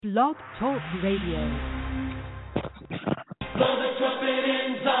Blog Talk Radio. Blow the trumpet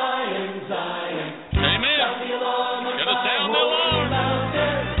in Zion, Zion. Amen. Sound the alarm of Gotta sound the alarm.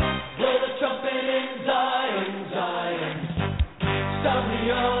 mountain. Blow the trumpet in Zion, Zion. Sound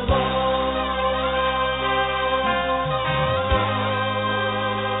the alarm.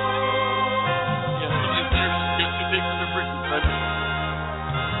 Yeah, somebody's there. Get too big for the britches, baby.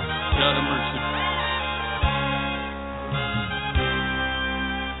 God have mercy.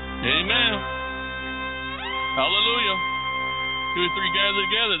 Amen. Hallelujah. Two or three gather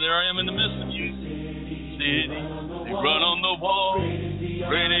together. There I am in the midst of you. City, they run on the wall.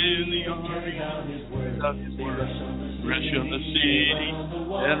 Great in the army. Of his word. Rush on the city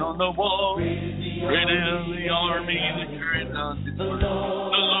and on the wall. Great in the army that carried out his word. The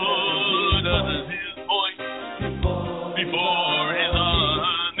Lord utters his voice before his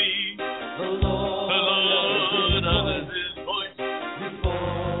army. The Lord utters his voice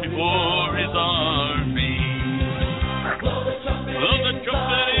before his army. Blow the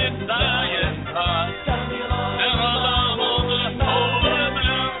trumpet in Zion, sound the alarm on the holy mountain.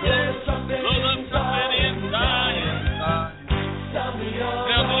 Blow the trumpet in Zion, sound the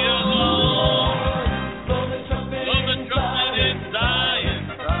alarm. Blow the trumpet in Zion,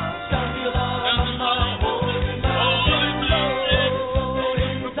 sound the alarm on the holy mountain. Blow the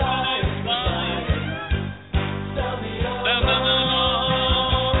trumpet in Zion, sound the alarm.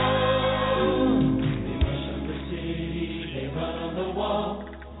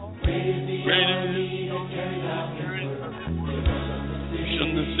 Great is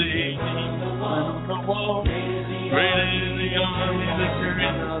the city, on the wall. Great is the army that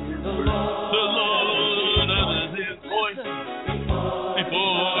carries out his word. The Lord utters his voice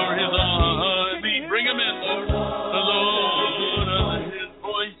before his army. Bring him in, Lord. The Lord utters his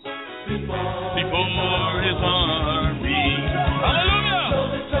voice before his army. Hallelujah!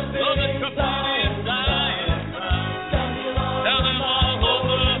 Blow the trumpet in Zion. Sound the alarm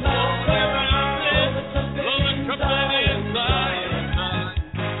over the holy mountain. Blow the trumpet in Zion.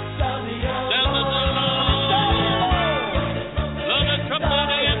 Sound the alarm. Blow the trumpet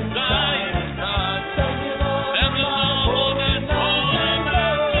in Zion. Sound the alarm over the holy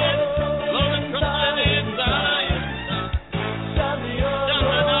mountain. Blow the trumpet in Zion. Sound the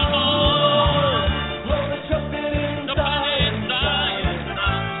alarm. Blow the trumpet in Zion.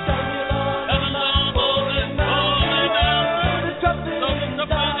 Sound the alarm over the holy mountain. Blow the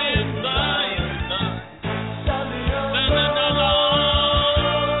trumpet in Zion. Sound the alarm.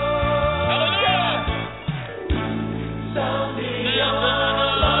 Hallelujah. Sound the alarm.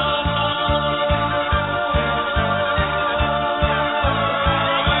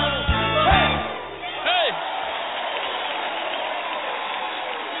 Hey!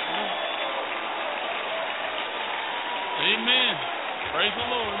 Amen. Praise the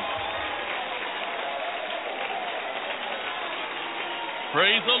Lord.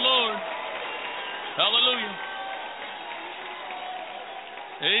 Praise the Lord. Hallelujah.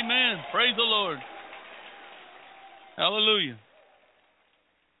 Amen. Praise the Lord. Hallelujah.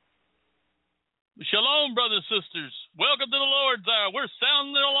 Shalom, brothers and sisters. Welcome to the Lord's hour. We're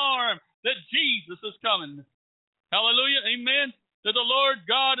sounding the alarm that Jesus is coming. Hallelujah. Amen. That the Lord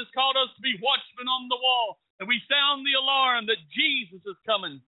God has called us to be watchmen on the wall. And we sound the alarm that Jesus is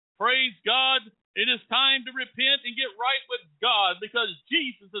coming. Praise God. It is time to repent and get right with God because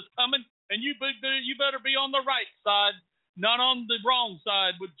Jesus is coming. And you better be on the right side, not on the wrong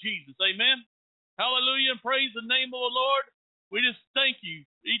side with Jesus. Amen. Hallelujah. And praise the name of the Lord. We just thank you,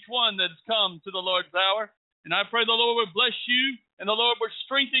 each one that has come to the Lord's hour. And I pray the Lord will bless you and the Lord will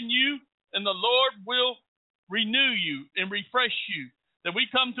strengthen you and the Lord will renew you and refresh you. That we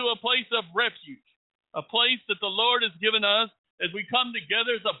come to a place of refuge, a place that the Lord has given us as we come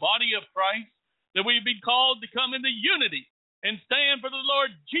together as a body of Christ, that we've been called to come into unity and stand for the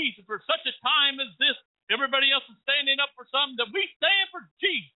Lord Jesus for such a time as this. Everybody else is standing up for something, that we stand for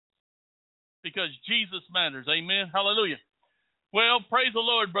Jesus because Jesus matters. Amen. Hallelujah. Well, praise the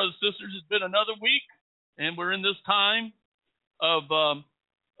Lord, brothers and sisters. It's been another week, and we're in this time of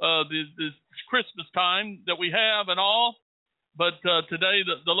this Christmas time that we have and all. But today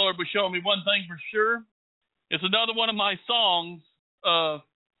the Lord was showing me one thing for sure. It's another one of my songs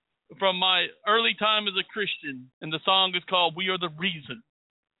from my early time as a Christian, and the song is called "We Are the Reason."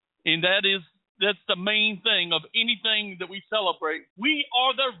 And that's the main thing of anything that we celebrate. We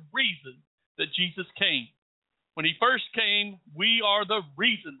are the reason that Jesus came. When he first came, we are the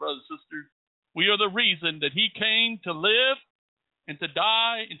reason, brothers and sisters. We are the reason that he came to live and to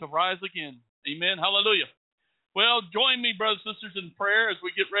die and to rise again. Amen. Hallelujah. Well, join me, brothers and sisters, in prayer as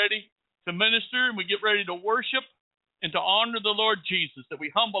we get ready to minister and we get ready to worship. and to honor the Lord Jesus, that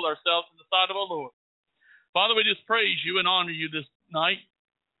we humble ourselves in the sight of our Lord. Father, we just praise you and honor you this night.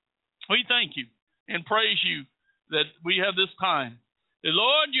 We thank you and praise you that we have this time. The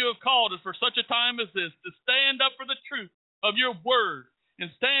Lord, you have called us for such a time as this to stand up for the truth of your word and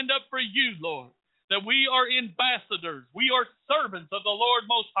stand up for you, Lord, that we are ambassadors. We are servants of the Lord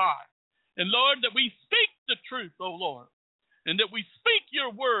Most High. And Lord, that we speak the truth, O Lord, and that we speak your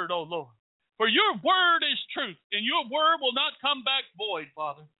word, O Lord. For your word is truth, and your word will not come back void,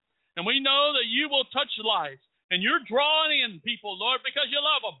 Father. And we know that you will touch lives, and you're drawing in people, Lord, because you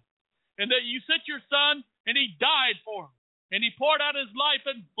love them. And that you sent your son, and he died for them. And he poured out his life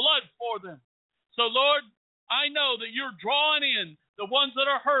and blood for them. So, Lord, I know that you're drawing in the ones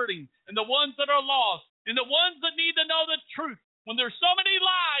that are hurting, and the ones that are lost, and the ones that need to know the truth. When there's so many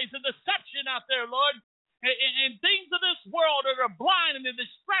lies and deception out there, Lord, and things of this world that are blinding and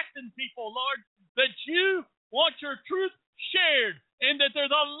distracting people, Lord, that you want your truth shared, and that there's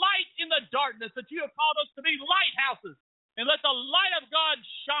a light in the darkness, that you have called us to be lighthouses, and let the light of God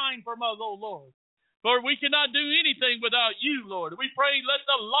shine from us, O Lord. Lord, we cannot do anything without you, Lord. We pray, let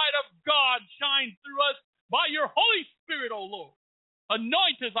the light of God shine through us by your Holy Spirit, O Lord.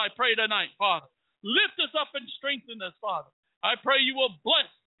 Anoint us, I pray tonight, Father. Lift us up and strengthen us, Father. I pray you will bless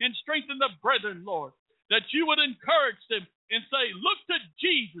and strengthen the brethren, Lord, that you would encourage them and say, look to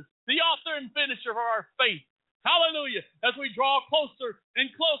Jesus, the author and finisher of our faith. Hallelujah. As we draw closer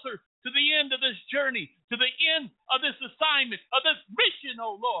and closer to the end of this journey, to the end of this assignment, of this mission,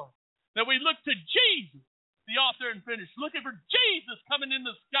 oh Lord, that we look to Jesus, the author and finisher, looking for Jesus coming in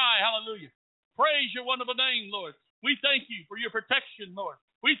the sky. Hallelujah. Praise your wonderful name, Lord. We thank you for your protection, Lord.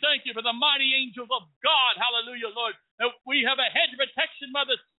 We thank you for the mighty angels of God. Hallelujah, Lord. That we have a hedge of protection by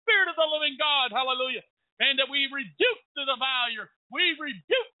the Spirit of the living God. Hallelujah. And that we rebuke the devourer. We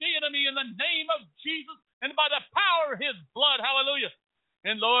rebuke the enemy in the name of Jesus and by the power of his blood. Hallelujah.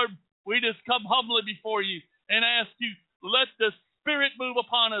 And Lord, we just come humbly before you and ask you, let the Spirit move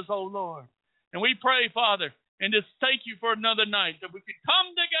upon us, oh Lord. And we pray, Father, and just thank you for another night that we could come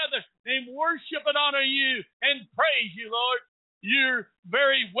together and worship and honor you and praise you, Lord. You're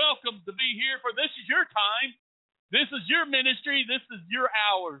very welcome to be here, for this is your time. This is your ministry. This is your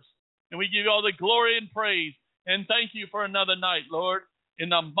hours. And we give you all the glory and praise. And thank you for another night, Lord, in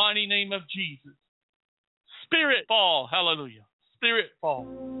the mighty name of Jesus. Spirit fall. Hallelujah. Spirit fall.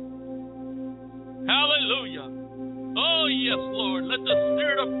 Hallelujah. Oh, yes, Lord. Let the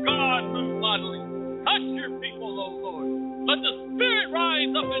Spirit of God move mightily. Touch your people, oh Lord. Let the Spirit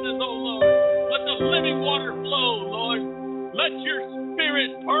rise up in us, oh Lord. Let the living water flow, Lord. Let your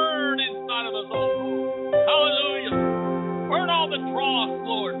Spirit burn inside of us, oh Lord. Hallelujah. Burn all the dross,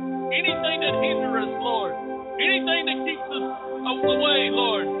 Lord. Anything that hinders us, Lord. Anything that keeps us away,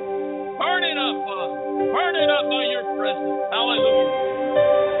 Lord. Burn it up, Father. Burn it up by your presence. Hallelujah.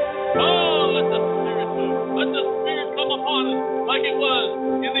 Oh, let the Spirit move. Let the Spirit come upon us like it was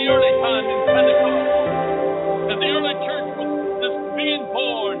in the early time in Pentecost. As the early church was just being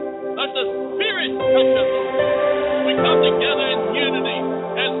born, let the Spirit touch us. We come together in unity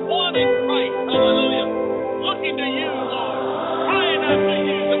as one in Christ. Hallelujah. Looking to you, Lord. Crying after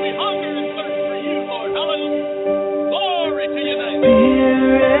you. That we hunger and thirst for you, Lord. Hallelujah. Glory to your name.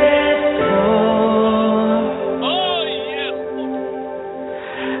 Spirit, oh, yes, Lord.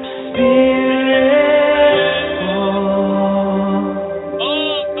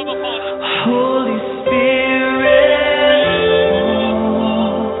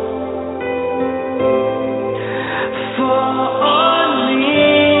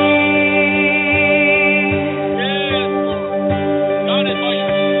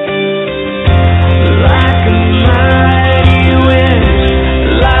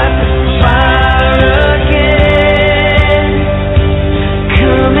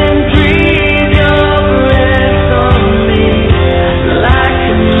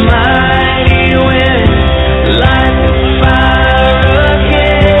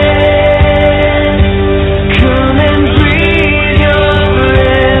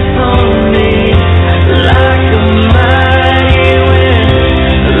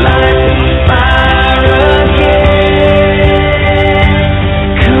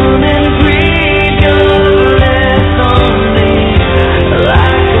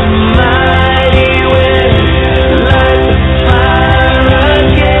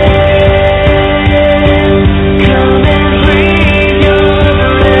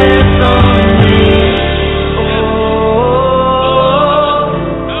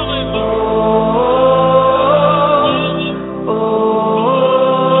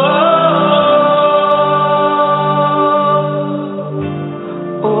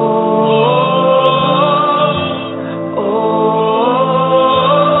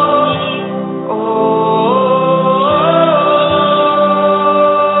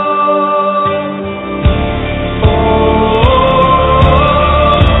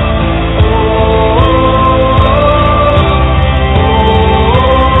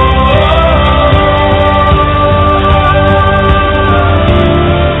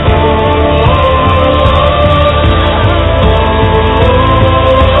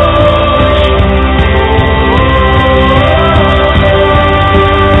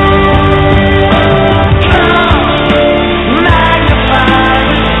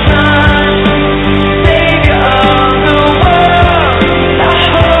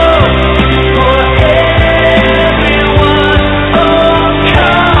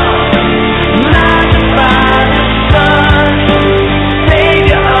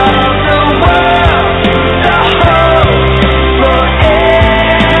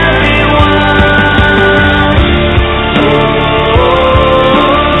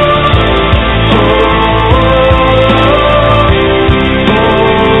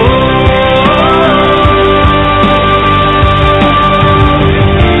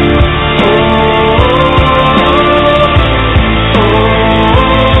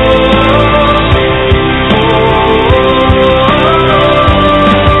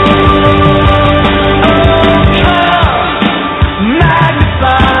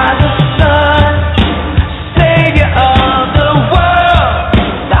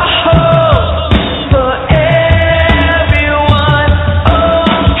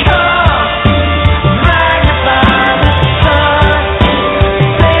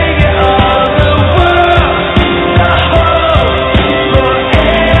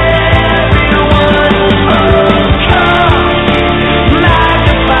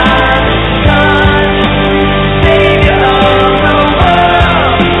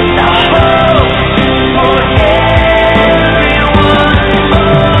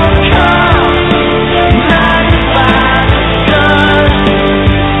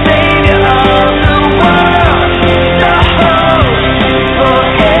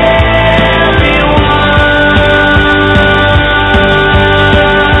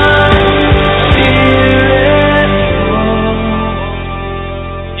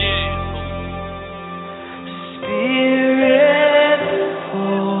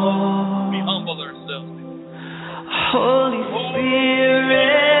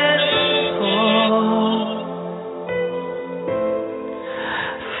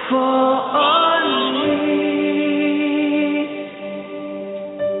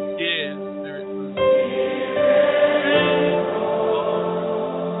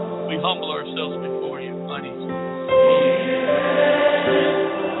 humble ourselves before you, mighty Jesus.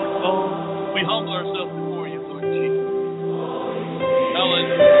 Oh, we humble ourselves before you, Lord Jesus.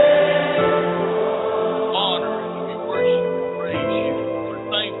 Hallelujah. Honor and we worship and praise you. We're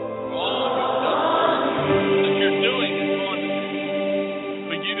thankful for all you've done, that you're doing and going to do.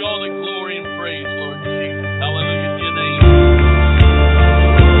 We give you all the glory and praise, Lord Jesus. Hallelujah to your name.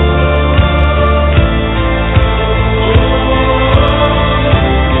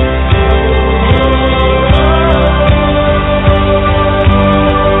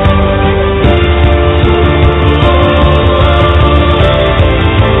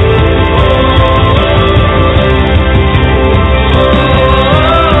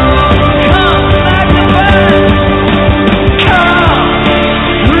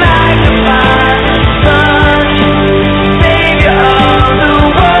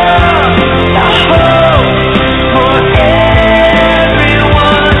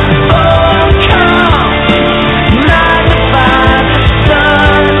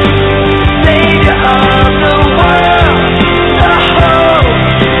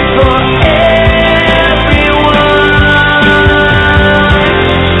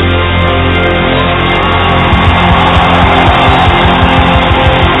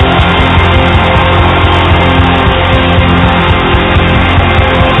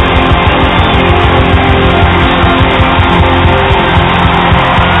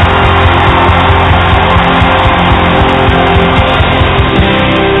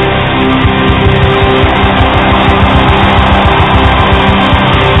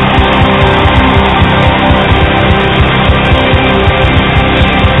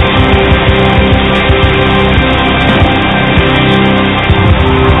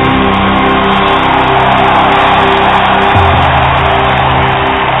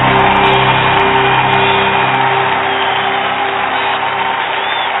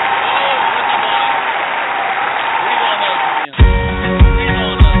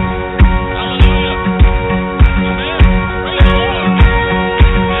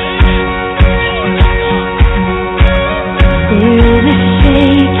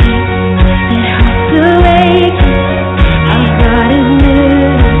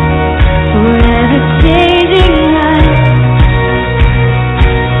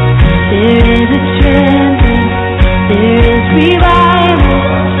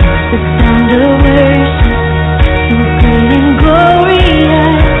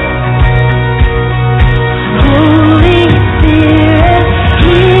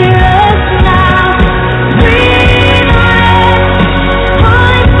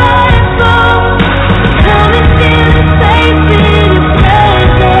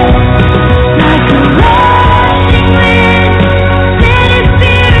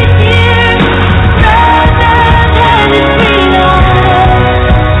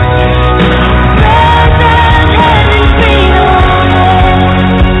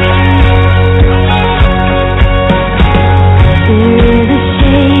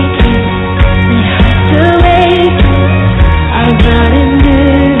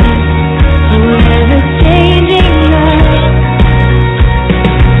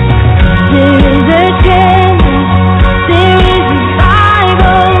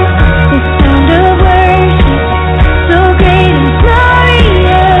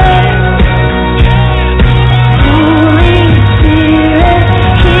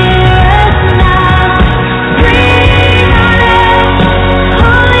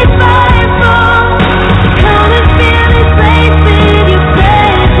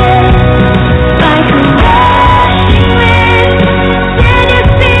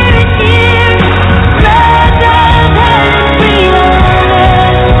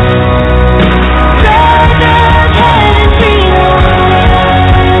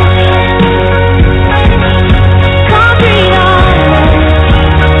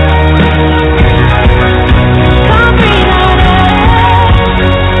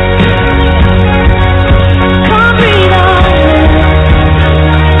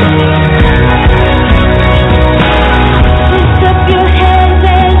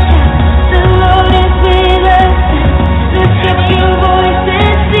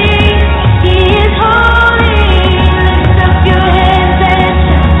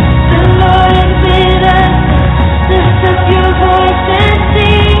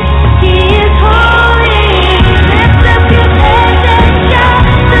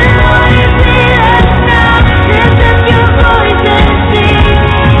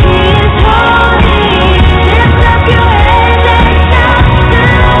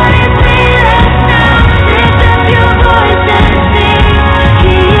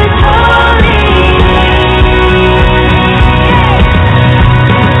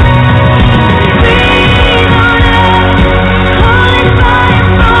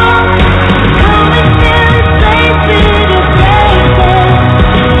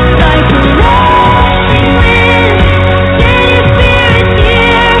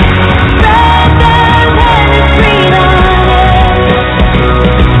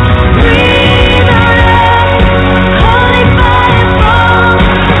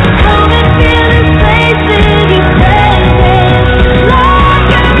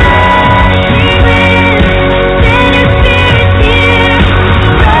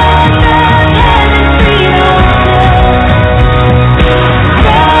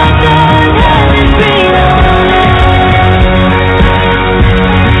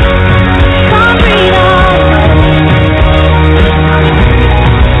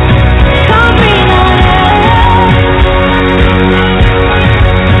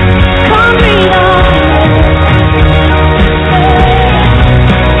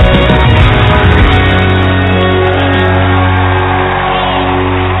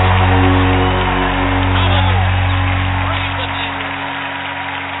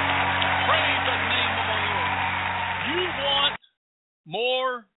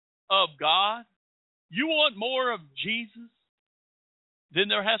 of God, you want more of Jesus, then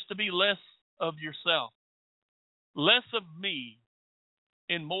there has to be less of yourself. Less of me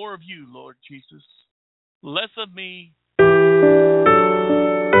and more of you, Lord Jesus. Less of me.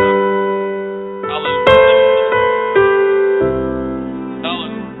 Hallelujah.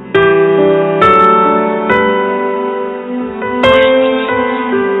 Hallelujah. Praise the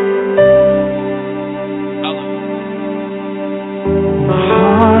name. Hallelujah. My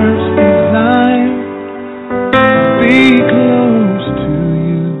heart's desire to be close to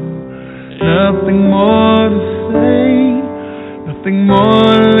you. Nothing more to say, nothing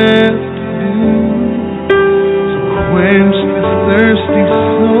more left to do. So quench this thirsty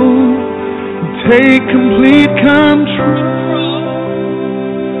soul and take complete control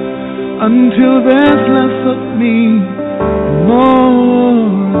until there's less of me and more of you.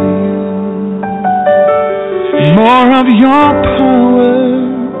 More of your power,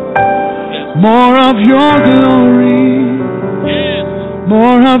 more of your glory,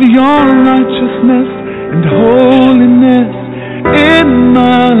 more of your righteousness and holiness in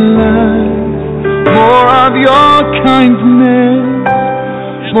my life. More of your kindness,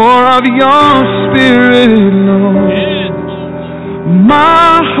 more of your spirit, Lord.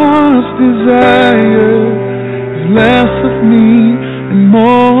 My heart's desire is less of me and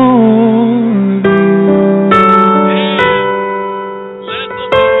more of you.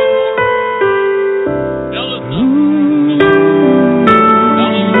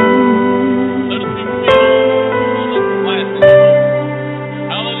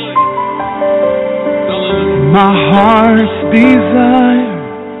 My heart's desire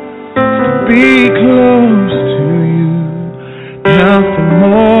to be close to you. Nothing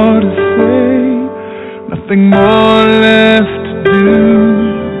more to say, nothing more left to do.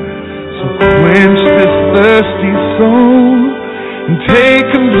 So quench this thirsty soul and take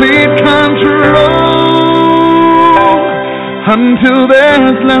complete control until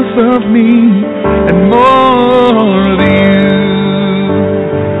there's less of me and more of you.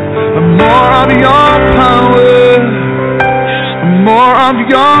 More of your power, more of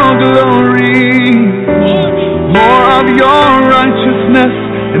your glory, more of your righteousness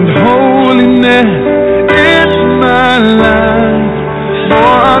and holiness in my life.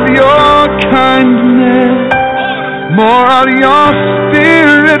 More of your kindness, more of your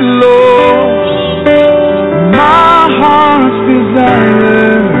spirit, Lord. My heart's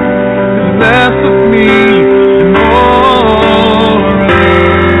desire is less of me and more of you.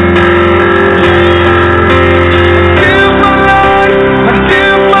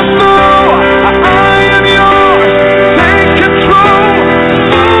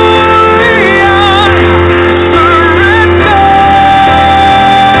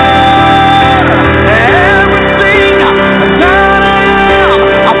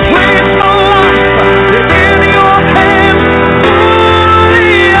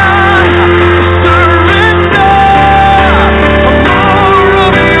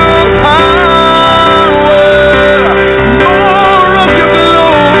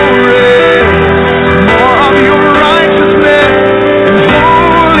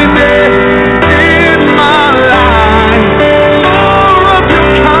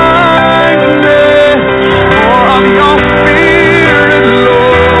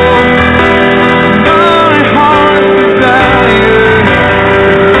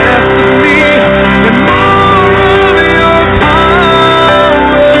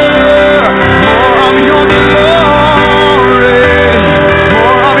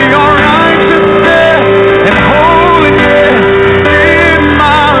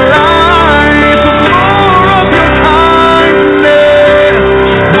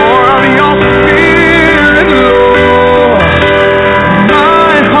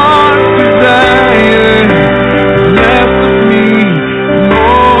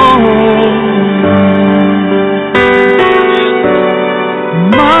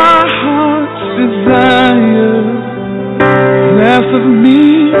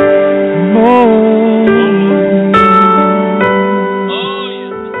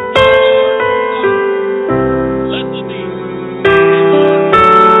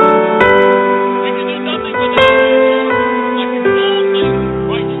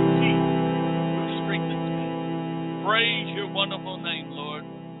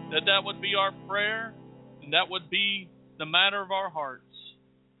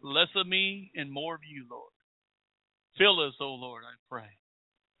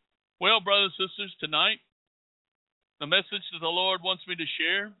 Sisters, tonight, the message that the Lord wants me to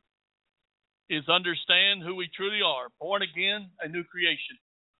share is understand who we truly are, born again, a new creation,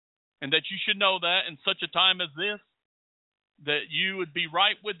 and that you should know that in such a time as this, that you would be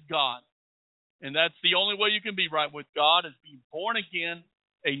right with God. And that's the only way you can be right with God, is being born again,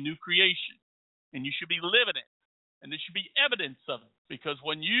 a new creation. And you should be living it. And there should be evidence of it. Because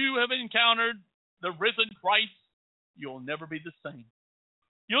when you have encountered the risen Christ, you'll never be the same.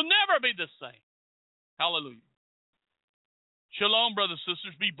 You'll never be the same. Hallelujah. Shalom, brothers and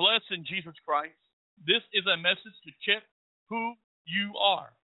sisters. Be blessed in Jesus Christ. This is a message to check who you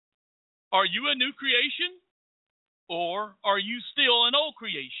are. Are you a new creation, or are you still an old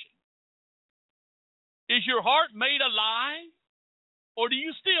creation? Is your heart made alive, or do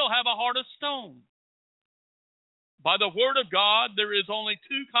you still have a heart of stone? By the word of God, there is only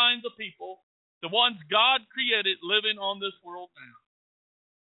two kinds of people, the ones God created living on this world now.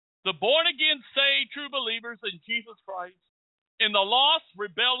 The born-again, saved, true believers in Jesus Christ, and the lost,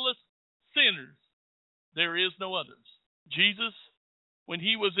 rebellious sinners. There is no others. Jesus, when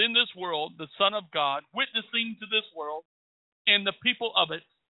he was in this world, the Son of God, witnessing to this world and the people of it,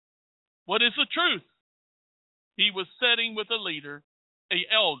 what is the truth? He was sitting with a leader, an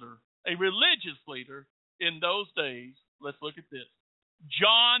elder, a religious leader in those days. Let's look at this.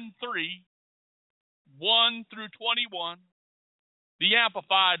 John 3, 1 through 21, the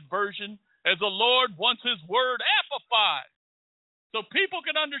Amplified Version, as the Lord wants his word amplified so people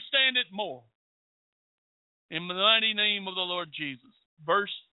can understand it more. In the mighty name of the Lord Jesus.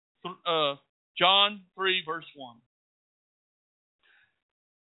 John 3, verse 1.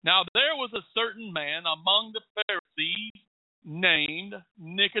 Now there was a certain man among the Pharisees named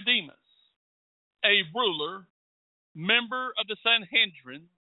Nicodemus, a ruler, member of the Sanhedrin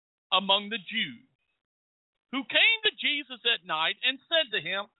among the Jews, who came to Jesus at night and said to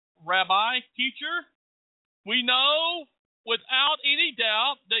him, Rabbi, teacher, we know without any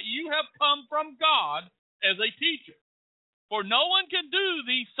doubt that you have come from God as a teacher. For no one can do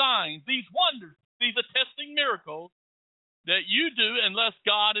these signs, these wonders, these attesting miracles that you do unless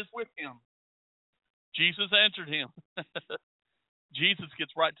God is with him. Jesus answered him. Jesus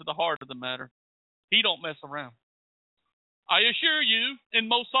gets right to the heart of the matter. He don't mess around. I assure you, and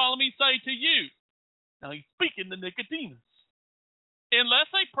most solemnly say to you, now he's speaking to Nicodemus,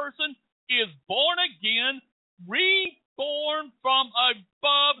 unless a person is born again, reborn from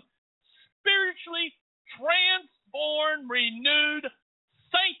above, spiritually transformed, renewed,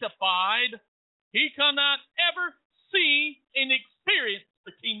 sanctified, he cannot ever see and experience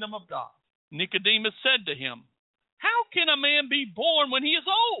the kingdom of God. Nicodemus said to him, how can a man be born when he is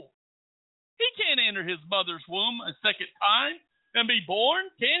old? He can't enter his mother's womb a second time and be born,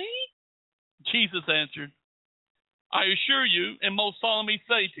 can he? Jesus answered, I assure you, and most solemnly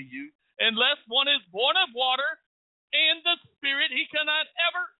say to you, unless one is born of water and the Spirit, he cannot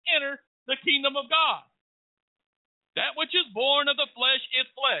ever enter the kingdom of God. That which is born of the flesh is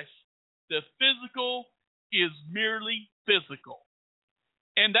flesh. The physical is merely physical.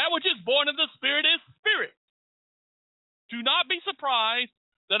 And that which is born of the Spirit is spirit. Do not be surprised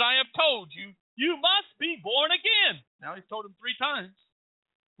that I have told you, you must be born again. Now he's told him 3 times.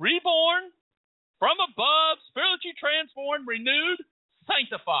 Reborn, from above, spiritually transformed, renewed,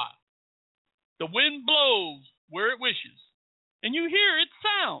 sanctified. The wind blows where it wishes, and you hear its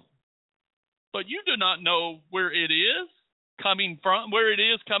sound, but you do not know where it is coming from, and where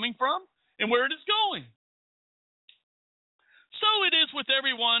it is going. So it is with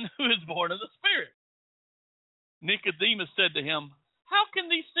everyone who is born of the Spirit. Nicodemus said to him, how can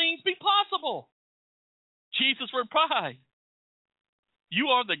these things be possible? Jesus replied, you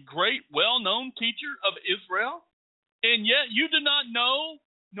are the great, well-known teacher of Israel, and yet you do not know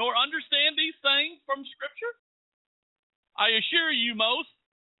nor understand these things from Scripture? I assure you most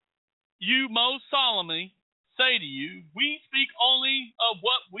solemnly say to you, we speak only of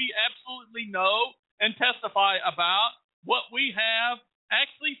what we absolutely know and testify about what we have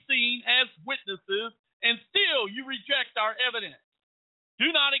actually seen as witnesses, and still you reject our evidence. Do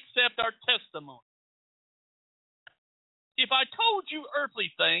not accept our testimony. If I told you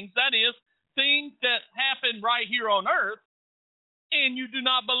earthly things, that is, things that happen right here on earth, and you do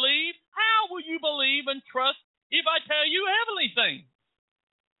not believe, how will you believe and trust if I tell you heavenly things?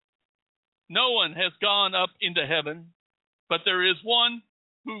 No one has gone up into heaven, but there is one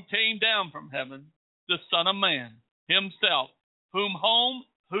who came down from heaven, the Son of Man himself, whose home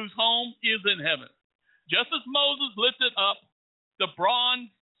is in heaven. Just as Moses lifted up the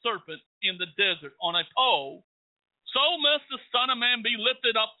bronze serpent in the desert on a pole, so must the Son of Man be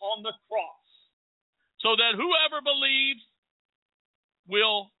lifted up on the cross, so that whoever believes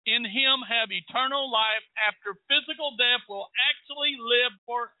will in him have eternal life after physical death, will actually live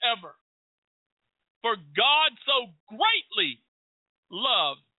forever. For God so greatly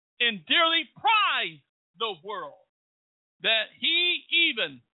loved and dearly prized the world that he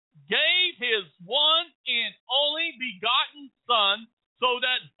even gave his one and only begotten Son, so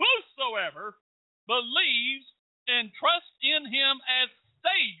that whosoever believes and trusts in him as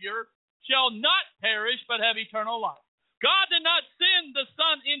Savior shall not perish but have eternal life. God did not send the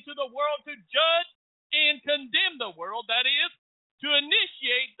Son into the world to judge and condemn the world, that is, to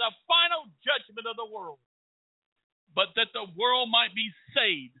initiate the final judgment of the world, but that the world might be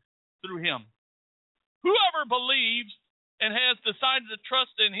saved through him. Whoever believes and has decided to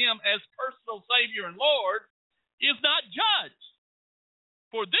trust in him as personal Savior and Lord is not judged.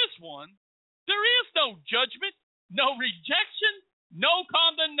 For this one, there is no judgment, no rejection, no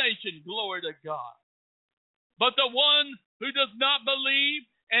condemnation, glory to God. But the one who does not believe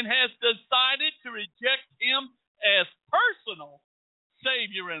and has decided to reject him as personal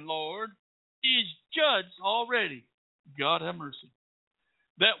Savior and Lord is judged already. God have mercy.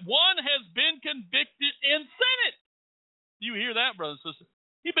 That one has been convicted in Senate. You hear that, brother and sister?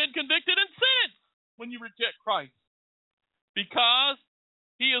 He's been convicted in Senate when you reject Christ, because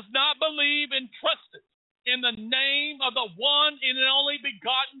he has not believed and trusted in the name of the one and only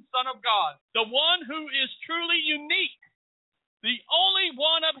begotten Son of God, the one who is truly unique, the only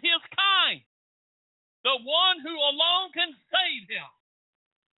one of his kind, the one who alone can save him.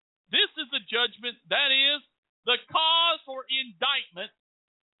 This is the judgment, that is, the cause for indictment,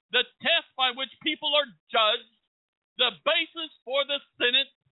 the test by which people are judged, the basis for the sentence.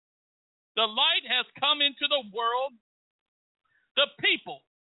 The light has come into the world. The people,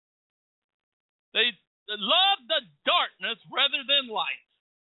 they loved the darkness rather than light,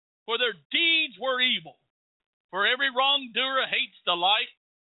 for their deeds were evil. For every wrongdoer hates the light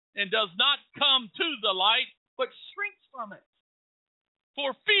and does not come to the light, but shrinks from it,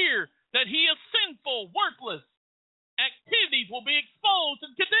 for fear that he is sinful, worthless. Activities will be exposed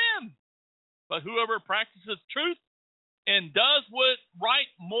and condemned. But whoever practices truth and does what right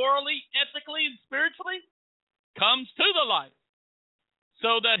morally, ethically, and spiritually comes to the light,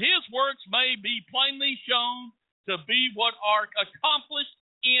 so that his works may be plainly shown to be what are accomplished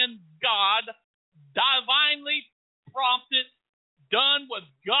in God, divinely prompted, done with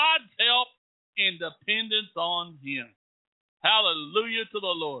God's help and dependence on him. Hallelujah to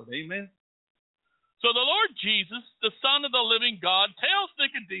the Lord. Amen. So the Lord Jesus, the Son of the living God, tells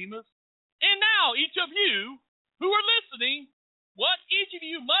Nicodemus, and now each of you who are listening, what each of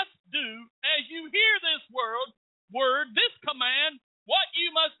you must do as you hear this word, this command, what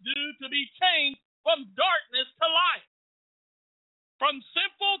you must do to be changed from darkness to light, from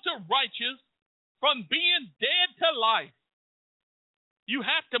sinful to righteous, from being dead to life. You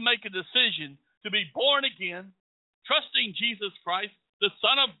have to make a decision to be born again, trusting Jesus Christ, the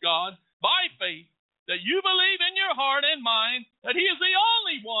Son of God, by faith, that you believe in your heart and mind that he is the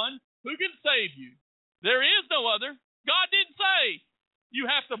only one who can save you. There is no other. God didn't say you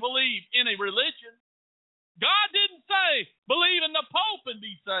have to believe in a religion. God didn't say believe in the Pope and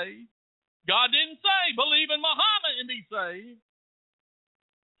be saved. God didn't say believe in Muhammad and be saved.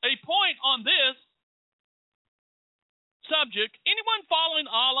 A point on this subject, anyone following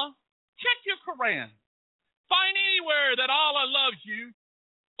Allah, check your Quran. Find anywhere that Allah loves you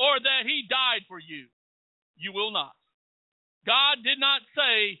or that he died for you. You will not. God did not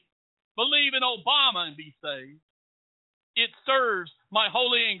say believe in Obama and be saved. It stirs my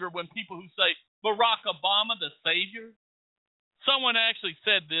holy anger when people who say Barack Obama the Savior. Someone actually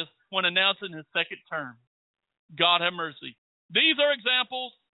said this when announcing his second term. God have mercy. These are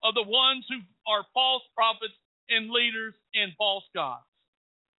examples of the ones who are false prophets and leaders and false gods.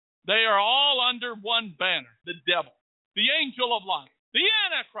 They are all under one banner, the devil, the angel of light, the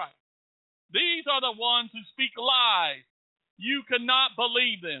Antichrist. These are the ones who speak lies. You cannot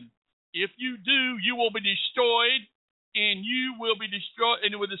believe them. If you do, you will be destroyed, and you will be destroyed,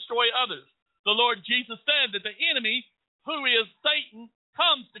 and it will destroy others. The Lord Jesus said that the enemy, who is Satan,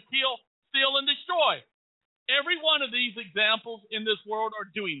 comes to kill, steal, and destroy. Every one of these examples in this world are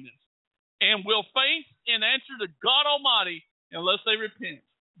doing this, and will face and answer to God Almighty unless they repent.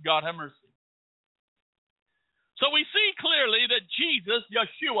 God have mercy. So we see clearly that Jesus,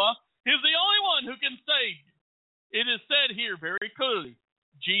 Yeshua, is the only one who can save you. It is said here very clearly,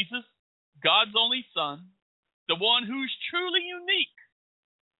 Jesus, God's only Son, the one who's truly unique,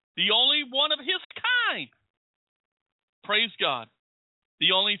 the only one of his kind. Praise God,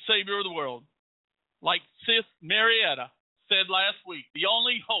 the only Savior of the world. Like Sis Marietta said last week, the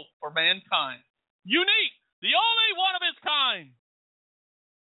only hope for mankind. Unique, the only one of his kind.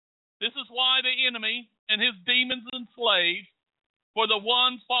 This is why the enemy and his demons and slaves, for the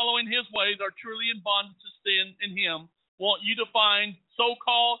ones following his ways are truly in bondage to sin in him, want you to find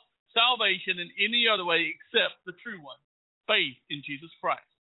so-called salvation in any other way except the true one. faith in Jesus Christ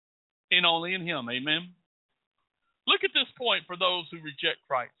and only in Him. Amen. Look at this point for those who reject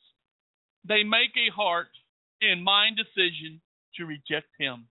Christ. They make a heart and mind decision to reject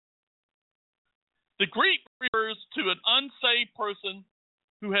Him. The Greek refers to an unsaved person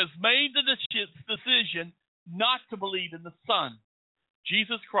who has made the decision not to believe in the Son,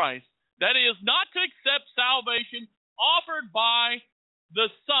 Jesus Christ. That is, not to accept salvation offered by the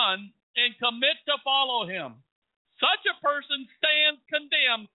Son and commit to follow Him. Such a person stands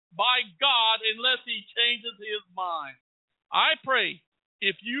condemned by God unless he changes his mind. I pray,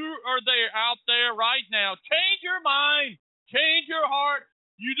 if you are out there right now, change your mind, change your heart.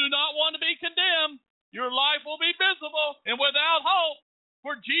 You do not want to be condemned. Your life will be miserable and without hope,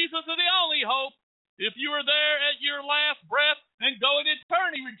 for Jesus is the only hope. If you are there at your last breath and go in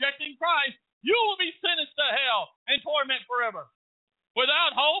eternity rejecting Christ, you will be sentenced to hell and torment forever,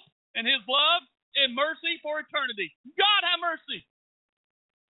 without hope and His love and mercy for eternity. God have mercy.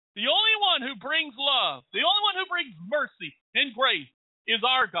 The only one who brings love, the only one who brings mercy and grace is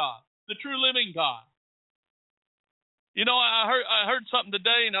our God, the true living God. You know, I heard something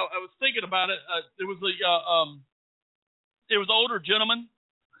today, and I was thinking about it. There was an older gentleman,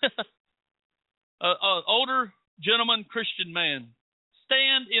 older gentleman Christian man,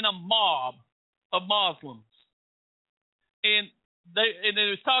 stand in a mob of Muslims, and he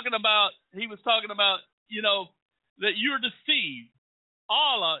was talking about, you know, that you're deceived.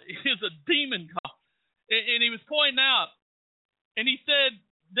 Allah is a demon god. And he was pointing out, and he said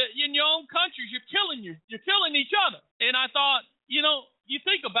that in your own countries, you're killing each other. And I thought, you know, you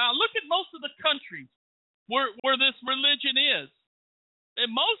think about it, look at most of the countries where this religion is.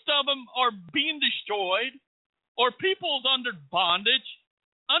 And most of them are being destroyed, or people's under bondage,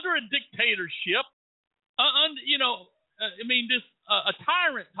 under a dictatorship, just a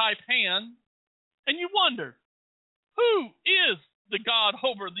tyrant type hand. And you wonder, who is the God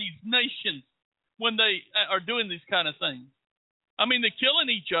over these nations when they are doing these kind of things? I mean, they're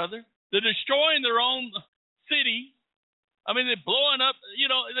killing each other. They're destroying their own cities. I mean, they're blowing up, you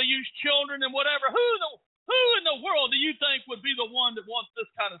know, they use children and whatever. Who in the world do you think would be the one that wants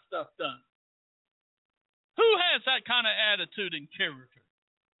this kind of stuff done? Who has that kind of attitude and character?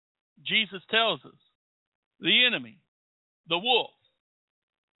 Jesus tells us, the enemy, the wolf,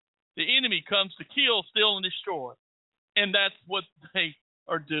 the enemy comes to kill, steal, and destroy. And that's what they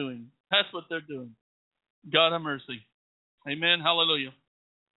are doing. That's what they're doing. God have mercy. Amen. Hallelujah.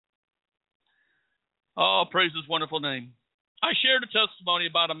 Oh, praise His wonderful name. I shared a testimony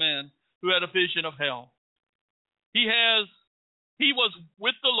about a man who had a vision of hell. He was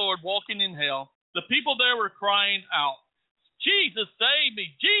with the Lord walking in hell. The people there were crying out, Jesus, save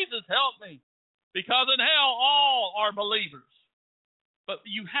me. Jesus, help me. Because in hell, all are believers. But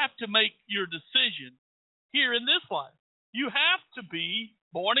you have to make your decision here in this life. You have to be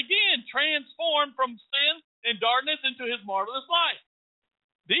born again, transformed from sin and darkness into His marvelous light.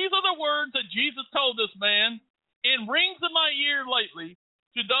 These are the words that Jesus told this man, and rings in my ear lately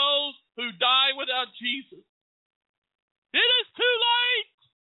to those who die without Jesus. It is too late!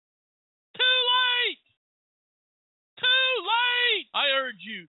 Too late! Too late! I urge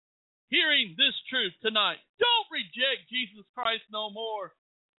you, hearing this truth tonight, don't reject Jesus Christ no more.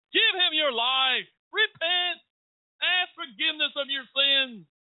 Give Him your life. Repent. Ask forgiveness of your sins.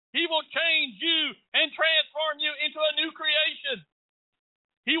 He will change you and transform you into a new creation.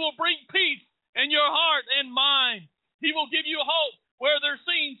 He will bring peace in your heart and mind. He will give you hope where there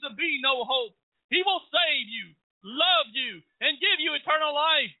seems to be no hope. He will save you, love you, and give you eternal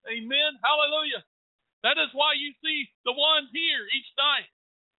life. Amen. Hallelujah. That is why you see the ones here each night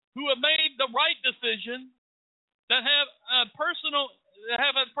who have made the right decision, that have a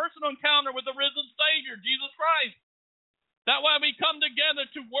personal encounter with the risen Savior, Jesus Christ. That way we come together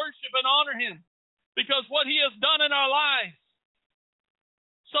to worship and honor Him because what He has done in our lives.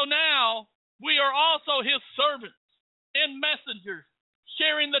 So now we are also His servants and messengers,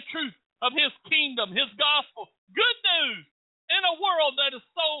 sharing the truth of His kingdom, His gospel, good news in a world that is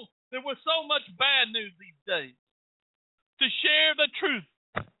there was so much bad news these days. To share the truth.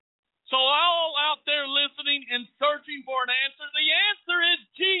 So all out there listening and searching for an answer, the answer is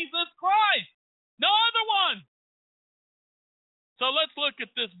Jesus Christ. No other one. So let's look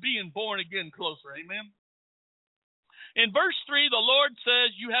at this being born again closer. Amen. In verse 3, the Lord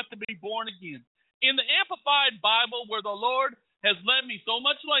says you have to be born again. In the Amplified Bible, where the Lord has led me so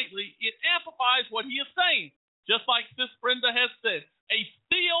much lately, it amplifies what He is saying. Just like Sis Brenda has said, a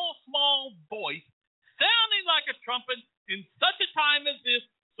still small voice sounding like a trumpet in such a time as this,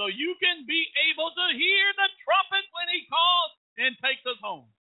 so you can be able to hear the trumpet when He calls and takes us home.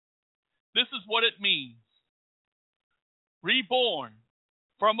 This is what it means.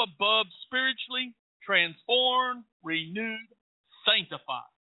 from above, spiritually transformed, renewed,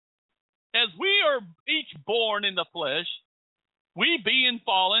 sanctified. As we are each born in the flesh, we being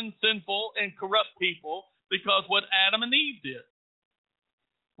fallen, sinful, and corrupt people because what Adam and Eve did.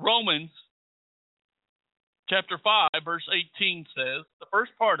 Romans chapter 5, verse 18 says, the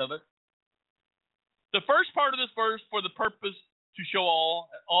first part of this verse, for the purpose to show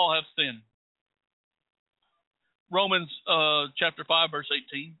all have sinned. Romans chapter 5, verse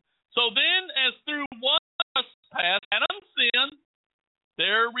 18. So then, as through one trespass, Adam's sin,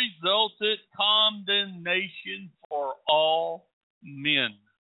 there resulted condemnation for all men.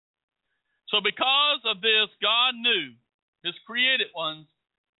 So because of this, God knew His created ones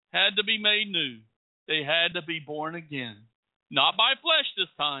had to be made new. They had to be born again. Not by flesh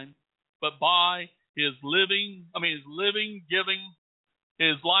this time, but by His life-giving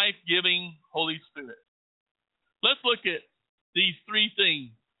Holy Spirit. Let's look at these three things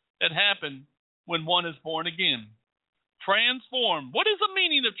that happen when one is born again. Transform. What is the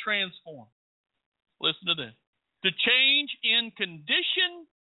meaning of transform? Listen to this. To change in condition,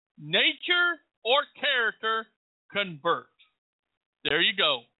 nature, or character, convert. There you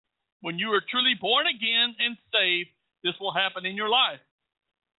go. When you are truly born again and saved, this will happen in your life.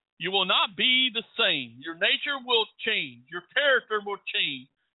 You will not be the same. Your nature will change. Your character will change.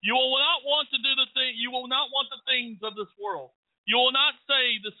 You will not want to do you will not want the things of this world. You will not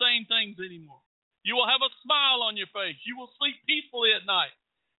say the same things anymore. You will have a smile on your face. You will sleep peacefully at night.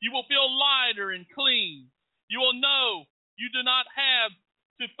 You will feel lighter and clean. You will know you do not have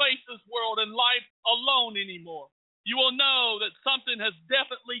to face this world and life alone anymore. You will know that something has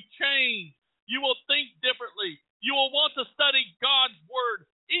definitely changed. You will think differently. You will want to study God's Word,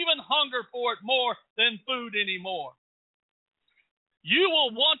 even hunger for it more than food anymore. You will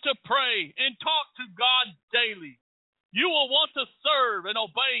want to pray and talk to God daily. You will want to serve and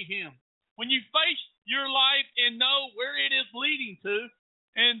obey Him. When you face your life and know where it is leading to,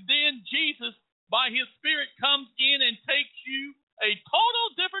 and then Jesus, by His Spirit, comes in and takes you a total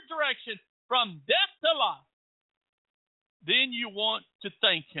different direction from death to life, then you want to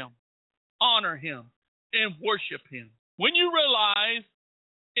thank Him, honor Him, and worship Him. When you realize,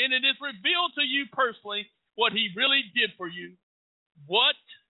 and it is revealed to you personally, what He really did for you, what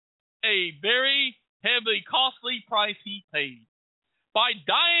a very heavy, costly price He paid by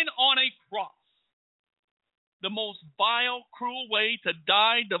dying on a cross. The most vile, cruel way to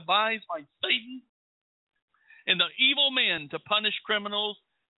die devised by Satan and the evil men to punish criminals,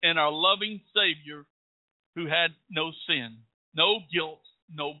 and our loving Savior who had no sin, no guilt,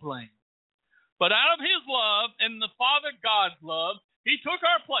 no blame. But out of His love and the Father God's love, He took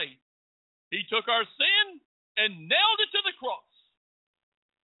our place. He took our sin and nailed it to the cross.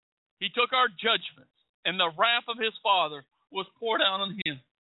 He took our judgments, and the wrath of His Father was poured out on Him.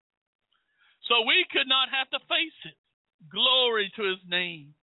 So we could not have to face it. Glory to His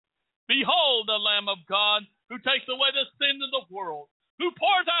name. Behold the Lamb of God who takes away the sin of the world, who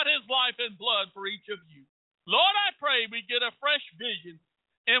pours out His life and blood for each of you. Lord, I pray we get a fresh vision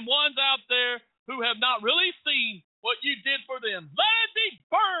and ones out there who have not really seen what you did for them. Let it be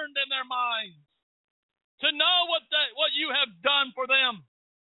burned in their minds to know what you have done for them,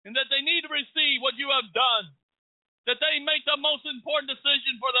 and that they need to receive what you have done, that they make the most important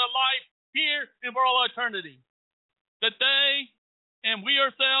decision for their life here and for all eternity, that they and we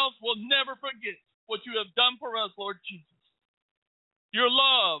ourselves will never forget what you have done for us, Lord Jesus. Your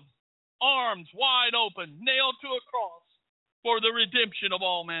love, arms wide open, nailed to a cross for the redemption of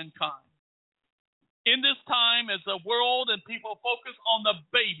all mankind. In this time, as the world and people focus on the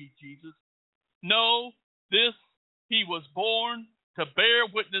baby Jesus, know this: He was born to bear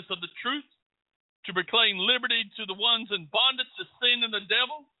witness of the truth, to proclaim liberty to the ones in bondage to sin and the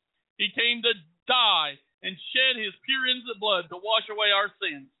devil. He came to die and shed His pure innocent blood to wash away our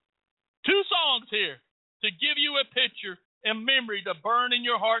sins. 2 songs here to give you a picture and memory to burn in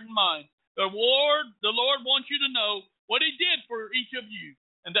your heart and mind. The Lord wants you to know what He did for each of you,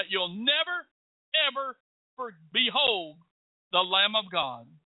 and that you'll never, ever behold the Lamb of God.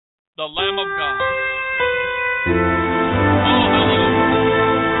 The Lamb of God.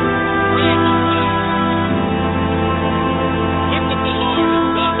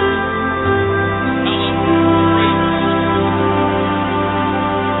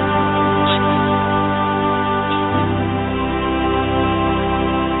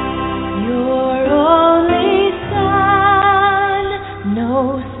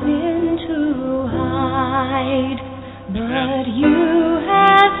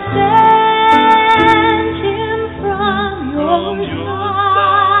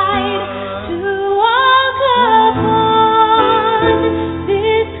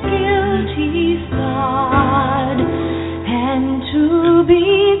 This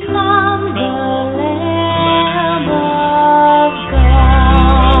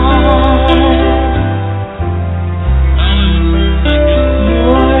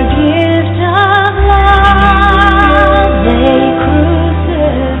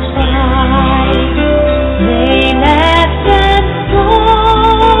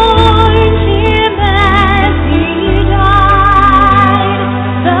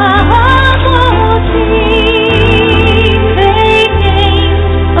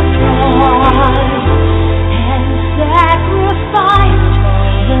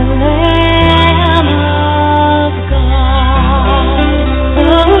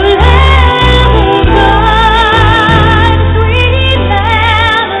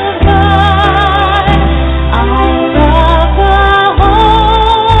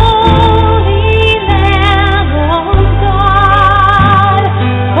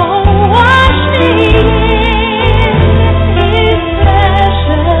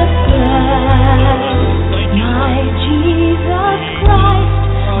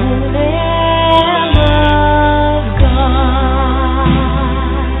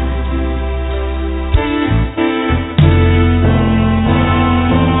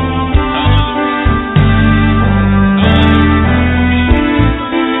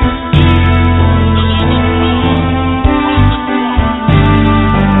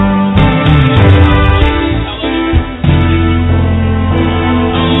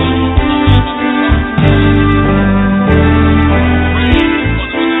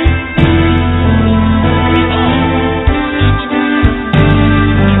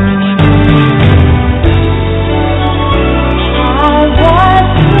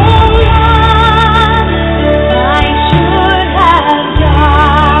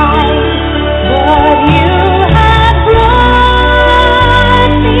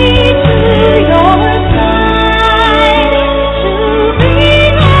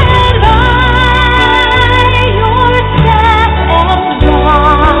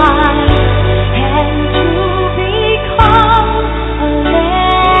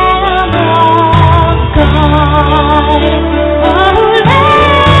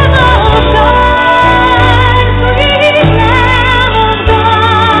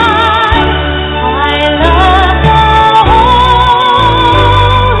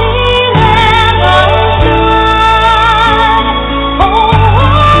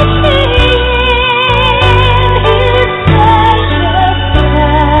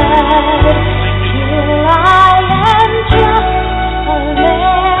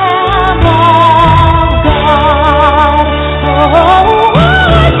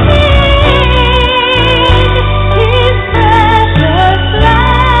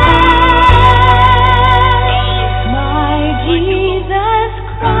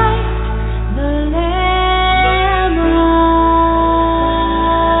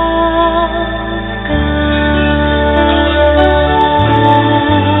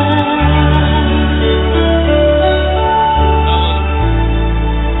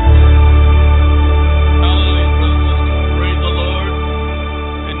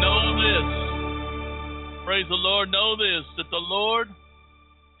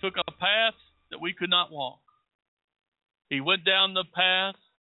that we could not walk. He went down the path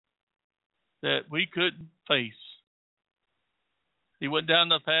that we couldn't face. He went down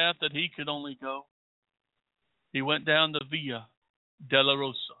the path that he could only go. He went down the Via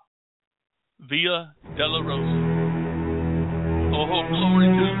Dolorosa. Via Dolorosa. Oh, glory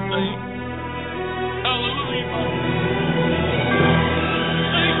to his name. Hallelujah.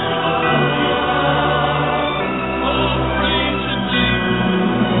 Thank you, Lord. Oh, praise his name.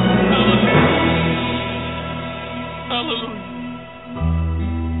 Hallelujah. Hallelujah.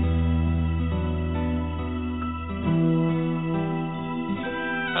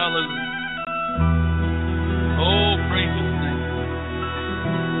 Hallelujah. Oh, praise his name.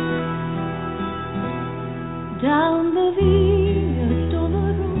 Down the Via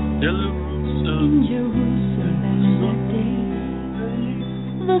Dolorosa in Jerusalem that day,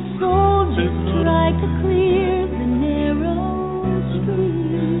 the soldiers tried to clear the narrow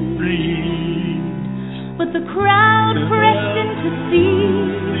street, but the crowd pressed in to see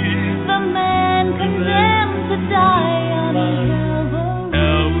the man condemned to die on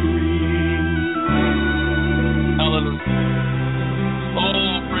Calvary. Hallelujah.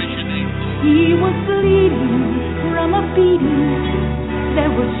 Oh, praise your name, Lord. He was bleeding from a beating. There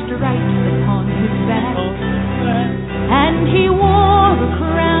were stripes upon his back, and he wore a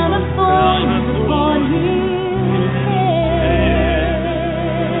crown of thorns upon his head,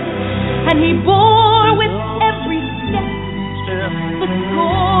 and he bore with every step the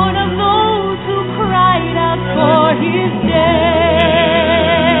scorn of those who cried out for his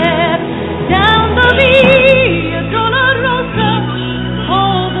death. Down the Via Dolorosa,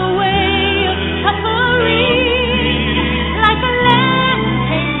 all the way of suffering, like a lamb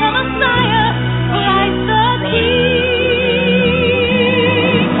came the Messiah, Christ the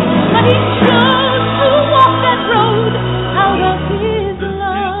King. But he chose to walk that road out of his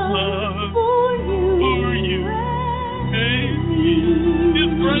love for you and me.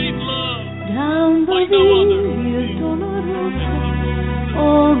 His great love. Down the Like no other. Via Dolorosa,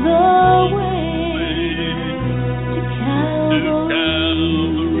 all the way to Calvary.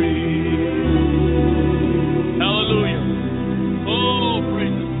 Hallelujah. Oh,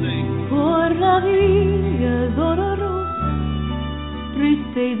 praise his name. Por la Via Dolorosa,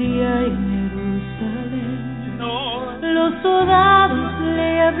 triste día en Jerusalén, los soldados le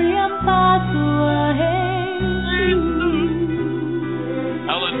abrían paso a Jesús,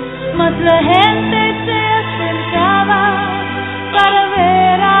 Hallelujah. mas la gente se acercaba para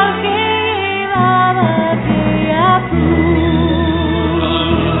ver al que llevaba aquella cruz.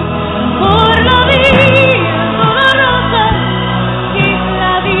 Por la Via Dolorosa, que es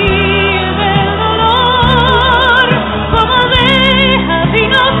la vía del dolor, como oveja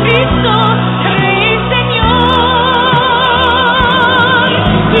vino Cristo, Rey y Señor.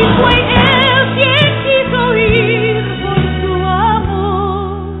 Y fue Él quien quiso ir por su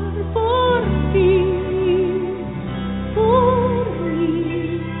amor, por ti, por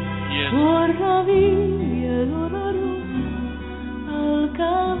mí. Yes. Por la Via Dolorosa al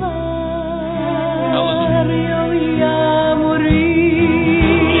Calvario y a morir.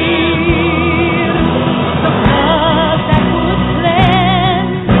 The blood that would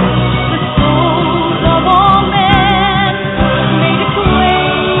cleanse the souls of all men made its way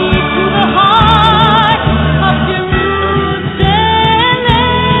to the heart of Jerusalem.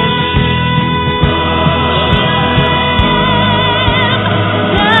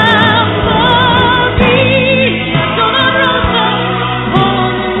 Down the Via Dolorosa, all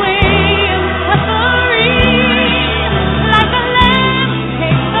the way of suffering, like a lamb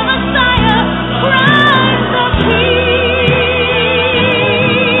came the Messiah, Christ the King.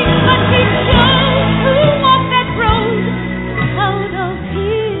 But he chose to walk that road out of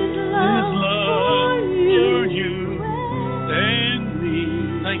his love for you and me.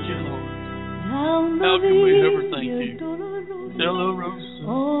 Thank you, Lord. Down the How can we ever thank Via you? Dolorosa, Dolorosa.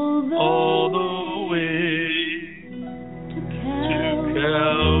 all the way to to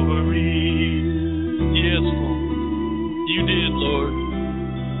Calvary. Yes, Lord. You did, Lord.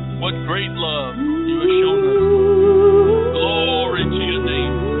 What great love you have shown us. Glory to your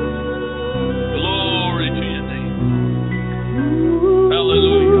name. Glory to your name.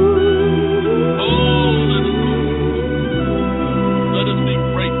 Hallelujah. Oh, let us be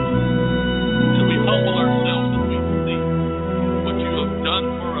grateful as we humble ourselves and we see what you have done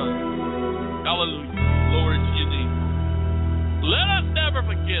for us. Hallelujah. Glory to your name. Let us never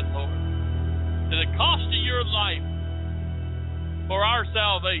forget, Lord, that it cost you your life for our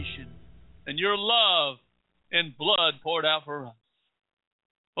salvation and your love and blood poured out for us.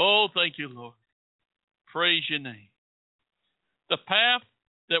 Oh, thank you, Lord. Praise your name. The path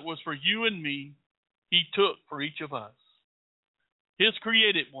that was for you and me, he took for each of us. His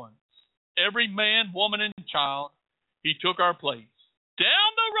created ones, every man, woman, and child, he took our place.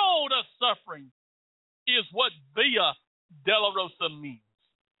 Down the road of suffering is what Via Dolorosa means.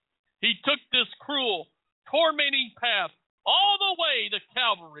 He took this cruel, tormenting path all the way to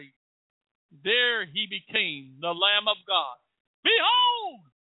Calvary. There he became the Lamb of God. Behold,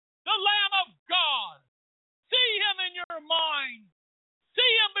 the Lamb of God. See him in your mind.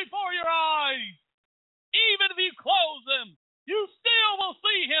 See him before your eyes. Even if you close them, you still will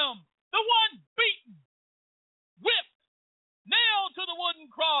see him, the one beaten, whipped, nailed to the wooden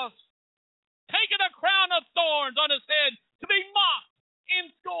cross, taking a crown of thorns on his head to be mocked and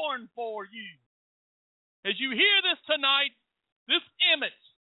scorned for you. As you hear this tonight, this image,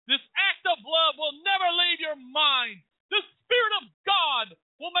 this act of love will never leave your mind. The Spirit of God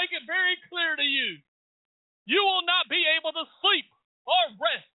will make it very clear to you. You will not be able to sleep or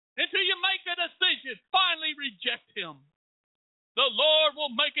rest until you make a decision, finally reject him. The Lord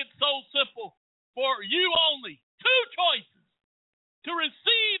will make it so simple for you only. Two choices: to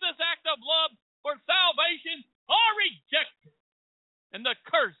receive this act of love for salvation or reject it. And the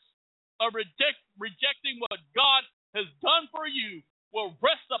curse of rejecting what God has done for you will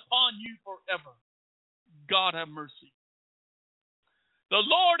rest upon you forever. God have mercy. The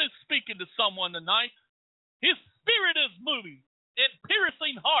Lord is speaking to someone tonight. His Spirit is moving and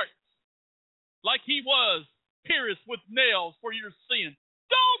piercing hearts like he was pierced with nails for your sin.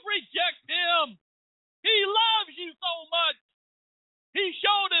 Don't reject him. He loves you so much. He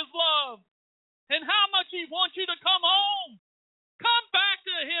showed his love and how much he wants you to come home. Come back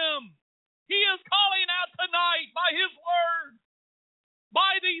to him. He is calling out tonight by his word,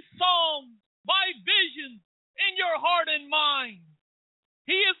 by these songs, by visions in your heart and mind.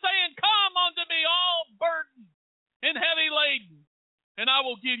 He is saying, come unto me all burdened and heavy laden, and I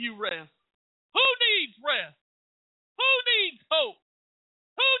will give you rest. Who needs rest? Who needs hope?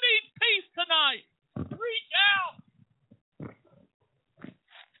 Who needs peace tonight? Reach out.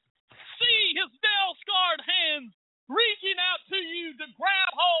 See his nail-scarred hands reaching out to you to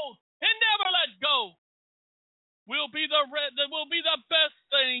grab hold and never let go. Will be the best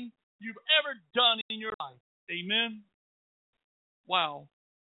thing you've ever done in your life. Amen. Wow.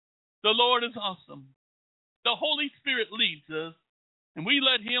 The Lord is awesome. The Holy Spirit leads us, and we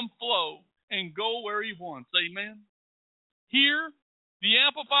let him flow and go where he wants. Amen. Here, the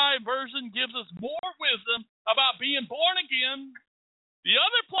Amplified Version gives us more wisdom about being born again. The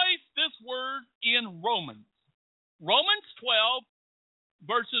other place, this word in Romans. Romans 12,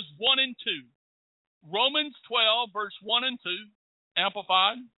 verses 1 and 2. Romans 12, verse 1 and 2,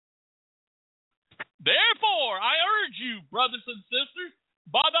 Amplified. Therefore, I urge you, brothers and sisters,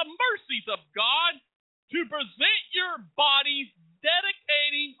 by the mercies of God, to present your bodies,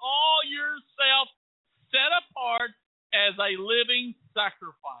 dedicating all yourself set apart as a living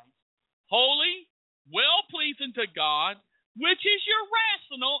sacrifice, holy, well-pleasing to God, which is your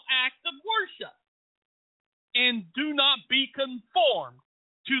rational act of worship. And do not be conformed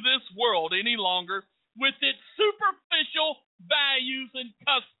to this world any longer with its superficial values and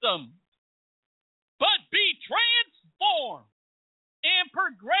customs, but be transformed and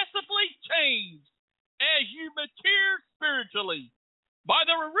progressively changed as you mature spiritually by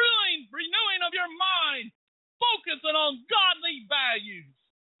the renewing of your mind, focusing on godly values,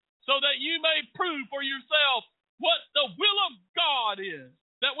 so that you may prove for yourself what the will of God is,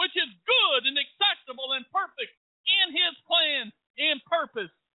 that which is good and acceptable and perfect in his plan and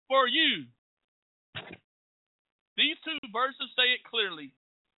purpose for you. These two verses say it clearly.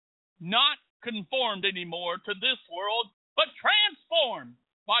 Not conformed anymore to this world, but transformed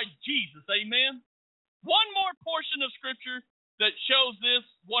by Jesus. Amen. One more portion of Scripture that shows this,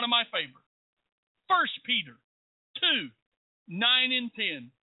 one of my favorites. 1 Peter 2, 9 and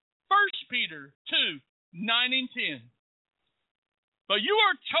 10. 1 Peter 2, 9 and 10. But you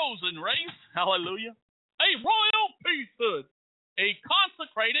are chosen race, hallelujah, a royal priesthood, a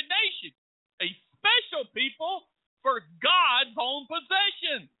consecrated nation, a special people for God's own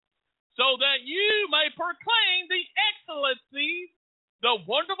possession, so that you may proclaim the excellencies, the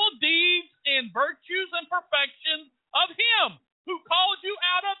wonderful deeds and virtues and perfections of him who called you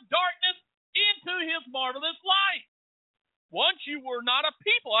out of darkness into his marvelous light. Once you were not a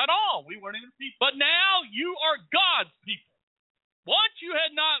people at all. We weren't even people. But now you are God's people. Once you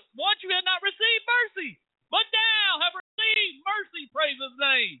had not received mercy, but now have received mercy, praise his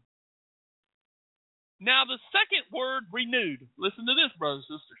name. Now the second word, renewed. Listen to this, brothers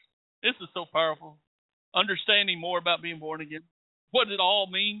and sisters. This is so powerful. Understanding more about being born again. What it all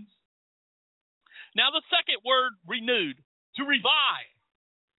means. Now the second word, renewed. To revive.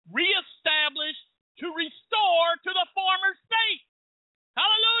 reestablish, to restore to the former state.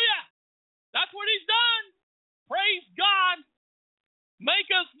 Hallelujah. That's what he's done. Praise God. Make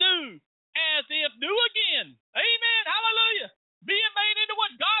us new as if new again. Amen. Hallelujah. Being made into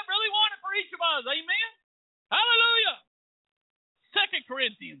what God really wanted for each of us. Amen. Hallelujah. 2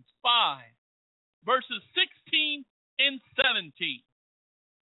 Corinthians 5, verses 16 and 17.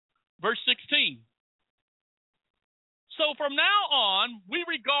 Verse 16. So from now on, we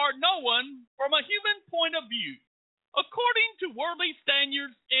regard no one from a human point of view, according to worldly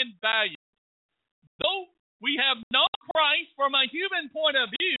standards and values. Though we have known Christ from a human point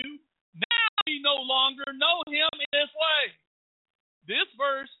of view, now we no longer know him in this way. This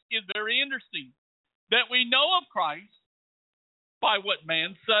verse is very interesting, that we know of Christ by what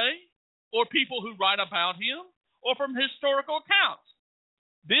men say, or people who write about him, or from historical accounts.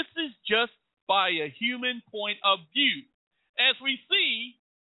 This is just by a human point of view, as we see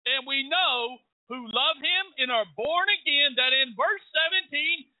and we know who love him and are born again, that in verse 17,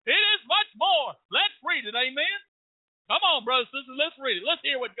 it is much more. Let's read it, amen? Come on, brothers and sisters, let's read it. Let's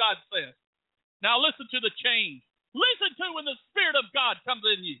hear what God says. Now listen to the change. Listen to when the Spirit of God comes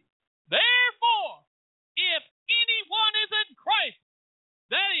in you. Therefore, if anyone is in Christ,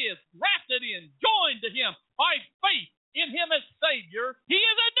 that is, grafted in, joined to him by faith in him as Savior, he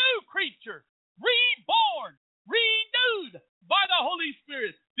is a new creature, reborn, renewed by the Holy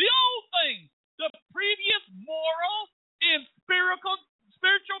Spirit. The old things, the previous moral and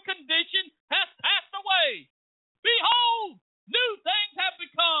spiritual condition has passed away. Behold, new things have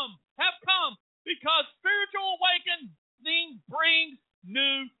come, because spiritual awakening brings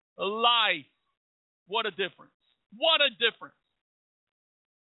new life. What a difference. What a difference.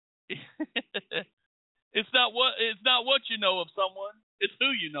 It's not what you know of someone, it's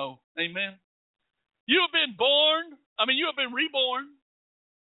who you know. Amen. You have been reborn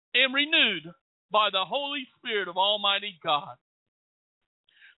and renewed by the Holy Spirit of Almighty God.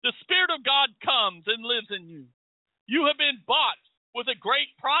 The Spirit of God comes and lives in you. You have been bought with a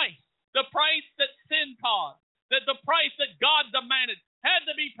great price, the price that sin caused, that the price that God demanded had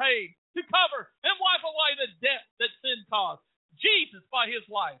to be paid to cover and wipe away the debt that sin caused. Jesus, by his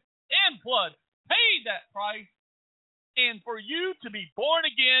life and blood, paid that price. And for you to be born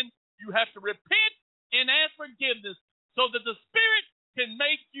again, you have to repent and ask forgiveness so that the Spirit can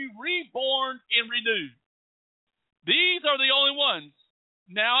make you reborn and renewed. These are the only ones.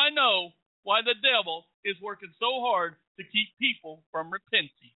 Now I know why the devil is working so hard to keep people from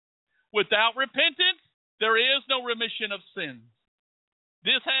repenting. Without repentance, there is no remission of sins.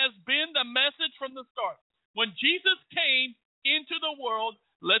 This has been the message from the start. When Jesus came into the world,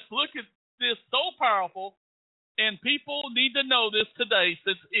 let's look at this, so powerful, and people need to know this today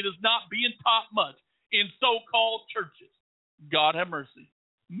since it is not being taught much in so-called churches. God have mercy.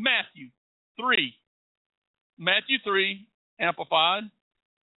 Matthew 3, Amplified,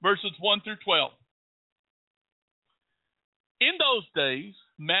 verses 1 through 12. In those days,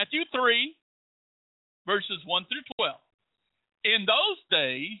 Matthew 3, verses 1 through 12. In those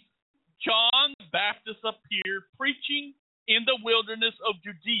days, John the Baptist appeared preaching in the wilderness of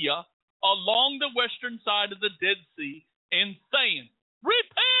Judea along the western side of the Dead Sea and saying,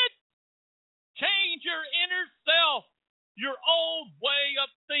 repent, change your inner self, your old way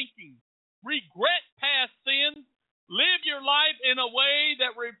of thinking, regret past sins, live your life in a way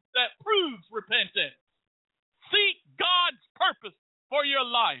that proves repentance. Seek God's purpose for your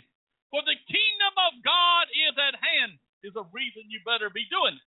life, for the kingdom of God is at hand, is a reason you better be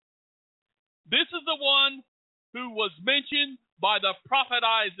doing it. This is the one who was mentioned by the prophet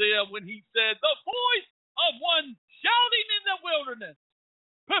Isaiah when he said, the voice of one shouting in the wilderness,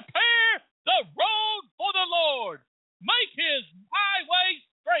 prepare the road for the Lord, make his highway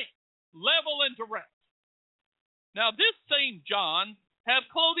straight, level and direct. Now this same John had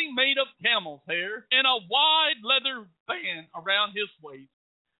clothing made of camel's hair and a wide leather band around his waist,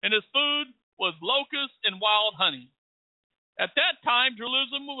 and his food was locusts and wild honey. At that time,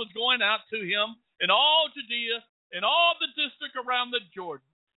 Jerusalem was going out to him in all Judea and all the district around the Jordan,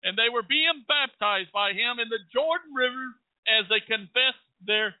 and they were being baptized by him in the Jordan River as they confessed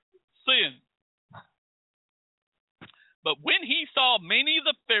their sins. But when he saw many of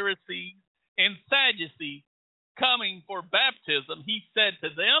the Pharisees and Sadducees coming for baptism, he said to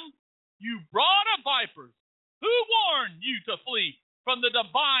them, you brood of vipers, who warned you to flee from the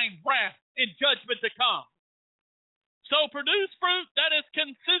divine wrath and judgment to come? So produce fruit that is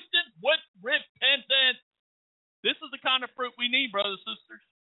consistent with repentance. This is the kind of fruit we need, brothers and sisters.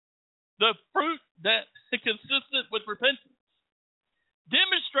 The fruit that is consistent with repentance.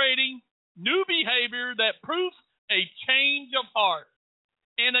 Demonstrating new behavior that proves a change of heart.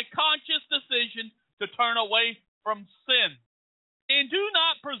 and a conscious decision to turn away from sin. And do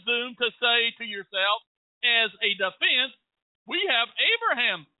not presume to say to yourself, as a defense, we have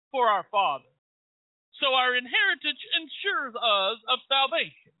Abraham for our father. So our inheritance ensures us of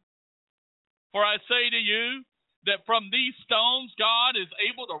salvation. For I say to you that from these stones God is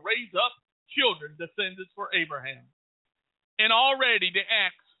able to raise up children, descendants for Abraham. And already the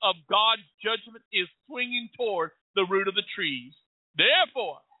axe of God's judgment is swinging toward the root of the trees.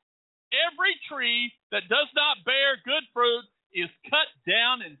 Therefore, every tree that does not bear good fruit is cut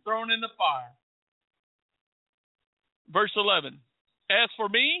down and thrown in the fire. Verse 11, as for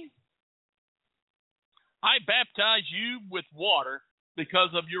me, I baptize you with water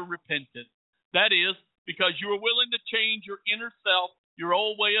because of your repentance. That is, because you are willing to change your inner self, your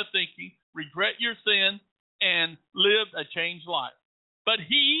old way of thinking, regret your sin, and live a changed life. But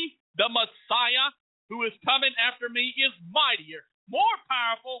he, the Messiah, who is coming after me, is mightier, more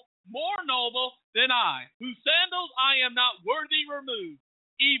powerful, more noble than I, whose sandals I am not worthy to remove,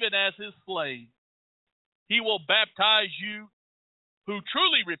 even as his slave. He will baptize you who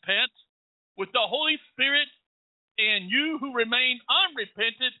truly repent with the Holy Spirit, and you who remain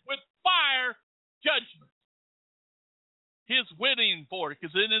unrepentant with fire judgment. His winnowing fork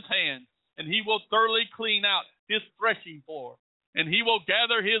is in his hand, and he will thoroughly clean out his threshing floor. And he will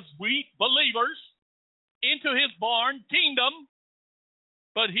gather his wheat believers into his barn kingdom,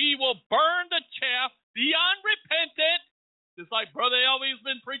 but he will burn the chaff, the unrepentant, just like Brother Elvie's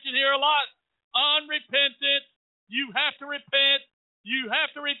been preaching here a lot. Unrepentant. You have to repent. You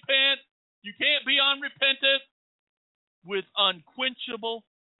have to repent. You can't be unrepentant with unquenchable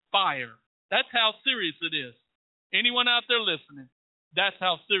fire. That's how serious it is. Anyone out there listening, that's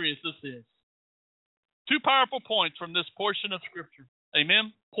how serious this is. Two powerful points from this portion of Scripture.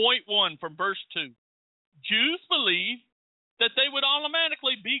 Amen. Point 1 from verse 2. Jews believe that they would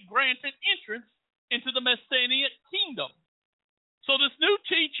automatically be granted entrance into the Messianic kingdom. So this new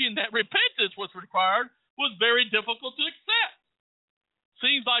teaching that repentance was required was very difficult to accept.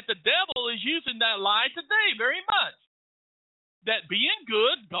 Seems like the devil is using that lie today very much. That being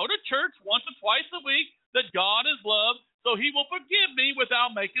good, go to church once or twice a week, that God is love, so he will forgive me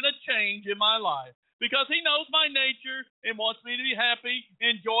without making a change in my life. Because he knows my nature and wants me to be happy,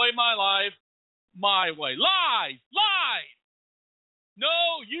 enjoy my life my way. Lies! Lies!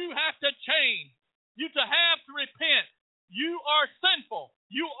 No, you have to change. You have to repent. You are sinful.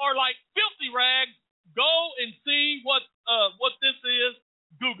 You are like filthy rags. Go and see what this is.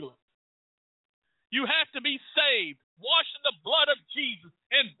 Google it. You have to be saved, washed in the blood of Jesus,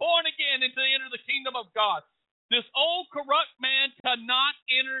 and born again to enter the kingdom of God. This old corrupt man cannot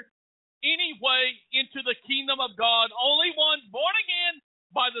enter any way into the kingdom of God. Only one born again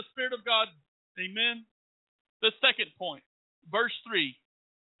by the Spirit of God. Amen. The second point, verse 3,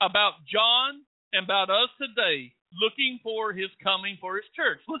 about John and about us today, looking for his coming for his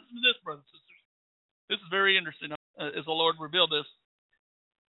church. Listen to this, brothers and sisters. This is very interesting as the Lord revealed this.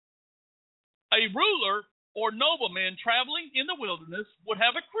 A ruler or nobleman traveling in the wilderness would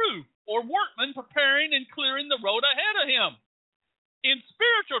have a crew or workmen preparing and clearing the road ahead of him. In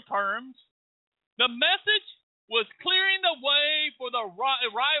spiritual terms, the message was clearing the way for the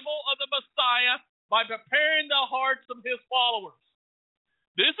arrival of the Messiah by preparing the hearts of his followers.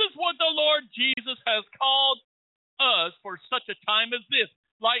 This is what the Lord Jesus has called us for such a time as this.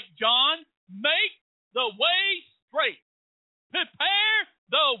 Like John, make the way straight. Prepare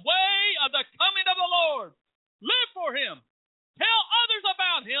the way of the coming of the Lord. Live for him. Tell others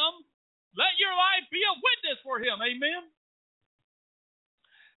about him. Let your life be a witness for him. Amen.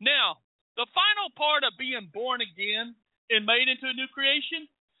 Now, the final part of being born again and made into a new creation,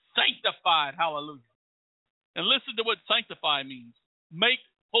 sanctified. Hallelujah. And listen to what sanctify means. Make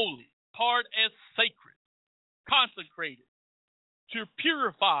holy, part as sacred, consecrated, to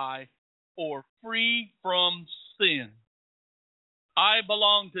purify or free from sin. I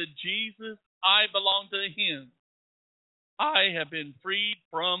belong to Jesus. I belong to him. I have been freed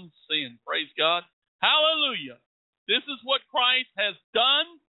from sin. Praise God. Hallelujah. This is what Christ has done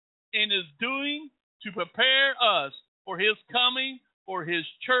and is doing to prepare us for his coming, for his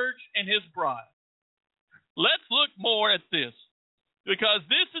church and his bride. Let's look more at this, because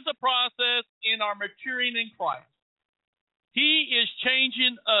this is a process in our maturing in Christ. He is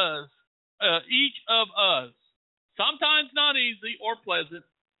changing us, each of us. Sometimes not easy or pleasant,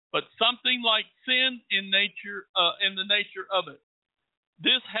 but something like sin in nature, in the nature of it.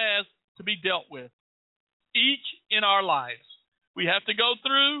 This has to be dealt with, each in our lives. We have to go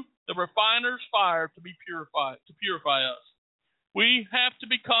through the refiner's fire to purify us. We have to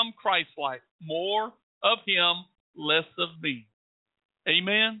become Christ-like, more of him, less of me.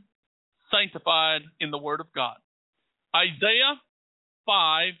 Amen. Sanctified in the Word of God. Isaiah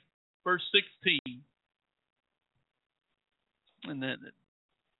 5, verse 16. And then,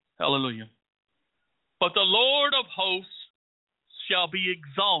 hallelujah. But the Lord of hosts shall be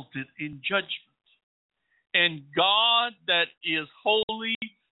exalted in judgment, and God that is holy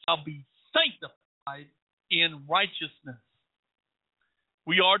shall be sanctified in righteousness.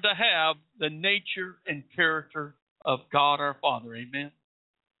 We are to have the nature and character of God our Father. Amen.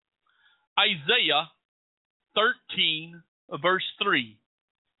 Isaiah 13, verse 3.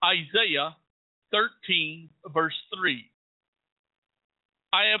 Isaiah 13, verse 3.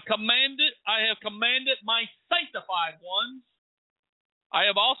 I have commanded my sanctified ones. I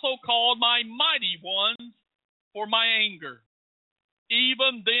have also called my mighty ones for my anger,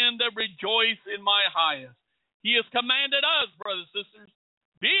 even them that rejoice in my highest. He has commanded us, brothers and sisters,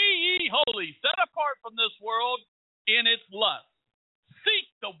 be ye holy, set apart from this world in its lust.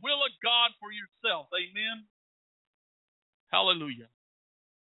 Seek the will of God for yourself. Amen. Hallelujah.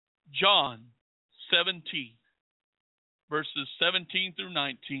 John 17, verses 17 through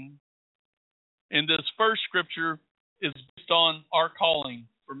 19. And this first scripture is based on our calling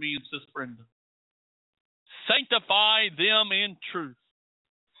for me and Sis Brenda. Sanctify them in truth.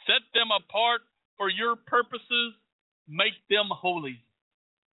 Set them apart for your purposes. Make them holy.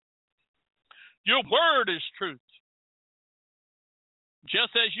 Your word is truth.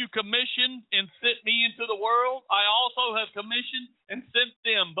 Just as you commissioned and sent me into the world, I also have commissioned and sent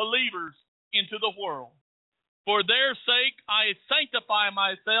them, believers, into the world. For their sake I sanctify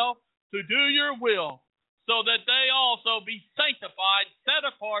myself to do your will, so that they also be sanctified, set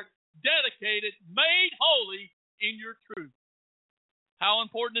apart, dedicated, made holy in your truth. How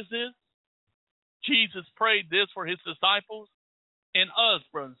important is this? Jesus prayed this for his disciples and us,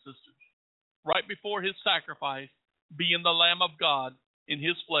 brothers and sisters, right before his sacrifice, being the Lamb of God in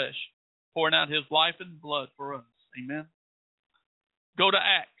his flesh, pouring out his life and blood for us. Amen. Go to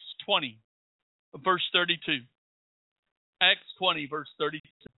Acts 20, verse 32. Acts 20, verse 32.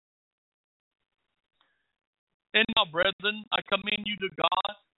 And now, brethren, I commend you to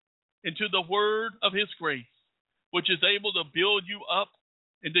God and to the word of his grace, which is able to build you up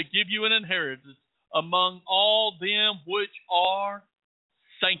and to give you an inheritance among all them which are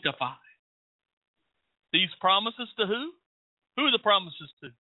sanctified. These promises to who? Who are the promises to?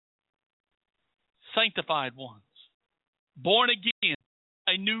 Sanctified ones. Born again,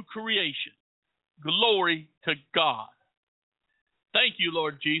 a new creation. Glory to God. Thank you,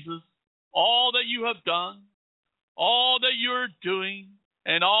 Lord Jesus. All that you have done, all that you're doing,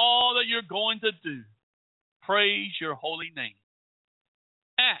 and all that you're going to do. Praise your holy name.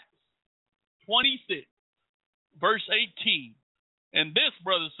 Acts 26, verse 18. And this,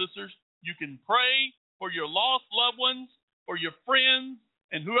 brothers and sisters, you can pray for your lost loved ones, for your friends,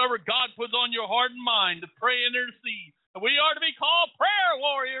 and whoever God puts on your heart and mind to pray and intercede. And we are to be called prayer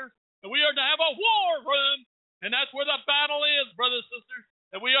warriors, and we are to have a war room, and that's where the battle is, brothers and sisters.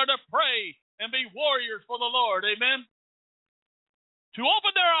 And we are to pray and be warriors for the Lord. Amen. To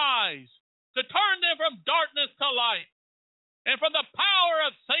open their eyes, to turn them from darkness to light, and from the power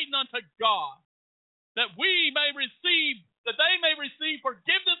of Satan unto God, that they may receive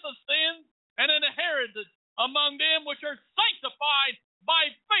forgiveness of sins and an inheritance among them which are sanctified by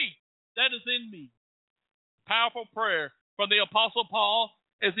faith that is in me. Powerful prayer from the Apostle Paul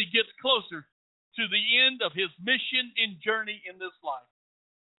as he gets closer to the end of his mission and journey in this life.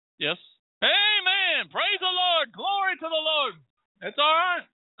 Yes? Amen. Praise the Lord. Glory to the Lord. That's all right.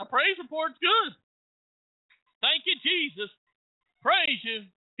 A praise report's good. Thank you, Jesus. Praise you.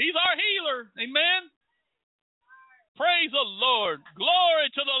 He's our healer. Amen. Praise the Lord. Glory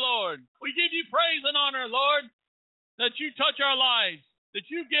to the Lord. We give you praise and honor, Lord, that you touch our lives, that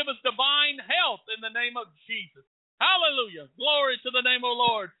you give us divine health in the name of Jesus. Hallelujah. Glory to the name of the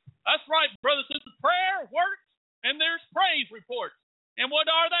Lord. That's right, brothers and sisters. Prayer works, and there's praise reports. And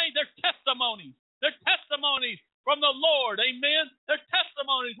what are they? They're testimonies. They're testimonies from the Lord. Amen. They're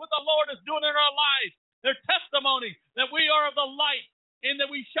testimonies what the Lord is doing in our lives. They're testimonies that we are of the light and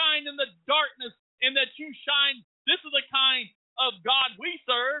that we shine in the darkness and that you shine. This is the kind of God we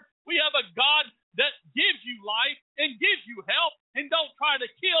serve. We have a God that gives you life and gives you help and don't try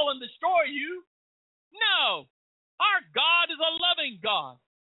to kill and destroy you. No. Our God is a loving God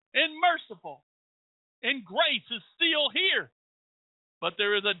and merciful. And grace is still here. But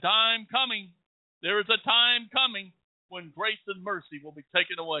there is a time coming. There is a time coming when grace and mercy will be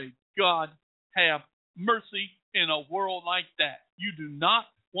taken away. God have mercy in a world like that. You do not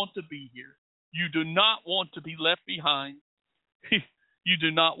want to be here. You do not want to be left behind. You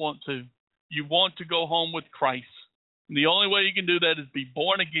do not want to. You want to go home with Christ. And the only way you can do that is be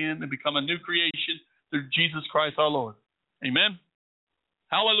born again and become a new creation through Jesus Christ our Lord. Amen.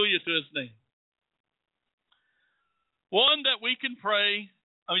 Hallelujah to his name. One that we can pray,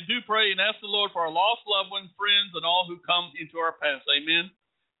 do pray and ask the Lord for our lost loved ones, friends, and all who come into our path. Amen.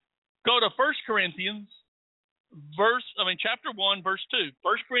 Go to 1 Corinthians chapter 1, verse 2.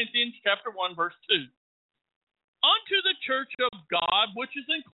 1 Corinthians chapter 1, verse 2. Unto the church of God which is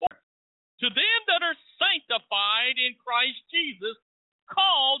in Corinth, to them that are sanctified in Christ Jesus,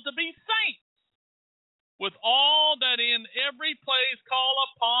 called to be saints, with all that in every place call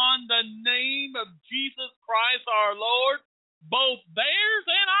upon the name of Jesus Christ our Lord, both theirs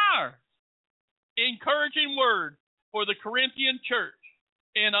and ours. Encouraging word for the Corinthian church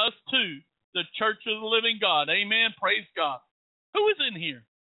and us too, the church of the living God. Amen. Praise God. Who is in here?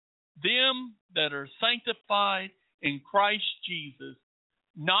 Them that are sanctified in Christ Jesus.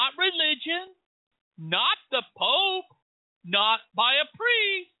 Not religion, not the Pope, not by a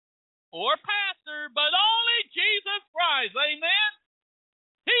priest or pastor, but only Jesus Christ. Amen.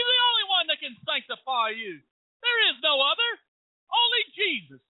 He's the only one that can sanctify you. There is no other. Only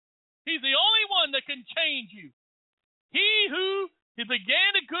Jesus. He's the only one that can change you. He who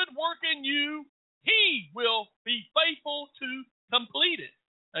began a good work in you, he will be faithful to complete it.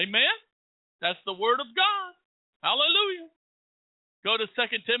 Amen. That's the word of God. Hallelujah. Go to 2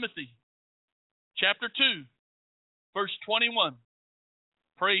 Timothy chapter 2, verse 21.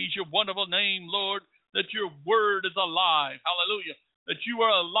 Praise your wonderful name, Lord, that your word is alive. Hallelujah. That you are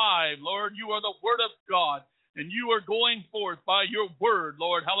alive, Lord. You are the word of God, and you are going forth by your word,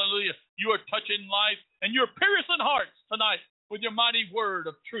 Lord. Hallelujah. You are touching life, and you're piercing hearts tonight with your mighty word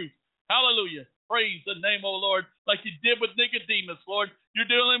of truth. Hallelujah. Praise the name, O Lord, like you did with Nicodemus, Lord. You're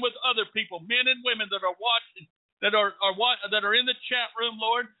dealing with other people, men and women that are watching, that are in the chat room,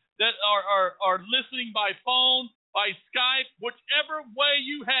 Lord, that are listening by phone, by Skype, whichever way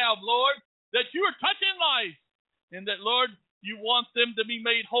you have, Lord, that you are touching life, and that, Lord, you want them to be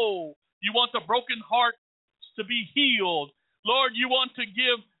made whole. You want the broken heart to be healed. Lord, you want to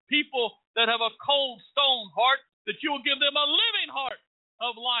give people that have a cold stone heart, that you will give them a living heart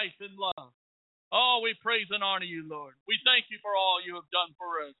of life and love. Oh, we praise and honor you, Lord. We thank you for all you have done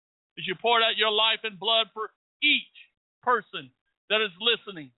for us, as you poured out your life and blood for each person that is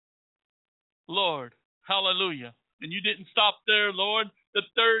listening. Lord, hallelujah. And you didn't stop there, Lord. The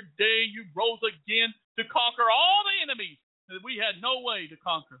third day you rose again to conquer all the enemies that we had no way to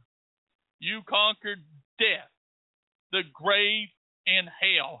conquer. You conquered death, the grave, and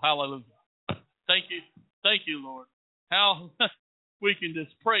hell. Hallelujah. Thank you. Thank you, Lord. How we can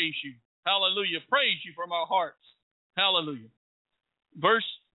just praise you. Hallelujah. Praise you from our hearts. Hallelujah. Verse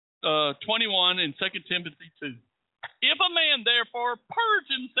 21 in 2 Timothy 2. If a man therefore purge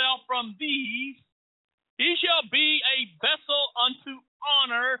himself from these, he shall be a vessel unto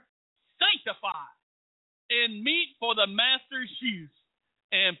honor, sanctified, and meet for the master's use,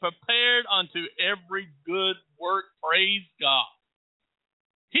 and prepared unto every good work. Praise God.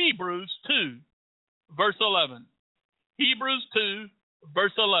 Hebrews 2, verse 11. Hebrews 2,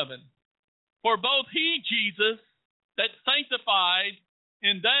 verse 11. For both he, Jesus, that sanctified,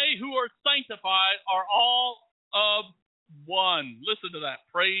 and they who are sanctified are all of one. Listen to that.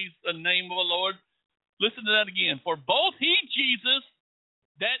 Praise the name of the Lord. Listen to that again. For both he, Jesus,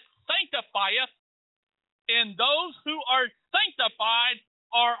 that sanctifieth, and those who are sanctified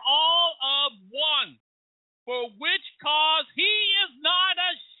are all of one. For which cause he is not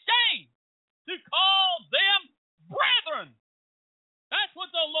ashamed to call them brethren. That's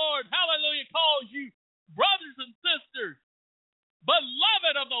what the Lord, hallelujah, calls you, brothers and sisters,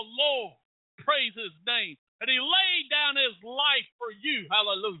 beloved of the Lord. Praise his name. And he laid down his life for you.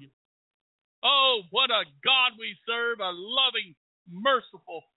 Hallelujah. Oh, what a God we serve, a loving,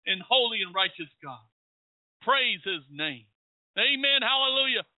 merciful, and holy and righteous God. Praise his name. Amen.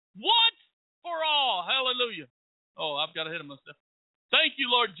 Hallelujah. Once for all. Hallelujah. Oh, I've got to hit him myself. Thank you,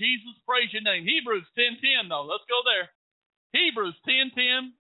 Lord Jesus. Praise your name. Hebrews 10:10, though. Let's go there. Hebrews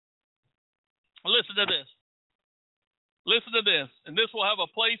 10:10. Listen to this. Listen to this. And this will have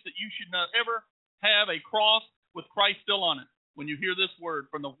a place that you should not ever have a cross with Christ still on it when you hear this word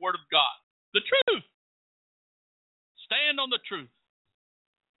from the Word of God. The truth. Stand on the truth.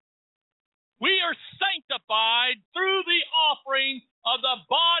 We are sanctified through the offering of the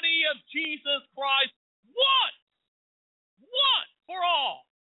body of Jesus Christ once for all.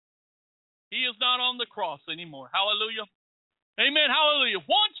 He is not on the cross anymore. Hallelujah. Amen. Hallelujah.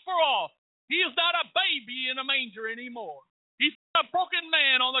 Once for all. He is not a baby in a manger anymore. He's not a broken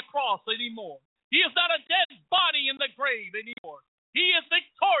man on the cross anymore. He is not a dead body in the grave anymore. He is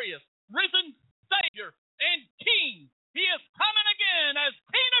victorious, risen Savior, and King He is coming again as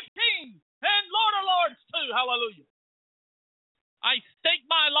King of Kings and Lord of Lords too. Hallelujah. I stake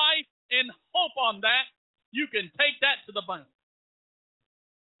my life and hope on that. You can take that to the bank.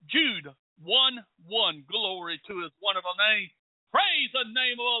 Jude 1:1. Glory to his wonderful name. Praise the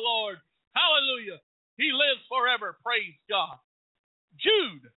name of the Lord. Hallelujah. He lives forever. Praise God.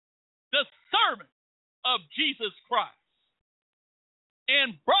 Jude, the servant of Jesus Christ,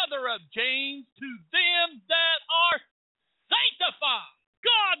 and brother of James, to them that are sanctified,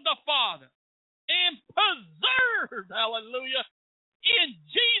 God the Father, and preserved, hallelujah, in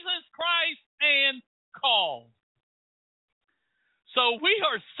Jesus Christ and called. So we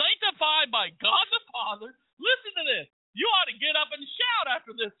are sanctified by God the Father. Listen to this. You ought to get up and shout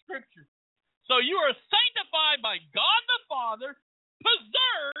after this scripture. So you are sanctified by God the Father,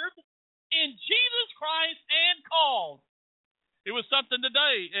 preserved in Jesus Christ and called. It was something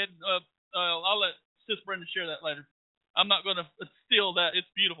today, and I'll let Sis Brenda share that later. I'm not going to steal that. It's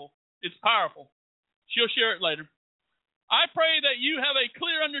beautiful. It's powerful. She'll share it later. I pray that you have a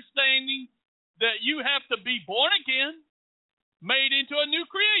clear understanding that you have to be born again, made into a new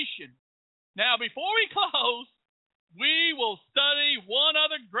creation. Now, before we close, we will study one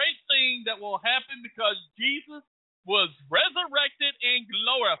other great thing that will happen because Jesus was resurrected and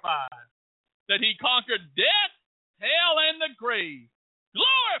glorified. That he conquered death, hell, and the grave.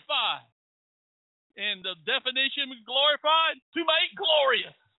 Glorified. And the definition of glorified, to make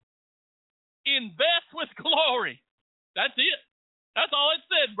glorious. Invest with glory. That's it. That's all it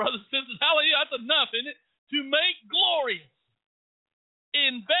said, brothers and sisters. Hallelujah. That's enough, isn't it? To make glorious.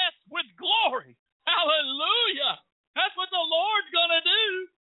 Invest with glory. Hallelujah. That's what the Lord's going to do.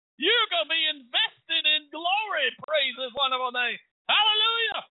 You're going to be invested in glory. Praise his wonderful name.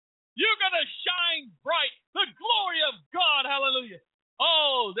 Hallelujah. You're going to shine bright. The glory of God. Hallelujah.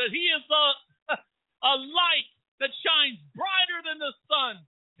 Oh, that he is a light that shines brighter than the sun.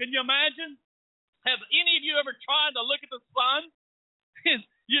 Can you imagine? Have any of you ever tried to look at the sun?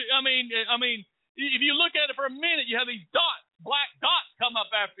 I mean, if you look at it for a minute, you have these dots, black dots come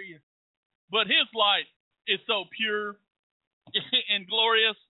up after you. But his light is so pure and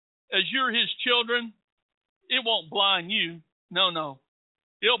glorious. As you're his children, it won't blind you. No.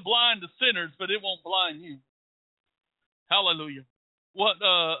 It'll blind the sinners, but it won't blind you. Hallelujah.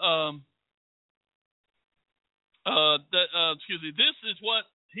 This is what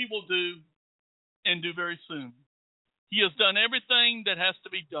he will do and do very soon. He has done everything that has to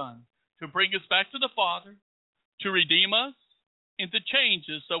be done to bring us back to the Father, to redeem us, and to change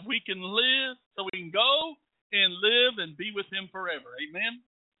us so we can live, so we can go and live and be with him forever. Amen.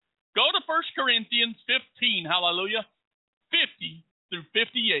 Go to 1 Corinthians 15, hallelujah, 50 through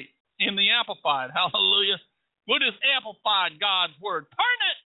 58 in the Amplified, hallelujah. We'll just amplify God's word. Turn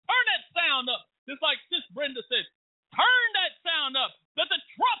that sound up. Just like Sis Brenda said, turn that sound up. That the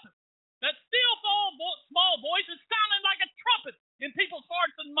trumpet, that still small voice is sounding like a trumpet in people's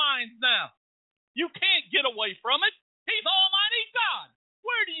hearts and minds now. You can't get away from it. He's Almighty God.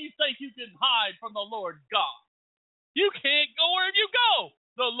 Where do you think you can hide from the Lord God? You can't go wherever you go.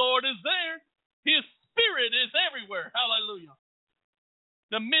 The Lord is there. His Spirit is everywhere. Hallelujah.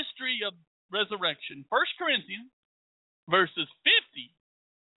 The mystery of resurrection. 1 Corinthians verses 50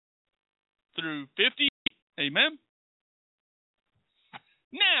 through 58. Amen.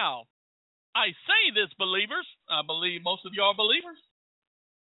 Now, I say this, believers, I believe most of you are believers,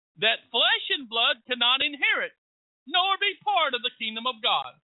 that flesh and blood cannot inherit, nor be part of the kingdom of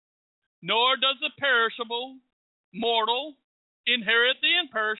God. Nor does the perishable, mortal, inherit the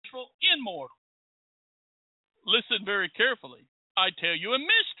imperishable, immortal. Listen very carefully. I tell you a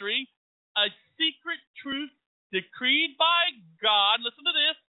mystery, a secret truth decreed by God, listen to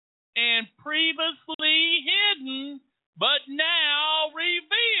this, and previously hidden, but now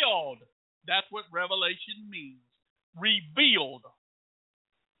revealed. That's what revelation means. Revealed.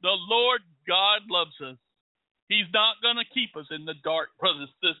 The Lord God loves us. He's not going to keep us in the dark, brothers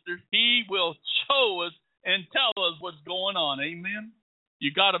and sisters. He will show us and tell us what's going on. Amen?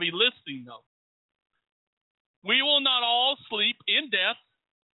 You got to be listening, though. We will not all sleep in death,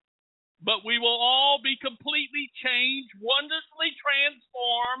 but we will all be completely changed, wondrously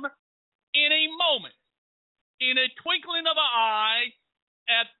transformed in a moment, in a twinkling of an eye,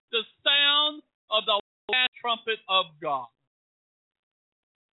 at the sound of the last trumpet of God.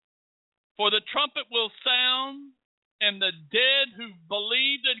 For the trumpet will sound, and the dead who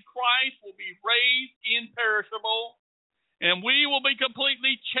believed in Christ will be raised imperishable, and we will be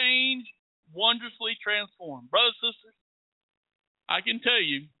completely changed, wondrously transformed. Brothers and sisters, I can tell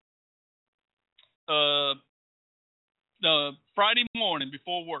you, Friday morning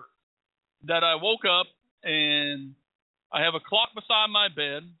before work, that I woke up and I have a clock beside my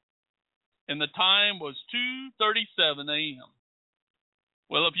bed, and the time was 2:37 a.m.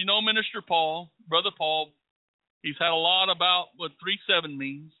 Well, if you know Minister Paul, Brother Paul, he's had a lot about what 3:7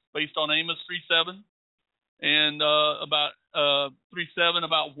 means, based on Amos 3:7, and about 3:7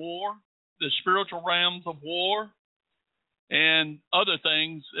 about war, the spiritual realms of war, and other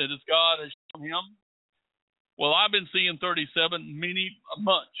things that God has shown him. Well, I've been seeing 37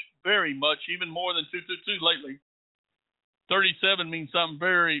 very much, even more than 222 lately. 37 means something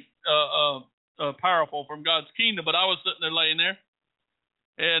very powerful from God's kingdom. But I was sitting there laying there,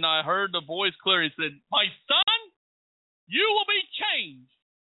 and I heard the voice clearly. It said, "My son, you will be changed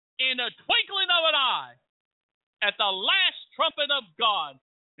in a twinkling of an eye at the last trumpet of God."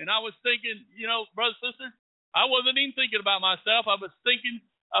 And I was thinking, brothers and sisters, I wasn't even thinking about myself. I was thinking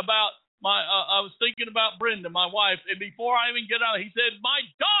about Brenda, my wife. And before I even get out, he said, "My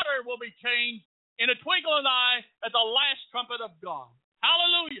daughter will be changed in a twinkle of an eye at the last trumpet of God."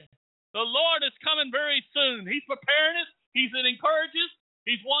 Hallelujah. The Lord is coming very soon. He's preparing us. He's encouraging us.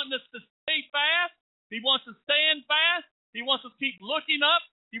 He's wanting us to stay fast. He wants us to stand fast. He wants us to keep looking up.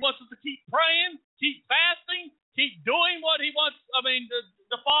 He wants us to keep praying, keep fasting, keep doing what he wants.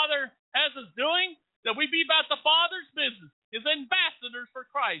 The Father has us doing, that we be about the Father's business, as ambassadors for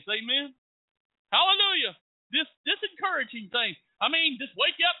Christ. Amen. Hallelujah. This encouraging thing. Just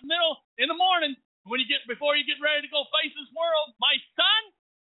wake you up in the morning before you get ready to go face this world. My son,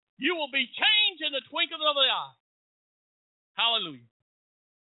 you will be changed in the twinkling of the eye. Hallelujah.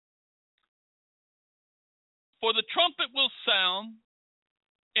 For the trumpet will sound,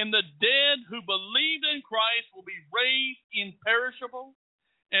 and the dead who believed in Christ will be raised imperishable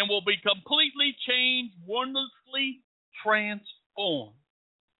and will be completely changed, wondrously transformed.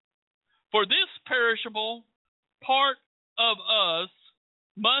 For this perishable part of us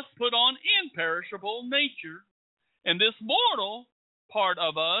must put on imperishable nature, and this mortal part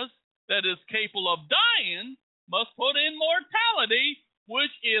of us that is capable of dying must put in mortality,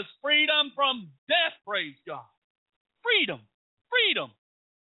 which is freedom from death. Praise God. Freedom.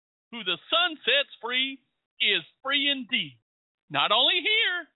 Who the Son sets free is free indeed. Not only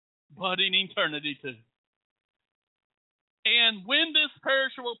here, but in eternity too. And when this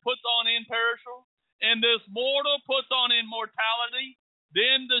perishable puts on imperishable, and this mortal puts on immortality,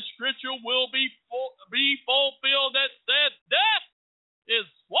 then the scripture will be fulfilled that said, "Death is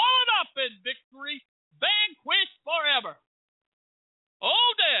swallowed up in victory, vanquished forever."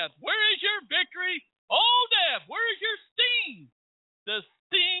 Oh, death, where is your victory? Oh, death, where is your sting? The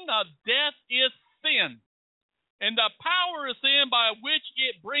sting of death is sin. And the power of sin by which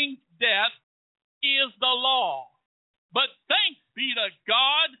it brings death is the law. But thanks be to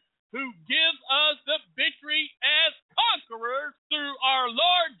God who gives us the victory as conquerors through our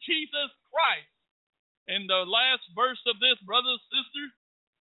Lord Jesus Christ. In the last verse of this, brothers and sisters,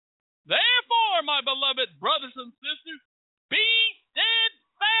 therefore, my beloved brothers and sisters, be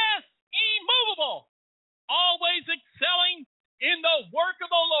steadfast, immovable, always excelling in the work of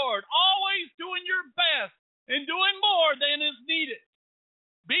the Lord, always doing your best and doing more than is needed,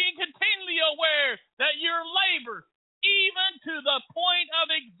 being continually aware that your labor, even to the point of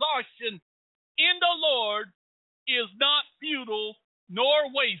exhaustion in the Lord, is not futile nor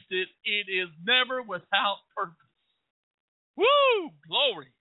wasted. It is never without purpose. Woo!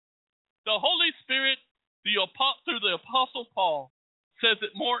 Glory. The Holy Spirit, through the Apostle Paul, says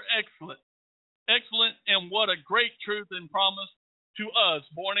it more excellent, and what a great truth and promise to us,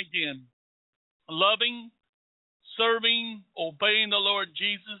 born again, loving, serving, obeying the Lord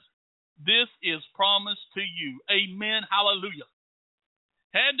Jesus. This is promised to you. Amen. Hallelujah.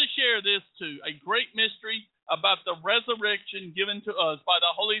 Had to share this too. A great mystery about the resurrection given to us by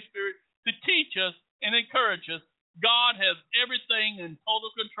the Holy Spirit to teach us and encourage us. God has everything in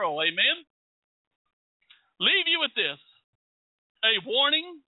total control. Amen. Leave you with this. A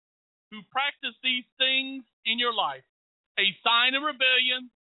warning who practice these things in your life. A sign of rebellion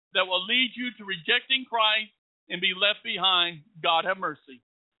that will lead you to rejecting Christ and be left behind. God have mercy.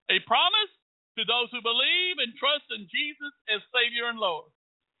 A promise to those who believe and trust in Jesus as Savior and Lord.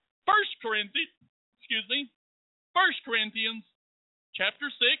 1 Corinthians chapter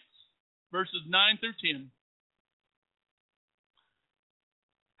 6, verses 9 through 10.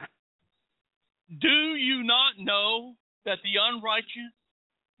 Do you not know that the unrighteous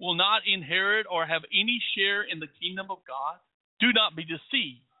will not inherit or have any share in the kingdom of God? Do not be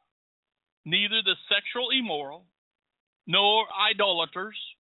deceived. Neither the sexual immoral, nor idolaters,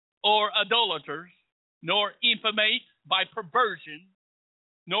 or idolaters, nor infamate by perversion,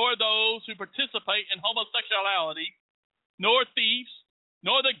 nor those who participate in homosexuality, nor thieves,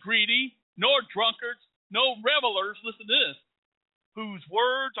 nor the greedy, nor drunkards, no revelers, listen to this, whose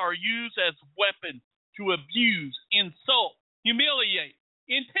words are used as weapons to abuse, insult, humiliate,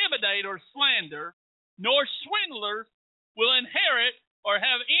 intimidate, or slander, nor swindlers will inherit or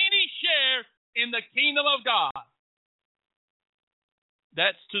have any share in the kingdom of God.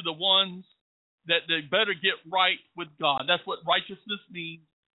 That's to the ones that they better get right with God. That's what righteousness means.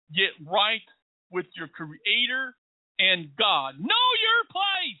 Get right with your Creator and God. Know your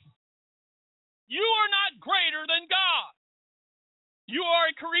place. You are not greater than God. You are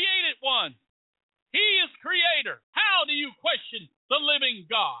a created one. He is Creator. How do you question the living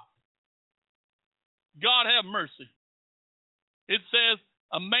God? God have mercy. It says,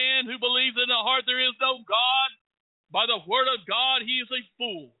 a man who believes in the heart there is no God, by the word of God, he is a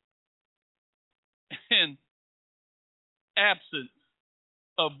fool. And absent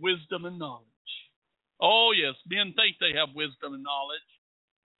of wisdom and knowledge. Oh, yes, men think they have wisdom and knowledge.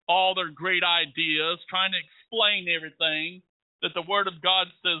 All their great ideas, trying to explain everything that the Word of God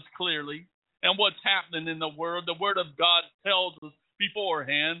says clearly, and what's happening in the Word. The Word of God tells us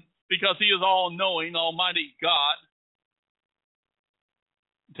beforehand, because He is all-knowing, Almighty God,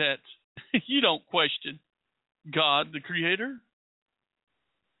 that you don't question God, the Creator.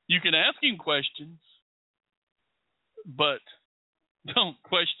 You can ask Him questions, but don't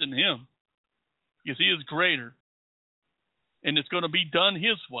question Him, because He is greater, and it's going to be done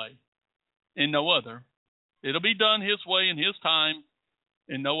His way and no other. It'll be done His way in His time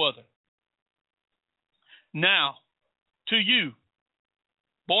and no other. Now, to you,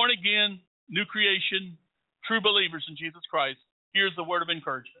 born again, new creation, true believers in Jesus Christ, here's the word of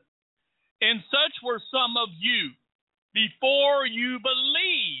encouragement. And such were some of you before you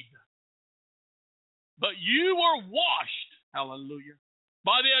believed, but you were washed, hallelujah,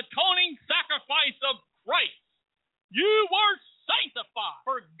 by the atoning sacrifice of Christ. You were sanctified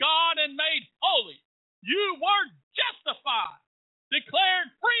for God and made holy. You were justified, declared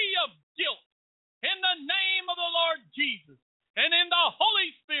free of guilt in the name of the Lord Jesus and in the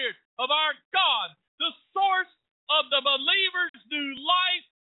Holy Spirit of our God, the source of the believer's new life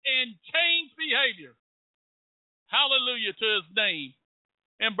and changed behavior. Hallelujah to His name.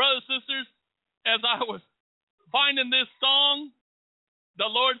 And brothers and sisters, as I was finding this song, the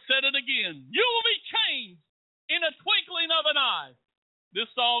Lord said it again. You will be changed in a twinkling of an eye. This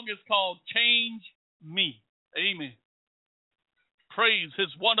song is called Change Me. Amen. Praise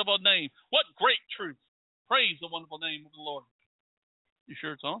His wonderful name. What great truth. Praise the wonderful name of the Lord. You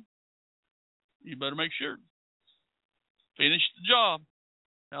sure it's on? You better make sure. Finish the job.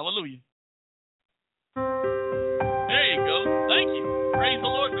 Hallelujah. There you go. Thank you. Praise the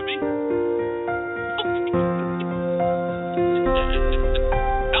Lord for me.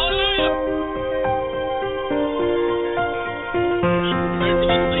 Hallelujah. Pray for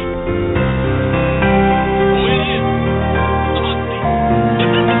this thing. Oh, it is. The hot seat.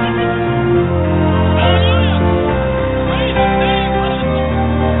 Hallelujah. Praise His name.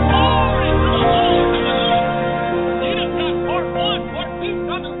 Glory to the Lord. Hallelujah. You just got part one, part two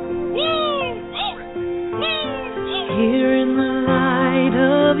coming. Woo! Glory. Woo! Glory. Here in the light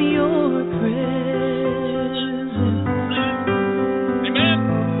of your presence, Amen.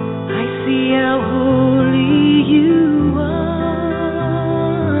 I see how holy you are.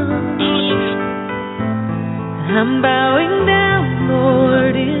 Hallelujah. I'm bowing down,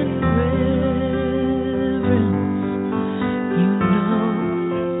 Lord, in reverence. You know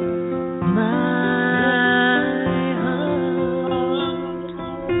my heart.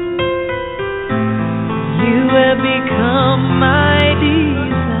 You have become my desire.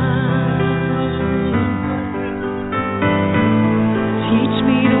 Teach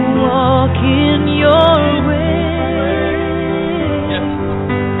me to walk in your way. Yes.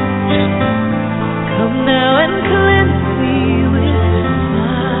 Yes. Come now and cleanse me with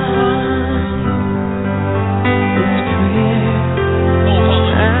fire. This prayer Oh,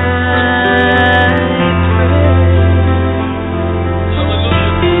 hallelujah. I pray.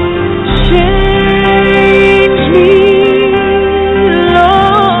 Change me,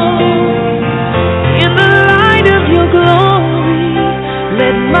 Lord, in the light of your glory.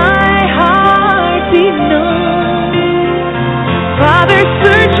 Let my heart be known. Father,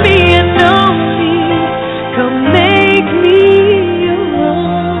 search me and know me. Come make me your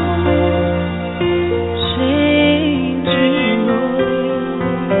own. Change me, Lord.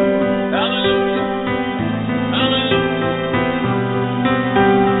 Hallelujah. Hallelujah.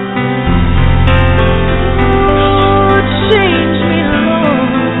 Change me, Lord.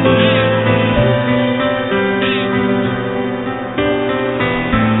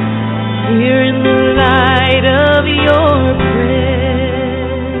 Here in the light of your presence,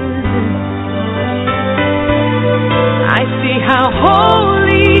 I see how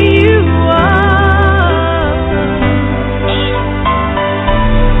holy you are.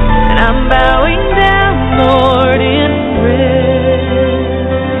 And I'm bowing down, Lord, in reverence.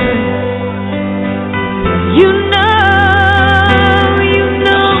 You know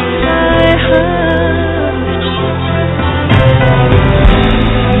my heart.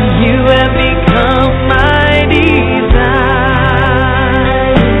 You have become my desire.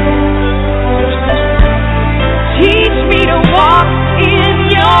 Teach me to walk in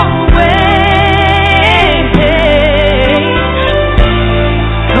your way.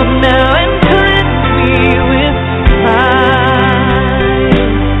 Come now and cleanse me with fire.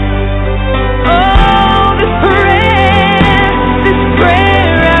 Oh, this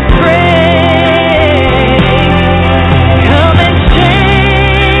prayer I pray. Come and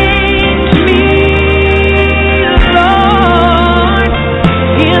change me, Lord,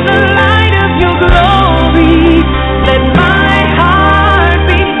 in the light of your glory. Let my heart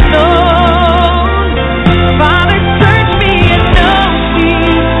be known. Father, search me and know me.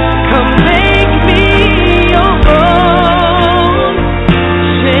 Come make me your own.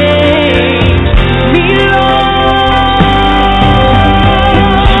 Change me, Lord.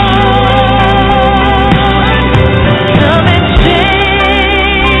 Come and change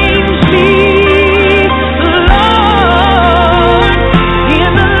me, Lord, in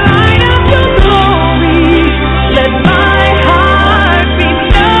the light of your glory. Let my heart be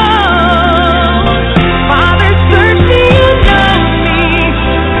known. Father, search me and know me.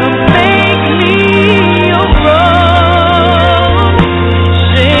 Come make me your own.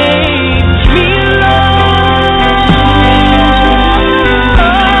 Change me, Lord.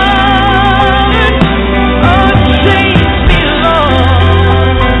 Oh, change me, Lord.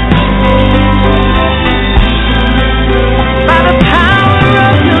 By the power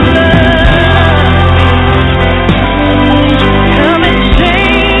of your love. Come and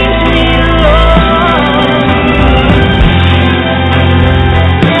change me,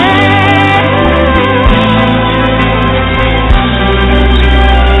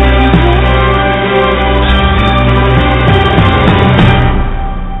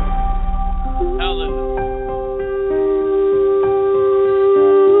 Hallelujah.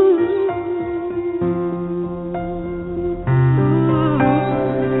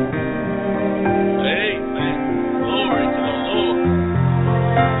 Amen. Glory to the Lord.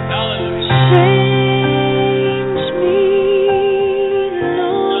 Hallelujah. Change me,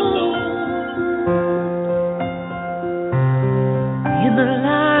 Lord, in the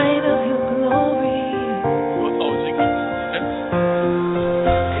light of your glory. Oh, Ezekiel.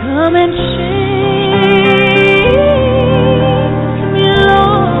 Come and change me,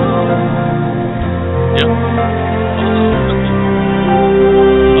 Lord. Yep.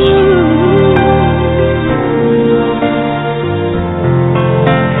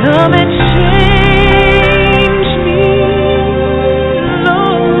 Come and change me,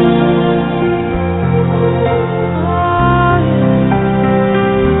 Lord.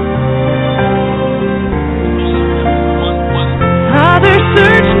 Father,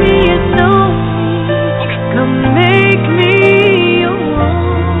 search me and know me. Come make me your own.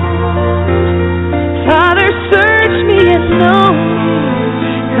 Father, search me and know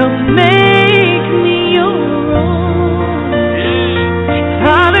me. Come make me your own.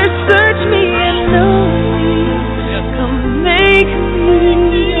 Father, search me and know me. Come make me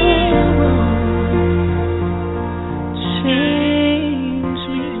your own. Change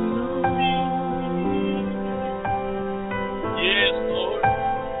me, Lord. Yes, Lord.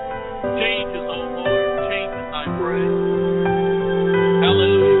 Change us, oh Lord. Change us, I pray.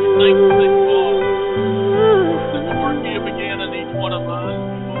 Hallelujah. We thank you that you are. That the work you have began in each one of us,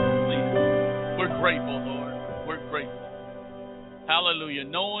 you will complete it. We're grateful, Lord. We're grateful. Hallelujah.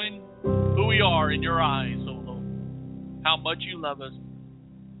 Knowing who we are in your eyes, oh Lord. How much you love us.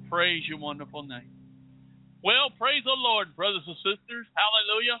 Praise your wonderful name. Well, praise the Lord, brothers and sisters.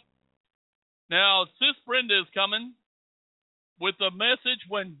 Hallelujah. Now, Sis Brenda is coming with a message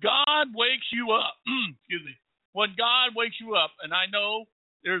when God wakes you up. Excuse me. When God wakes you up. And I know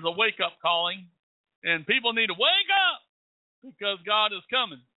there's a wake-up calling, and people need to wake up because God is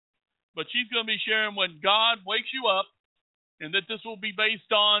coming. But she's going to be sharing when God wakes you up, and that this will be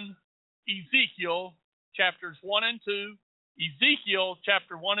based on Ezekiel chapters 1 and 2. Ezekiel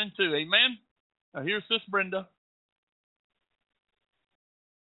chapter 1 and 2. Amen? Now here's Sis Brenda.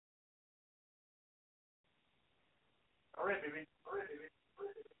 All right, baby.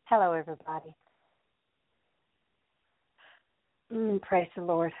 Hello, everybody. Praise the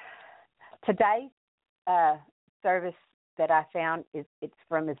Lord. Today's service that I found it's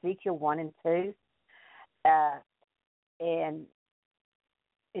from Ezekiel 1 and 2. And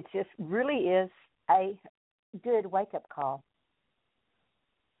it just really is a good wake-up call.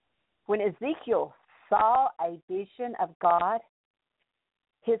 When Ezekiel saw a vision of God,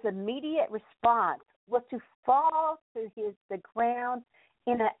 his immediate response was to fall to the ground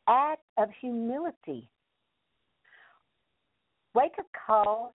in an act of humility. Wake-up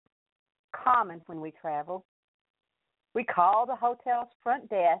calls common when we travel. We call the hotel's front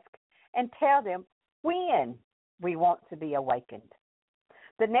desk and tell them when we want to be awakened.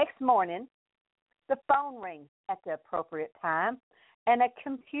 The next morning, the phone rings at the appropriate time, and a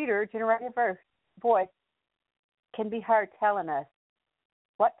computer-generated voice can be heard telling us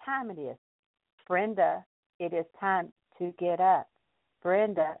what time it is. Brenda, it is time to get up.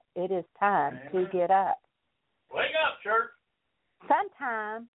 Brenda, it is time to get up. Wake up, church.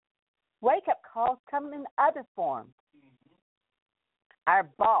 Sometimes wake-up calls come in other forms. Our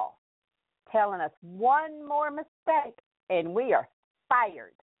boss telling us one more mistake and we are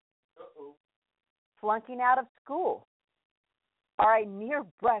fired. Uh-oh. Flunking out of school, or a near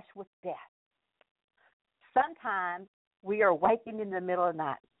brush with death. Sometimes we are awakened in the middle of the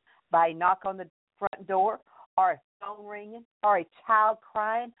night by a knock on the front door, or a phone ringing, or a child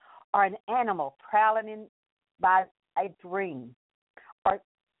crying, or an animal prowling in by a dream, or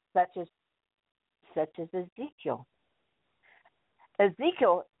such as Ezekiel.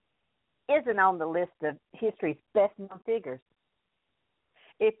 Ezekiel isn't on the list of history's best-known figures.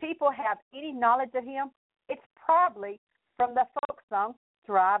 If people have any knowledge of him, it's probably from the folk song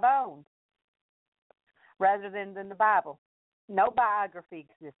Drive On, rather than the Bible. No biography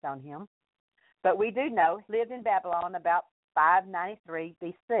exists on him, but we do know he lived in Babylon about 593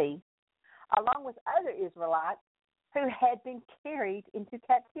 BC, along with other Israelites who had been carried into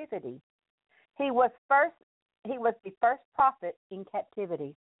captivity. He was the first prophet in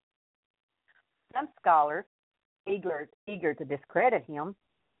captivity. Some scholars, eager to discredit him,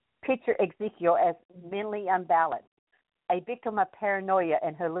 picture Ezekiel as mentally unbalanced, a victim of paranoia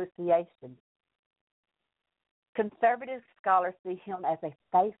and hallucinations. Conservative scholars see him as a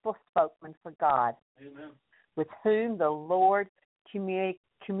faithful spokesman for God, Amen. with whom the Lord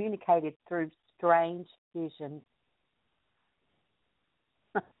communicated through strange visions.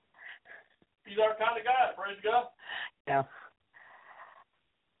 He's our kind of guy, praise God. Yeah.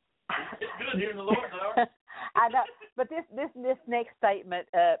 It's good hearing the Lord, though. I know, but this next statement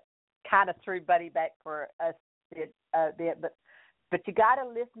kind of threw Buddy back for us a bit, but you got to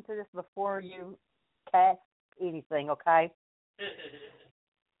listen to this before you cast anything, okay?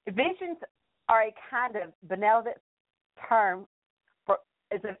 Visions are a kind of benevolent term for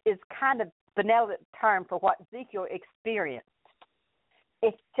what Ezekiel experienced.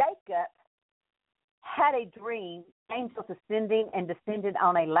 If Jacob had a dream, angels ascending and descending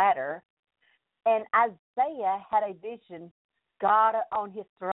on a ladder, and Isaiah had a vision, God on his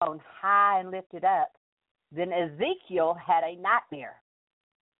throne, high and lifted up, then Ezekiel had a nightmare.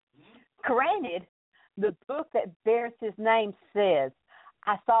 Granted, the book that bears his name says,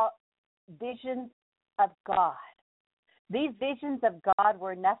 I saw visions of God. These visions of God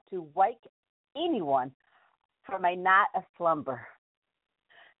were enough to wake anyone from a night of slumber.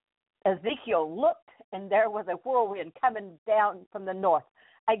 Ezekiel looked, and there was a whirlwind coming down from the north,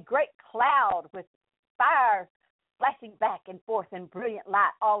 a great cloud with fire flashing back and forth and brilliant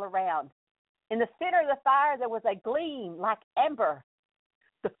light all around. In the center of the fire, there was a gleam like amber.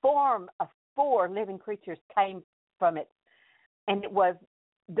 The form of 4 living creatures came from it, and it was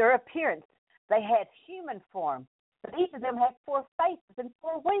their appearance. They had human form, but each of them had 4 faces and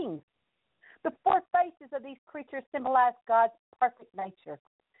 4 wings. The 4 faces of these creatures symbolized God's perfect nature.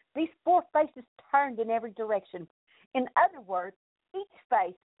 These 4 faces turned in every direction. In other words, each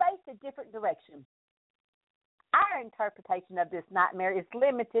face faced a different direction. Our interpretation of this nightmare is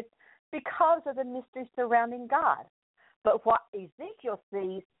limited because of the mystery surrounding God. But what Ezekiel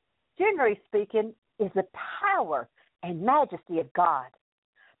sees, generally speaking, is the power and majesty of God.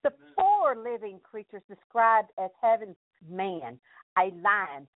 The 4 living creatures described as having man, a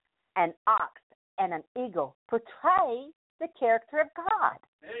lion, an ox, and an eagle portray the character of God.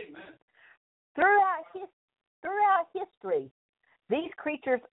 Amen. Throughout history, these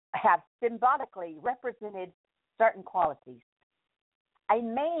creatures have symbolically represented certain qualities. A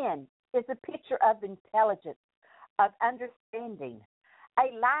man is a picture of intelligence, of understanding.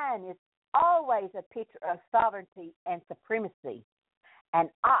 A lion is always a picture of sovereignty and supremacy. An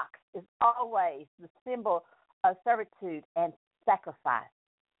ox is always the symbol of servitude and sacrifice.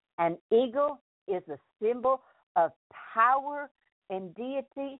 An eagle is a symbol of power and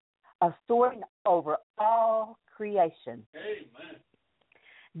deity, of soaring over all creation. Amen.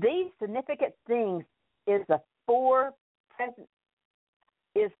 These significant things is the 4 present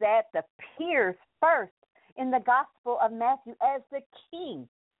is that appears first in the Gospel of Matthew as the king,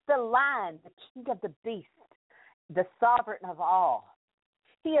 the lion, the king of the beast, the sovereign of all.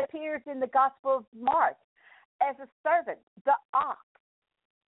 He appears in the Gospel of Mark as a servant, the ox.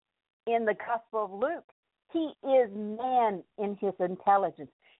 In the Gospel of Luke, he is man in his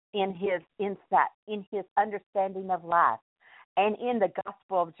intelligence, in his insight, in his understanding of life. And in the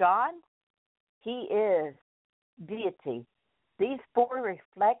Gospel of John, he is deity. These four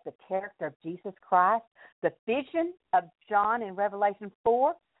reflect the character of Jesus Christ. The vision of John in Revelation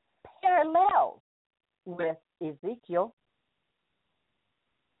 4 parallels with Ezekiel.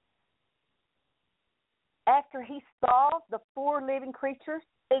 After he saw the four living creatures,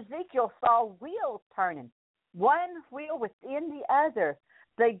 Ezekiel saw wheels turning, one wheel within the other.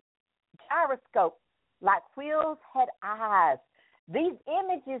 The gyroscope, like wheels, had eyes. These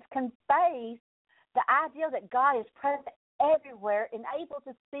images convey the idea that God is present everywhere and able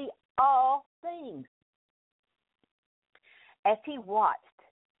to see all things. As he watched,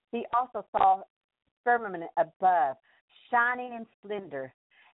 he also saw firmament above, shining in splendor.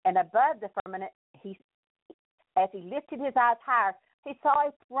 And above the firmament, as he lifted his eyes higher, he saw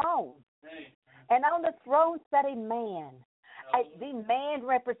a throne. And on the throne sat a man. The man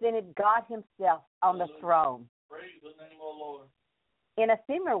represented God himself on the throne. Praise the name of the Lord. In a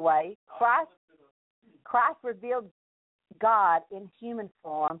similar way, Christ revealed God in human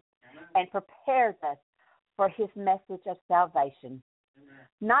form and prepares us for his message of salvation,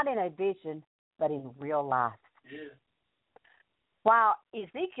 not in a vision, but in real life. Yeah. While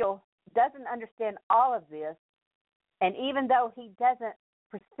Ezekiel doesn't understand all of this, and even though he doesn't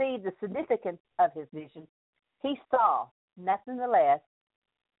perceive the significance of his vision, he saw, nonetheless,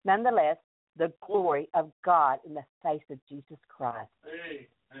 the glory of God in the face of Jesus Christ.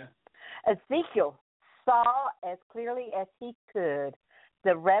 Amen. Ezekiel saw as clearly as he could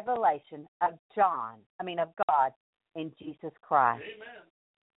the revelation of God in Jesus Christ. Amen.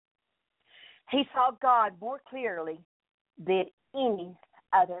 He saw God more clearly than any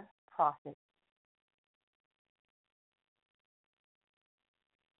other prophet.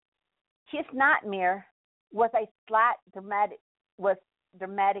 His nightmare was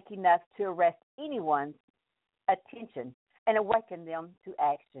dramatic enough to arrest anyone's attention and awaken them to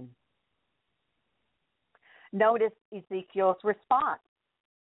action. Notice Ezekiel's response.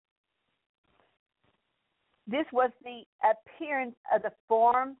 This was the appearance of the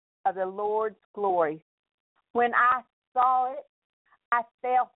form of the Lord's glory. When I saw it, I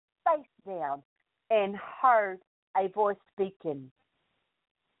fell face down and heard a voice speaking.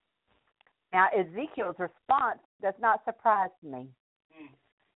 Now, Ezekiel's response does not surprise me.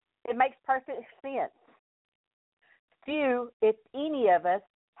 It makes perfect sense. Few, if any of us,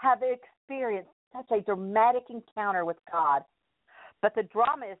 have experienced such a dramatic encounter with God, but the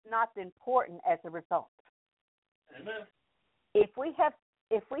drama is not as important as the result. Amen. If we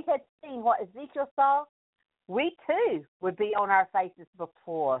had seen what Ezekiel saw, we too would be on our faces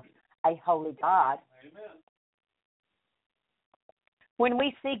before a holy God. Amen. When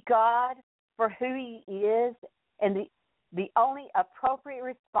we see God for who he is, and the only appropriate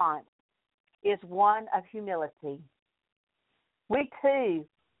response is one of humility, we too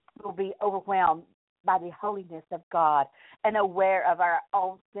will be overwhelmed by the holiness of God and aware of our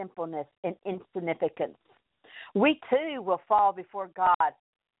own sinfulness and insignificance. We too will fall before God,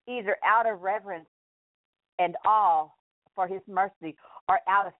 either out of reverence and awe for his mercy or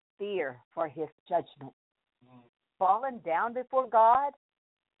out of fear for his judgment. Fallen down before God?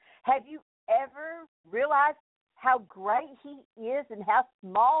 Have you ever realized how great he is and how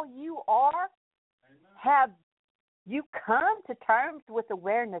small you are? Amen. Have you come to terms with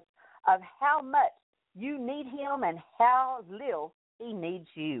awareness of how much you need him and how little he needs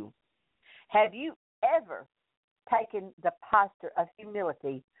you? Have you ever taken the posture of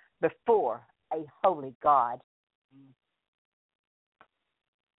humility before a holy God?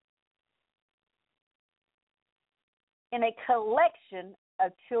 In a collection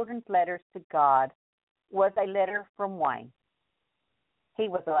of children's letters to God was a letter from Wayne. He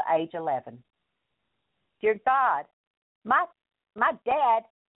was age 11. Dear God, my dad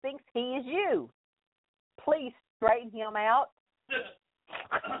thinks he is you. Please straighten him out.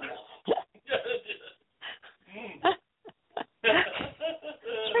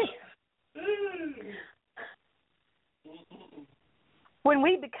 When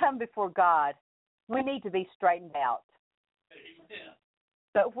we become before God, we need to be straightened out. Amen.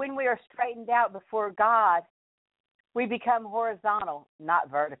 But when we are straightened out before God, we become horizontal, not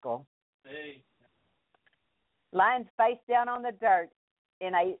vertical. Amen. Lying face down on the dirt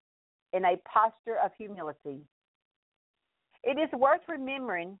in a posture of humility. It is worth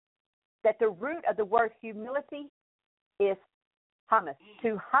remembering that the root of the word humility is humus.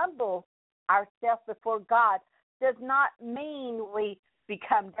 To humble ourselves before God does not mean we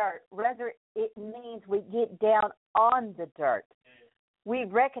become dirt. Rather, it means we get down on the dirt. We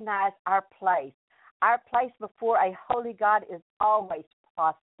recognize our place. Our place before a holy God is always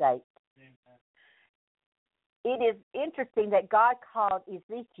prostrate. It is interesting that God called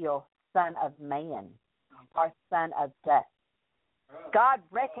Ezekiel son of man or son of dust. God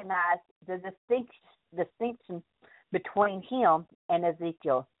recognized the distinction between him and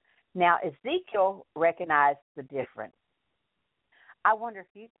Ezekiel. Now, Ezekiel recognized the difference. I wonder if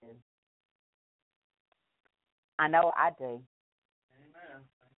you do. I know I do. Amen.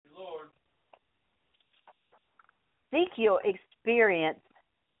 Thank you, Lord. Ezekiel experienced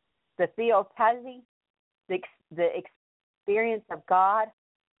the theophany, the experience of God.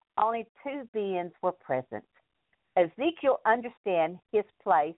 Only two beings were present. Ezekiel understand his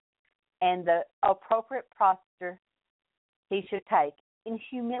place and the appropriate posture he should take. In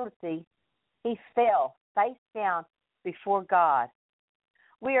humility, he fell face down before God.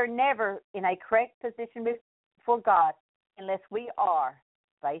 We are never in a correct position before God unless we are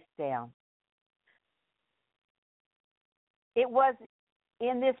face down. It was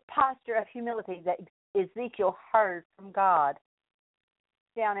in this posture of humility that Ezekiel heard from God.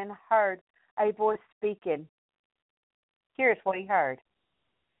 Down and heard a voice speaking. Here's what he heard.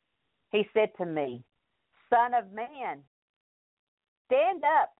 He said to me, Son of man, stand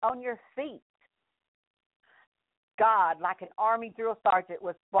up on your feet. God, like an army drill sergeant,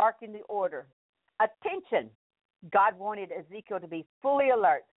 was barking the order. Attention! God wanted Ezekiel to be fully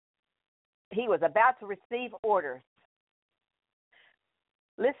alert. He was about to receive orders.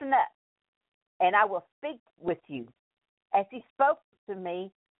 Listen up, and I will speak with you. As he spoke to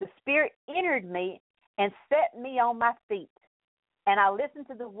me, the Spirit entered me and set me on my feet, and I listened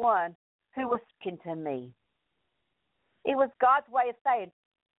to the one who was speaking to me. It was God's way of saying,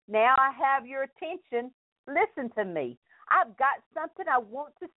 now I have your attention. Listen to me. I've got something I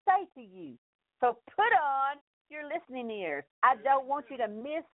want to say to you. So put on your listening ears. I don't want you to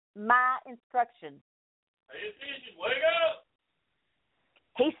miss my instructions. Pay attention. Wake up.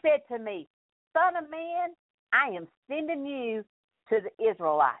 He said to me, Son of man, I am sending you to the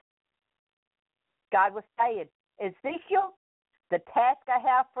Israelites. God was saying, Ezekiel, the task I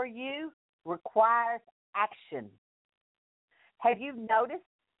have for you requires action. Have you noticed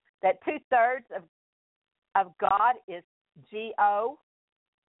that 2/3 of God is G-O?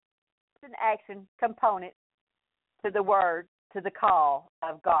 It's an action component to the word, to the call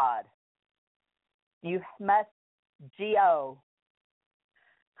of God. You must G-O.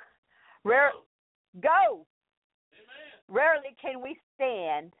 Go. Amen. Rarely can we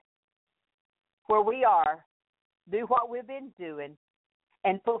stand where we are, do what we've been doing,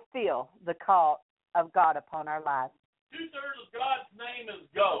 and fulfill the call of God upon our lives. 2/3 of God's name is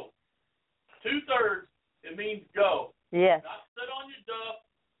go. 2/3, it means go. Yes. Not sit on your duff,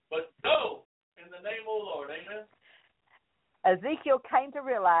 but go in the name of the Lord. Amen. Ezekiel came to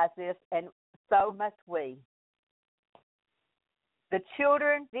realize this, and so must we. The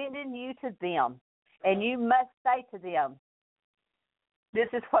children sending you to them, and you must say to them, this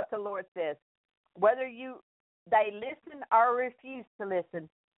is what the Lord says, whether they listen or refuse to listen,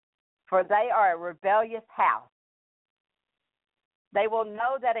 for they are a rebellious house. They will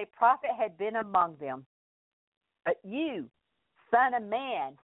know that a prophet had been among them. But you, son of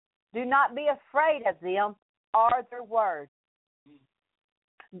man, do not be afraid of them or their words.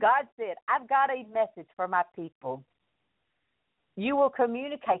 God said, I've got a message for my people. You will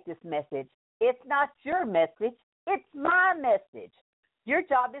communicate this message. It's not your message. It's my message. Your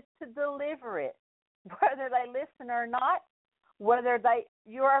job is to deliver it, whether they listen or not, whether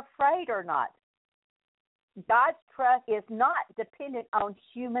you're afraid or not. God's trust is not dependent on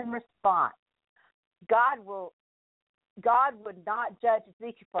human response. God would not judge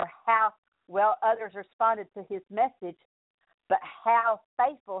Ezekiel for how well others responded to his message, but how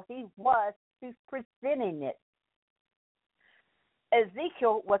faithful he was to presenting it.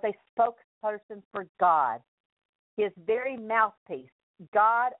 Ezekiel was a spokesperson for God, his very mouthpiece.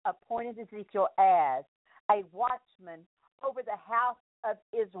 God appointed Ezekiel as a watchman over the house of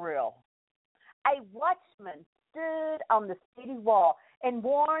Israel. A watchman stood on the city wall and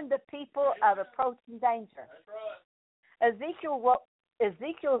warned the people of approaching danger. That's right.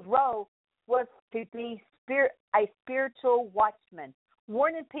 Ezekiel's role was to be a spiritual watchman,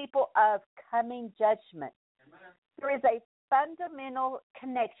 warning people of coming judgment. Amen. There is a fundamental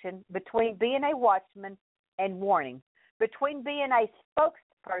connection between being a watchman and warning, between being a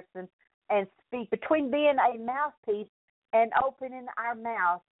spokesperson and speak, between being a mouthpiece and opening our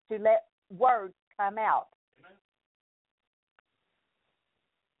mouths to let words come out.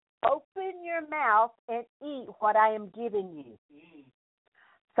 Open your mouth and eat what I am giving you.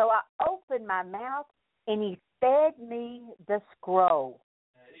 So I opened my mouth, and he fed me the scroll.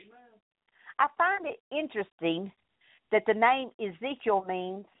 Amen. I find it interesting that the name Ezekiel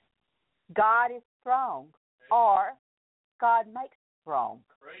means God is strong, or God makes strong.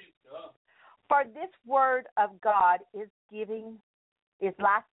 Praise God. For this word of God is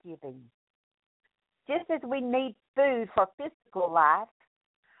life-giving. Just as we need food for physical life,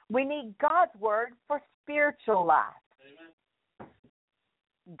 we need God's word for spiritual life. Amen.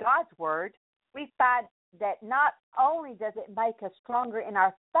 God's word, we find that not only does it make us stronger in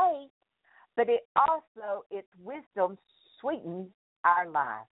our faith, but its wisdom sweetens our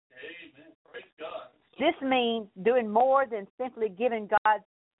lives. Amen. Praise God. This means doing more than simply giving God's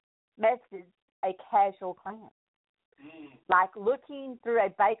message a casual glance. Like looking through a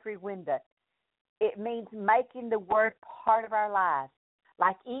bakery window. It means making the word part of our lives,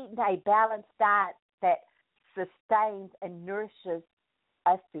 like eating a balanced diet that sustains and nourishes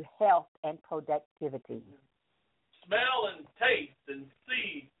us to health and productivity. Smell and taste and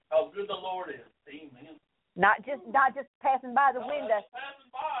see how good the Lord is. Amen. Not just passing by the window. Just passing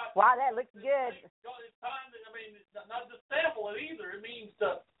by. Wow, that looks good. It's time to, it's not just sample it either. It means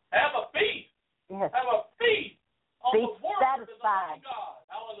to have a feast. Yes. Have a feast on Be the word satisfied. of the living God.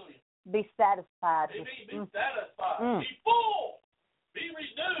 Hallelujah. Be satisfied. Amen. Be satisfied. Mm. Be full. Be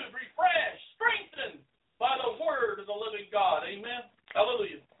renewed, refreshed, strengthened by the word of the living God. Amen.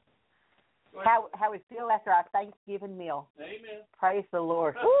 Hallelujah. How we feel after our Thanksgiving meal. Amen. Praise the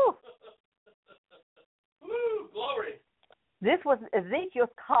Lord. Woo! Woo, glory. This was Ezekiel's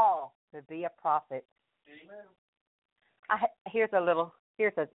call to be a prophet. Amen. Here's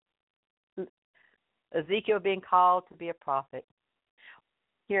Ezekiel being called to be a prophet.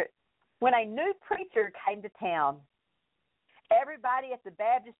 Here, when a new preacher came to town, everybody at the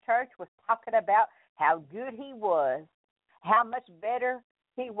Baptist church was talking about how good he was, how much better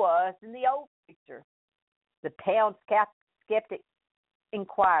he was than the old preacher. The town skeptic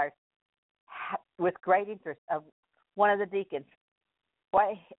inquired with great interest of one of the deacons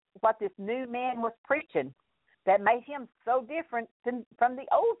what this new man was preaching that made him so different from the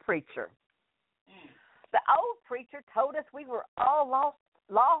old preacher. The old preacher told us we were all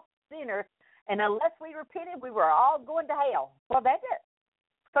lost sinners, and unless we repented, we were all going to hell. Well, that's it.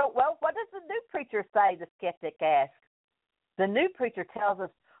 So, what does the new preacher say? The skeptic asked. The new preacher tells us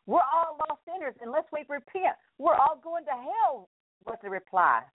we're all lost sinners unless we repent. We're all going to hell, was the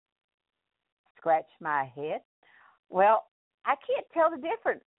reply. Scratch my head. Well, I can't tell the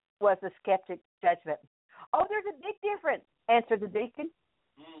difference, was the skeptic's judgment. Oh, there's a big difference, answered the deacon.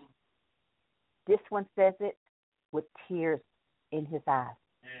 This one says it with tears in his eyes.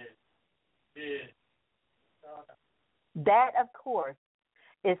 That, of course,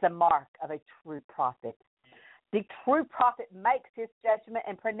 is the mark of a true prophet. The true prophet makes his judgment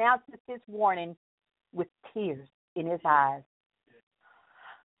and pronounces his warning with tears in his eyes.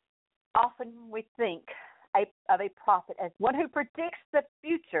 Often we think of a prophet as one who predicts the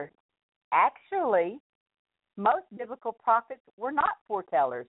future. Actually, most biblical prophets were not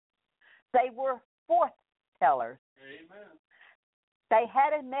foretellers. They were forthtellers. Amen. They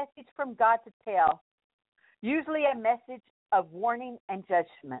had a message from God to tell, usually a message of warning and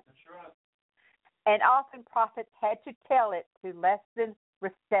judgment. That's right. And often prophets had to tell it to less than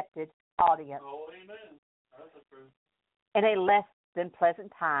receptive audience Oh, amen. That's the truth. in a less than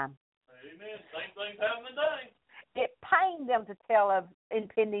pleasant time. Amen. Same thing's happening today. It pained them to tell of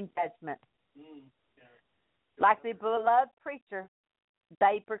impending judgment. Yeah. Like the beloved preacher,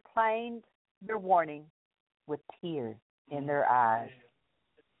 they proclaimed their warning with tears in their eyes.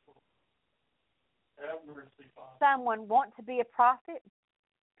 Have mercy, Father. Someone want to be a prophet?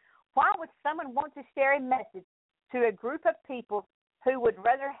 Why would someone want to share a message to a group of people who would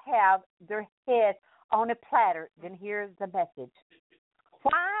rather have their head on a platter than hear the message?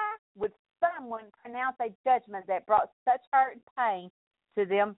 Why would someone pronounce a judgment that brought such hurt and pain to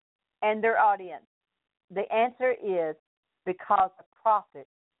them and their audience? The answer is because the prophet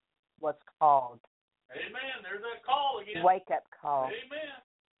was called. Amen. There's that call again. Wake-up call. Amen.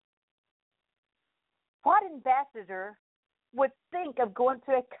 What ambassador would think of going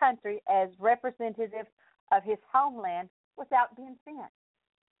to a country as representative of his homeland without being sent?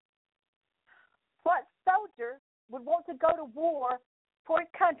 What soldier would want to go to war for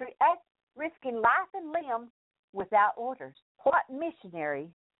a country at risking life and limb without orders? What missionary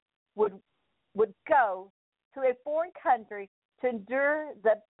would go to a foreign country to endure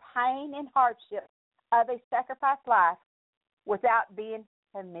the pain and hardship of a sacrificed life without being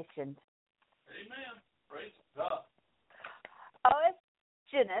commissioned. Amen. Praise God. O.S.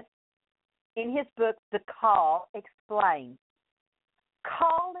 Guinness, in his book, The Call, explains,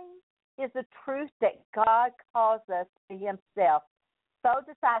 calling is the truth that God calls us to himself so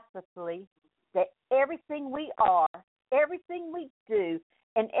decisively that everything we are, everything we do,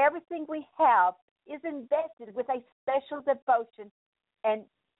 and everything we have is invested with a special devotion and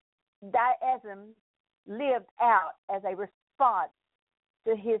deism lived out as a response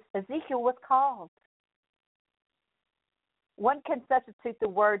to his Ezekiel was called. One can substitute the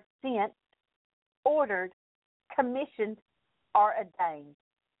word sent, ordered, commissioned, or ordained.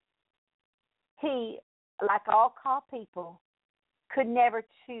 He, like all called people, could never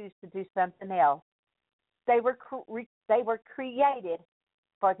choose to do something else. They were created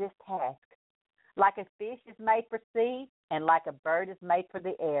for this task. Like a fish is made for sea, and like a bird is made for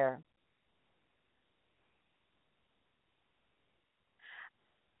the air.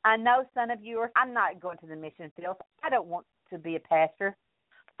 I know some of you are, I'm not going to the mission field. I don't want to be a pastor.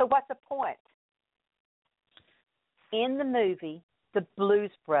 So what's the point? In the movie, The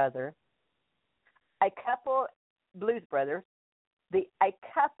Blues Brothers, a couple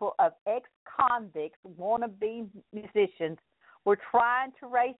of ex-convicts, wannabe musicians, were trying to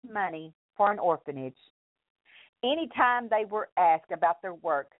raise money for an orphanage. Anytime they were asked about their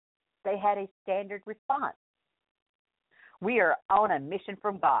work, they had a standard response. We are on a mission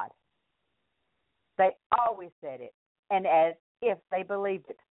from God. They always said it, and as if they believed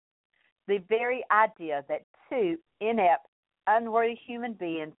it. The very idea that two inept, unworthy human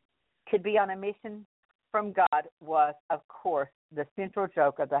beings could be on a mission from God was, of course, the central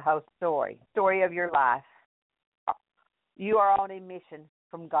joke of the whole story of your life. You are on a mission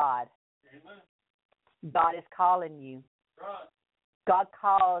from God. Amen. God is calling you. Right. God's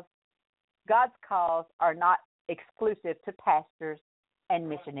calls are not exclusive to pastors and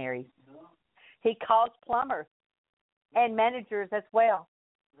missionaries. No. He calls plumbers and managers as well.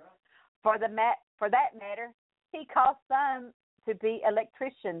 Right. For that matter, he calls some to be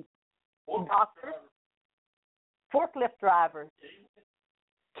electricians, doctors, forklift drivers,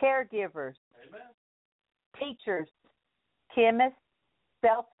 caregivers, Amen. teachers, chemists,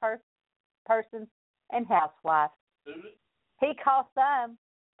 salespersons, and housewives. Students. He calls some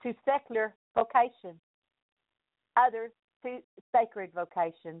to secular vocations, others to sacred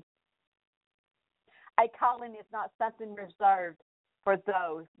vocations. A calling is not something reserved for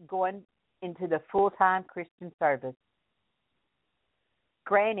those going into the full-time Christian service.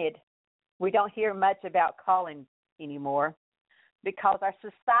 Granted, we don't hear much about calling anymore because our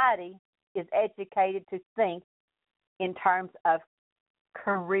society is educated to think in terms of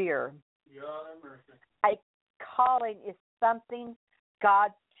career. God have mercy. A calling is something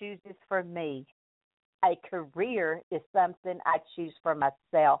God chooses for me. A career is something I choose for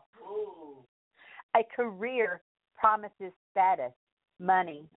myself. Whoa. A career promises status,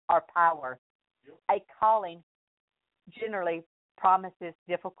 money, or power. Yep. A calling generally promises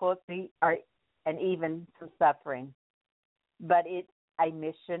difficulty and even some suffering. But it's a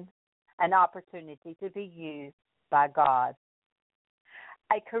mission, an opportunity to be used by God.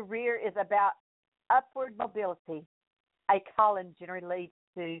 A career is about upward mobility. A calling generally leads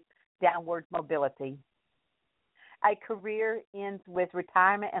to downward mobility. A career ends with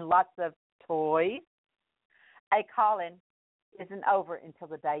retirement and lots of toys. A calling isn't over until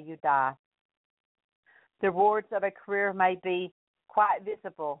the day you die. The rewards of a career may be quite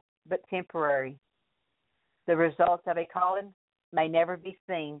visible but temporary. The results of a calling may never be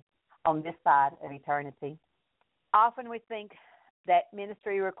seen on this side of eternity. Often we think that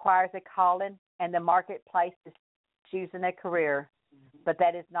ministry requires a calling and the marketplace is choosing a career, but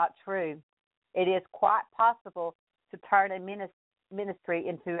that is not true. It is quite possible to turn a ministry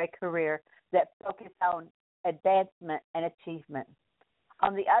into a career that focuses on advancement and achievement.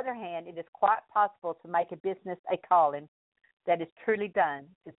 On the other hand, it is quite possible to make a business a calling that is truly done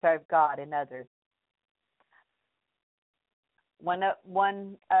to serve God and others.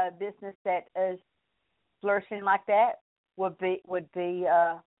 One business that is flourishing like that would be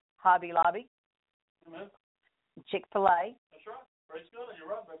Hobby Lobby, Amen. Chick-fil-A. That's right. Praise God. You're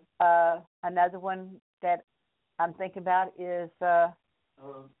right, baby. Another one that I'm thinking about is I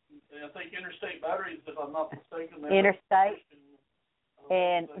think Interstate Batteries, if I'm not mistaken. Interstate.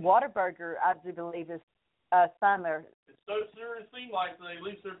 And Whataburger, I do believe, is summer. It's so serious, it seems like they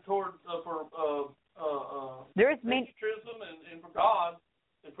leave their towards for there is patriotism and for God,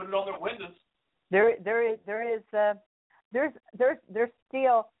 and put it on their windows. There's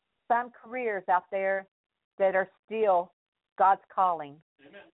still some careers out there that are still God's calling.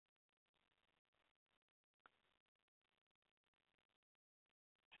 Amen.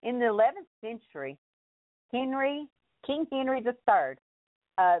 In the 11th century, King Henry III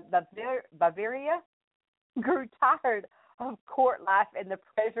of Bavaria grew tired of court life and the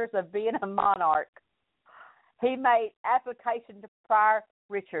pleasures of being a monarch. He made application to Prior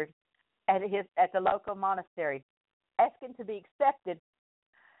Richard at the local monastery, asking to be accepted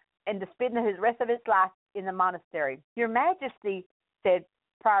and to spend the rest of his life in the monastery. Your Majesty, said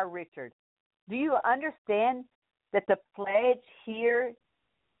Prior Richard, do you understand that the pledge here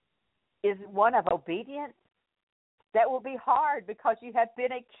is one of obedience? That will be hard because you have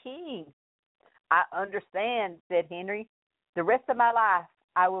been a king. I understand, said Henry. The rest of my life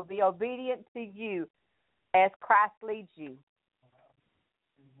I will be obedient to you as Christ leads you.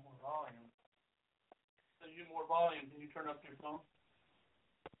 More volume. Can you turn up your phone?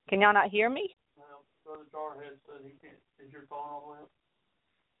 Can y'all not hear me? Well, Brother Jarhead said he can't. Is your phone all the way up?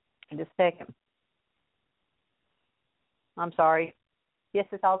 Just a second. I'm sorry. Yes,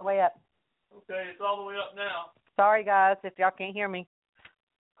 it's all the way up. Okay, it's all the way up now. Sorry, guys, if y'all can't hear me.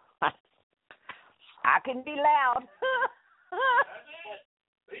 I can be loud. That's it.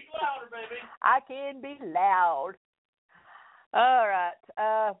 Speak louder, baby. I can be loud. All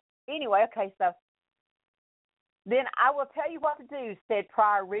right. Anyway, okay, so then I will tell you what to do, said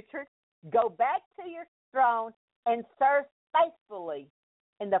Prior Richard. Go back to your throne and serve faithfully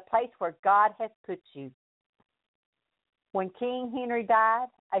in the place where God has put you. When King Henry died,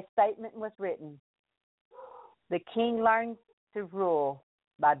 a statement was written. The king learned to rule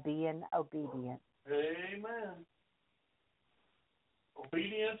by being obedient. Amen.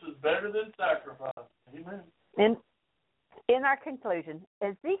 Obedience is better than sacrifice. Amen. In our conclusion,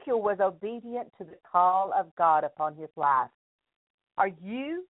 Ezekiel was obedient to the call of God upon his life. Are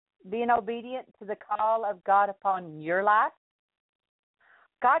you being obedient to the call of God upon your life?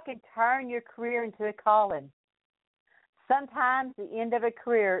 God can turn your career into a calling. Sometimes the end of a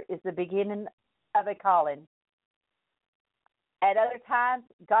career is the beginning of a calling. At other times,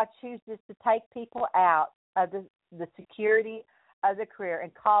 God chooses to take people out of the security of the career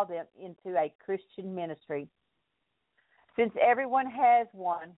and call them into a Christian ministry. Since everyone has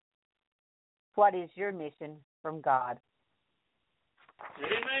one, what is your mission from God?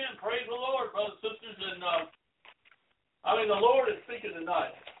 Amen. Praise the Lord, brothers and sisters. And the Lord is speaking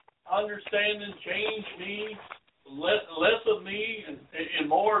tonight. Understanding, change me, less of me and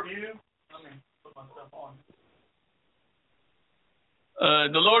more of you. Let me put myself on.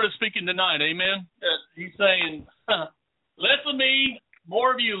 The Lord is speaking tonight. Amen. He's saying, less of me,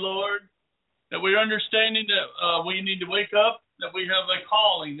 more of you, Lord. That we're understanding that we need to wake up, that we have a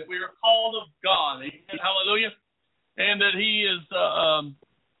calling, that we are called of God. Amen. Hallelujah. And that He is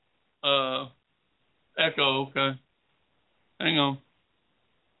echo. Okay. Hang on.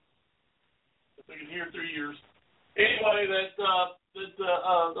 If we can hear through yours. Anyway, that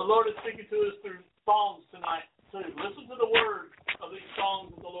the Lord is speaking to us through songs tonight too. Listen to the words of these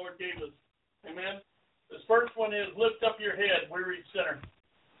songs that the Lord gave us. Amen. This first one is "Lift Up Your Head, Weary Sinner."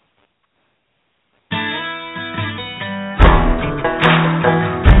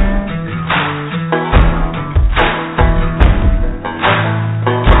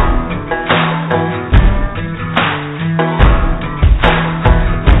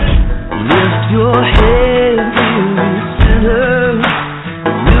 Your head, weary sinner,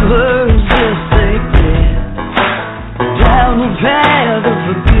 rivers will take it down the path of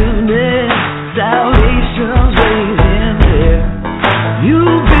forgiveness, salvation's waiting there. You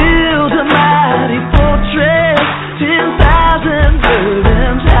build a mighty fortress, 10,000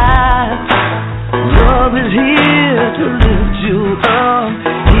 burdens high. Love is here to lift you up,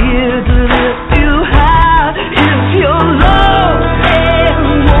 here to lift you high. If you're lost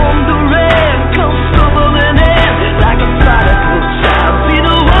and wandering, come stumbling in like a prodigal child. See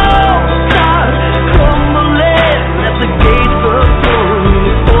the walls start crumbling, let the gates of glory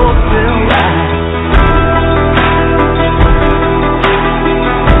open wide.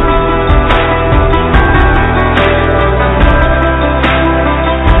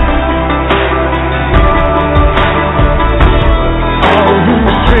 All who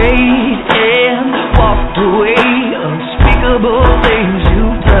strayed and walked away, unspeakable things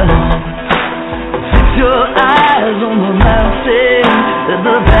you've done. Fix your eyes on the mountain, let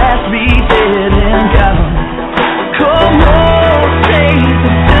the past be dead and gone. Come on, save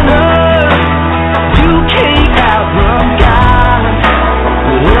the sinners, you can't outrun God.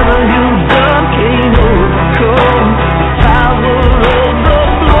 Whatever you've done can't overcome the power of the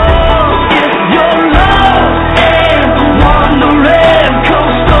blood. If you're lost and wandering, come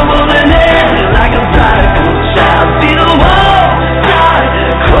stumbling in like a prodigal child.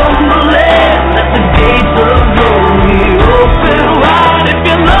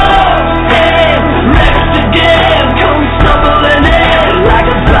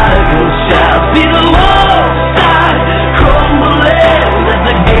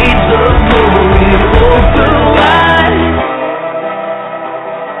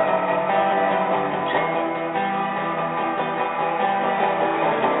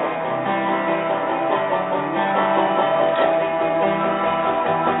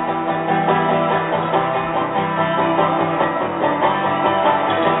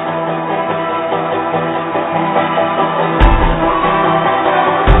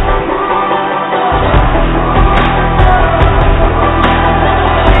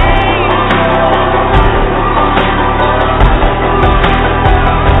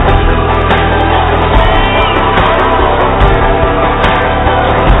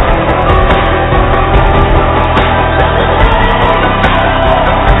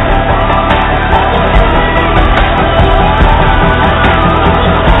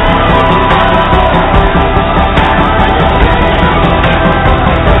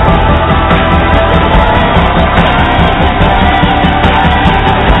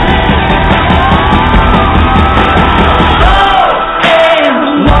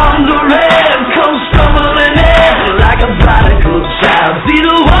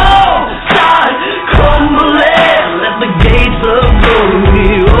 walls start crumbling, let the gates of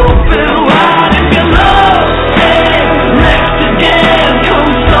glory open wide. If your love ain't next again, come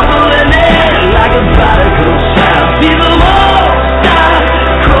stumbling in like a prodigal child. See the walls start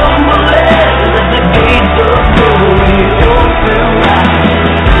crumbling, let the gates of glory open wide.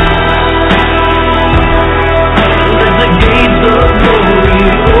 Let the gates of glory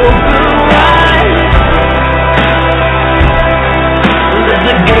open wide. Let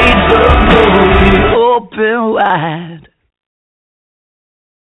the gates of glory open wide.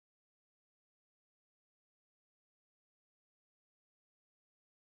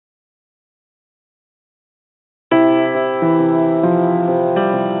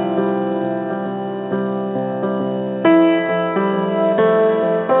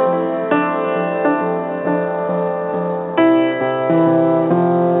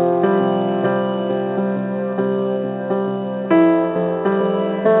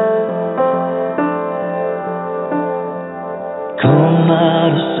 Come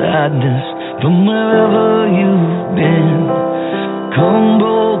out of sadness from wherever you've been. Come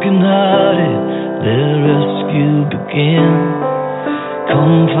broken-hearted, let rescue begin.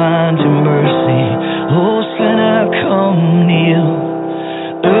 Come find your mercy, oh sinner, come kneel.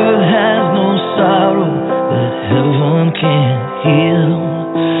 Earth has no sorrow that heaven can't heal.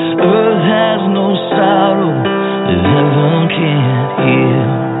 Earth has no sorrow that heaven can't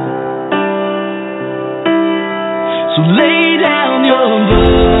heal. So lay down your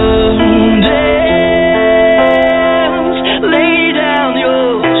burdens, lay down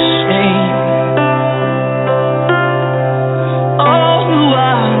your shame. Oh,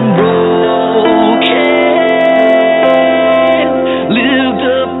 I'm broken, lift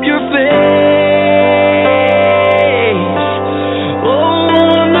up your face. Oh,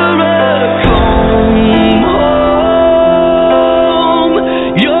 wanderer, come home,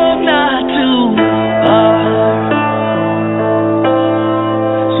 you're not too far.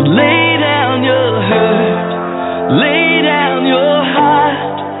 Lay down your hurt, lay down your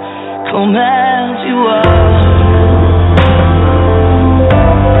heart, come as you are.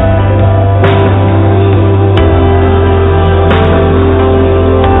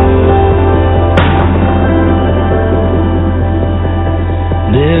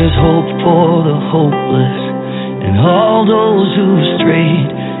 There's hope for the hopeless and all those who've strayed.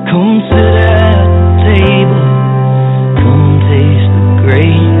 Come sit at the table, come taste the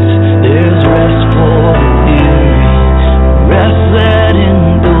grace. There's rest for the weary, rest that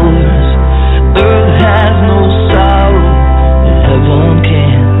endures. Earth has no sorrow that heaven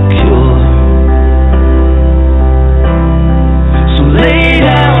can't cure. So lay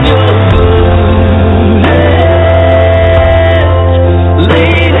down your burdens,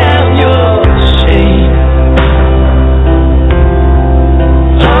 lay down your shame.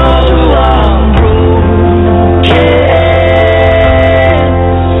 Oh, I'm broken.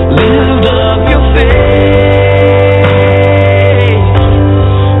 Lift up your face.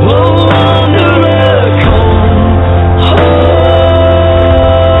 Oh, wanderer, come home.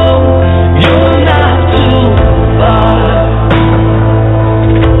 You're not too far.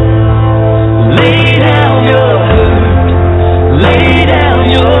 Lay down your hurt, lay down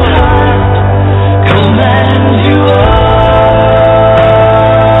your heart. Come as you are.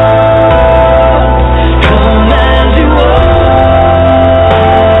 Come as you are.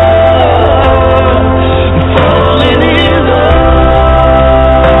 Falling in His arms.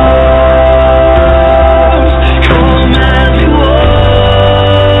 Come as you are.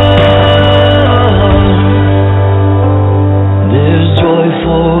 There's joy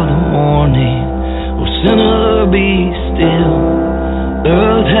for the morning. Oh, sinner, be still.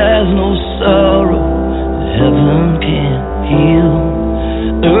 Earth has no sorrow that heaven can't heal.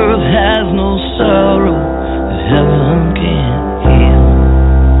 Earth has no sorrow that heaven can't heal.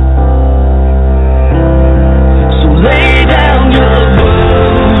 So lay down your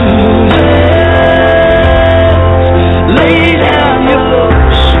burdens, lay down your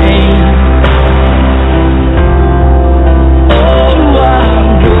shame. Oh,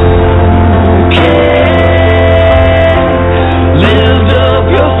 I'm broken. Lift up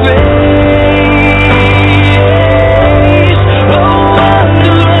your face. Oh,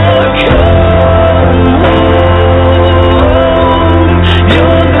 wanderer, come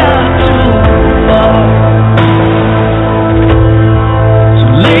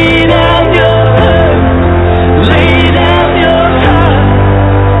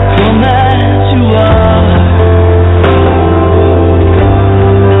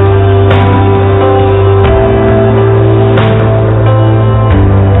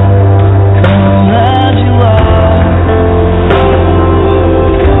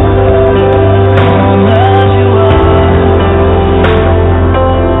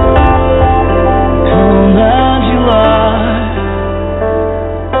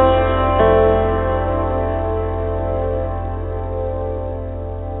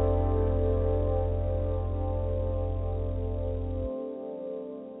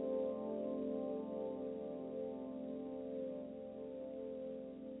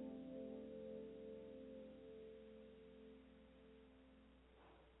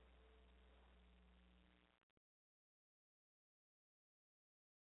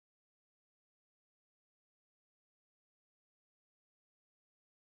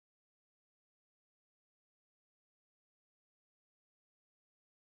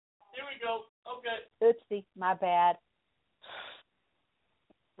go. Okay. Oopsie, my bad.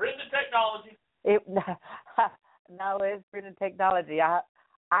 Written technology. No, it's written technology. I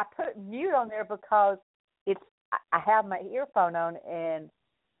put mute on there because I have my earphone on and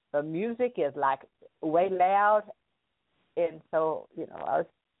the music is like way loud, and so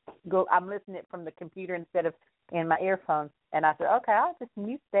I'm listening from the computer instead of in my earphones. And I said, okay, I'll just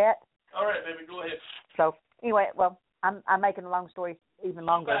mute that. All right, baby, go ahead. So anyway, well, I'm making a long story even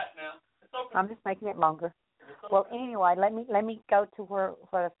longer. Back now. It's okay. I'm just making it longer. It's okay. Well, anyway, let me go to where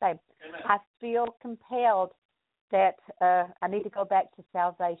I say. Amen. I feel compelled that I need to go back to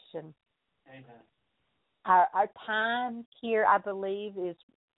salvation. Amen. Our time here, I believe,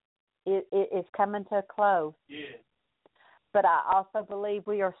 is coming to a close. Yeah. But I also believe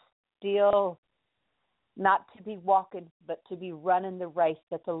we are still not to be walking, but to be running the race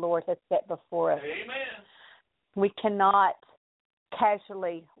that the Lord has set before us. Amen. We cannot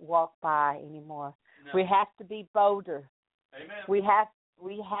casually walk by anymore. No. We have to be bolder. Amen. We have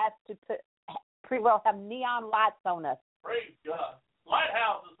to pretty well have neon lights on us. Praise God.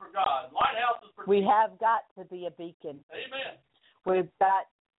 Lighthouses for God. Lighthouses for We Jesus. have got to be a beacon. Amen. We've got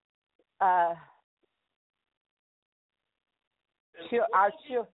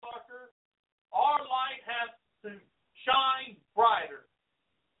our light has to shine brighter.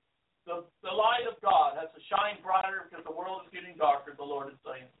 The light of God has to shine brighter because the world is getting darker, the Lord is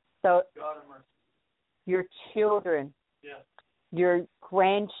saying. So God have mercy. your children, Yes. your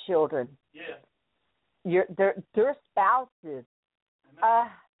grandchildren, Yes. their spouses,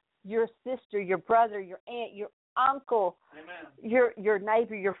 Amen. your sister, your brother, your aunt, your uncle, Amen. your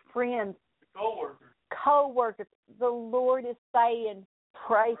neighbor, your friends, The co-workers. co-workers. The Lord is saying,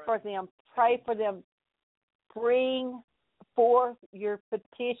 pray for them. Pray for them. Bring forth your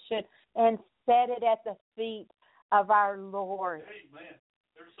petition and set it at the feet of our Lord. Amen.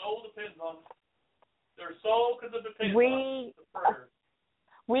 Their soul depends on it. Their soul could depend We on the prayer.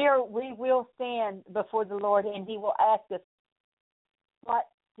 we will stand before the Lord, and He will ask us, what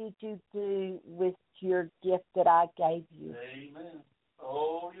did you do with your gift that I gave you? Amen.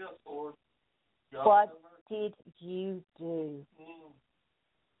 Oh, yes, Lord. God What have mercy. did you do? Mm.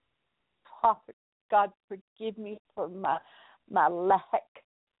 Father God, forgive me for my lack.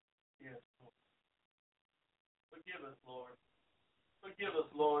 Yes, Lord. Forgive us, Lord. Forgive us,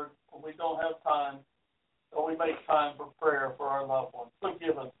 Lord, when we don't have time, or we make time for prayer for our loved ones.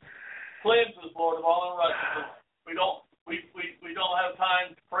 Forgive us. Cleanse us, Lord, of all unrighteousness. We don't have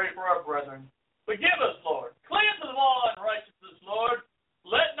time to pray for our brethren. Forgive us, Lord. Cleanse us of all unrighteousness, Lord.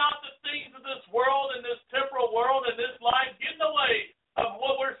 Let not the things of this world and this temporal world and this life get in the way of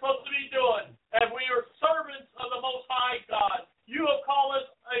what we're supposed to be doing, as we are servants of the Most High God. You have called us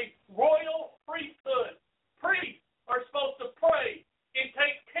a royal priesthood. Priests are supposed to pray and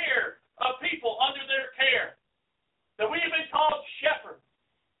take care of people under their care. That we have been called shepherds.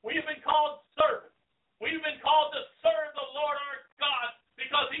 We have been called servants. We have been called to serve the Lord our God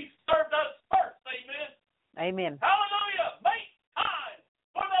because He served us first. Amen. Amen. Hallelujah. Make time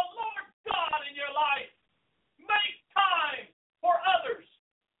for the Lord God in your life. Make time for others.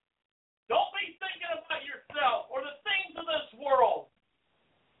 Don't be thinking about yourself or the things of this world,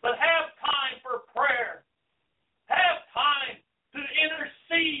 but have time for prayer. Have time to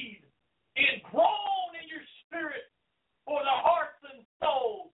intercede and groan in your spirit for the hearts and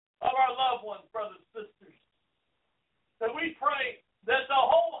souls of our loved ones, brothers and sisters. That we pray that the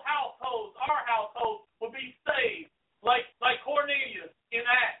whole household, our household, will be saved, like Cornelius in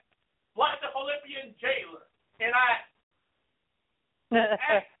Acts, like the Philippian jailer in Acts.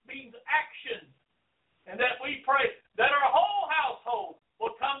 Act means action. And that we pray that our whole household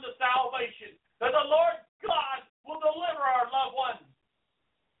will come to salvation. That the Lord God will deliver our loved ones.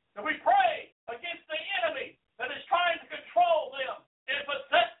 And we pray against the enemy that is trying to control them and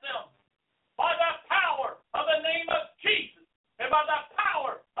possess them by the power of the name of Jesus and by the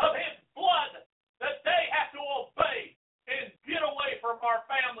power of His blood, that they have to obey and get away from our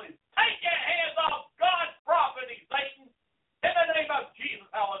families. Take your hands off God's property, Satan, in the name of Jesus.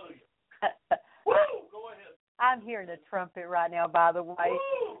 Hallelujah. Woo! Go ahead. I'm hearing the trumpet right now, by the way.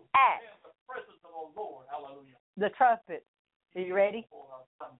 Woo! Acts. In the presence of the Lord. Hallelujah. The trumpet. Are you ready?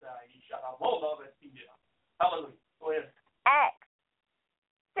 Hallelujah. Go ahead. Acts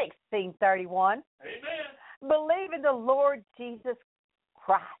 16:31. Amen. Believe in the Lord Jesus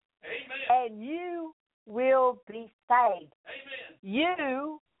Christ, Amen. and you will be saved. Amen.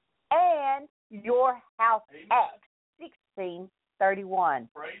 You and your house. Amen. Acts 16:31.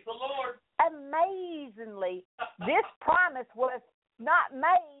 Praise the Lord. Amazingly, this promise was not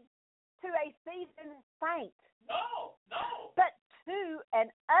made to a seasoned saint, No. but to an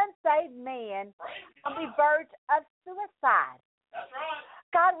unsaved man Praise on the God. verge of suicide. That's right.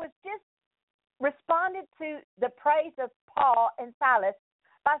 God was just responded to the praise of Paul and Silas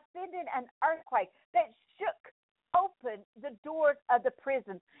by sending an earthquake that shook open the doors of the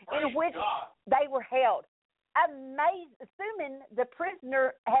prison in Praise which God. they were held. Assuming the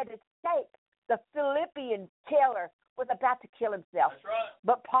prisoner had escaped, the Philippian jailer was about to kill himself. That's right.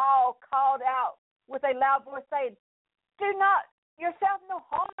 But Paul called out with a loud voice, saying, "Do not yourself no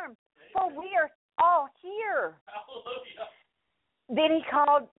harm, for we are all here." Hallelujah. Then he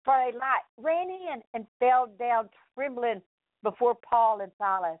called for a light, ran in, and fell down trembling before Paul and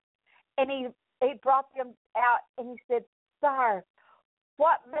Silas. And he brought them out, and he said, "Sir,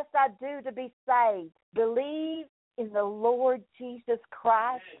 what must I do to be saved?" "Believe in the Lord Jesus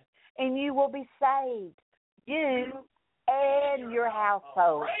Christ, and you will be saved, you and your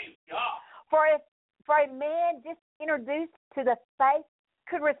household." Praise God. For a man just introduced to the faith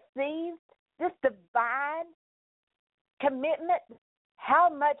could receive this divine commitment, how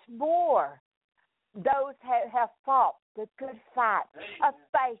much more those have fought the good fight of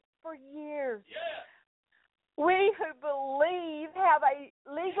faith for years. Yes. We who believe have a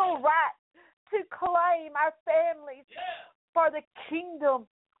legal right to claim our families Yes. for the kingdom,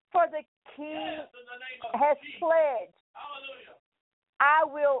 for the King Yes. In the name of has Jesus. pledged, Hallelujah. "I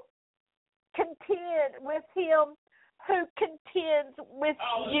will contend with him who contends with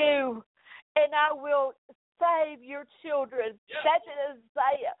you, and I will save your children." Yes. That's in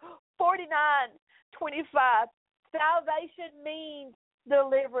Isaiah 49:25. Salvation means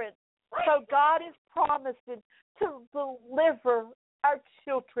deliverance. Praise So God is promising to deliver our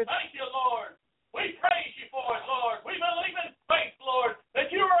children. Thank you, Lord. We praise you for it, Lord. We believe in faith, Lord,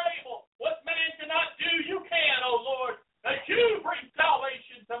 that you are able. What man cannot do, you can, O Lord. That you bring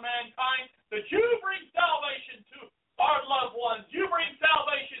salvation to mankind. That you bring salvation to our loved ones. You bring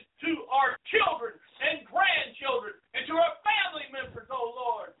salvation to our children and grandchildren and to our family members, O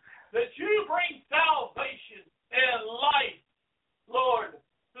Lord. That you bring salvation and life, Lord,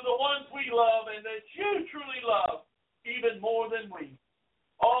 to the ones we love and that you truly love even more than we.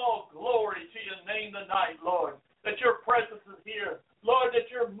 Oh, glory to your name tonight, Lord, that your presence is here. Lord, that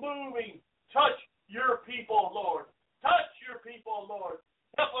you're moving. Touch your people, Lord. Touch your people, Lord.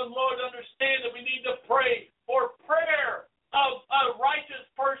 Help them, Lord, to understand that we need to pray for prayer of a righteous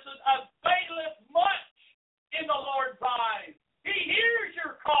person availeth much in the Lord's eyes. He hears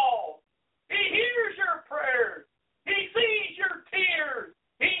your call. He hears your prayers. He sees your tears.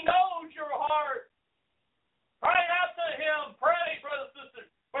 He knows your heart. Cry out to him. Pray, brothers and sisters,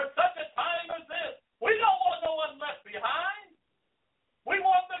 for such a time as this. We don't want no one left behind. We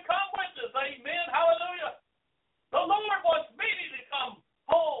want them to come with us. Amen. Hallelujah. The Lord wants many to come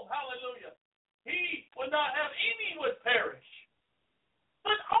home. Hallelujah. He would not have any would perish,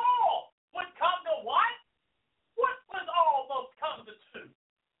 but all would come to what? What would all those come to do?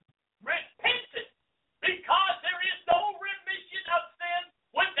 Repentance. Because there is no remission of sin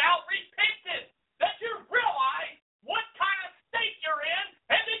without repentance. That you realize what kind of state you're in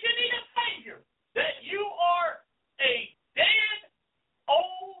and that you need a Savior. That you are a dead,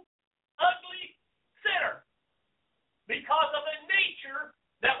 old, ugly sinner. Because of the nature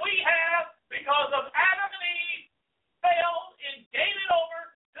that we have, because of Adam and Eve fell and gave it over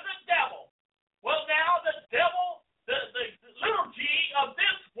to the devil. Well, now the devil, the little g of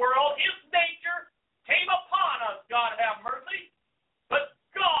this world, his nature came upon us. God have mercy. But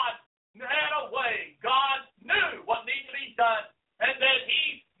God had a way. God knew what needed to be done, and that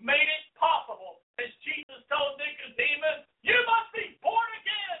he made it possible. As Jesus told Nicodemus, you must be born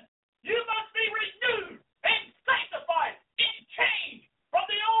again. You must be renewed and sanctified and changed from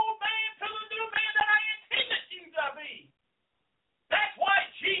the old man to the new man that I intended you to be. That's why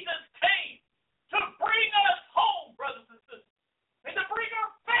Jesus came, to bring us home, brothers and sisters, and to bring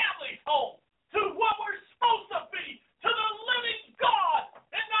our families home to what we're supposed to be, to the living God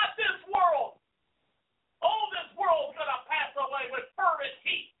and not this world. Oh, this world's going to pass away with fervent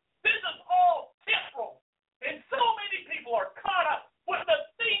heat. This is all temporal. And so many people are caught up with the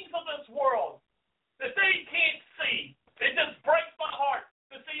things of this world that they can't see. It just breaks my heart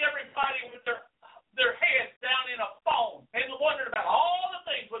to see everybody with their heads down in a phone and wondering about all the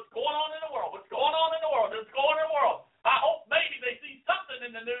things, what's going on in the world, what's going on in the world, what's going on in the world. I hope maybe they see something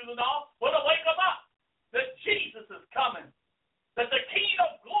in the news and all will wake them up that Jesus is coming, that the King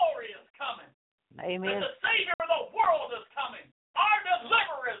of glory is coming, Amen. that the Savior of the world is coming, our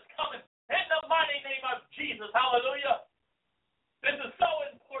deliverer is coming, in the mighty name of Jesus. Hallelujah. This is so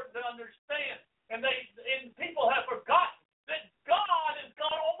important to understand. And people have forgotten that God is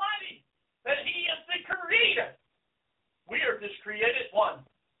God Almighty, that he is the creator. We are just creators.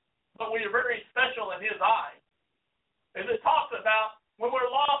 but we are very special in His eyes. As it talks about, when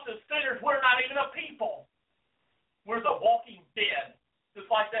we're lost as sinners, we're not even a people. We're the walking dead. Just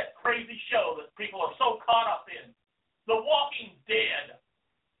like that crazy show that people are so caught up in. The Walking Dead.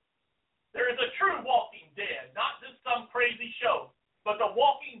 There is a true Walking Dead, not just some crazy show. But the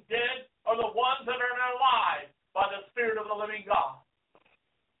Walking Dead are the ones that are alive by the Spirit of the living God.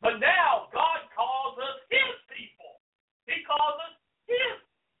 But now God calls us His people. He calls us His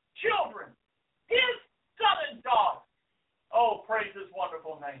children, His son and daughter. Oh, praise His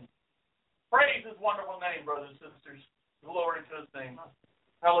wonderful name. Praise His wonderful name, brothers and sisters. Glory to His name.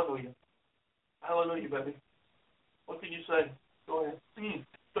 Hallelujah. Hallelujah, baby. What can you say? Go ahead.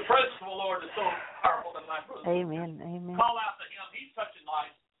 The presence of the Lord is so powerful tonight, brothers. Amen. Amen. Call out to Him. He's touching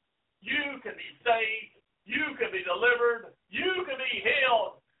lives. You can be saved. You can be delivered. You can be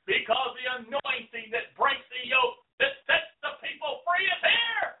healed because the anointing that breaks the yoke, that sets the people free is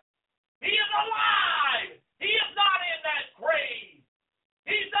here. He is alive. He is not in that grave.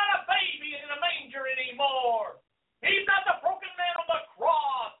 He's not a baby in a manger anymore. He's not the broken man on the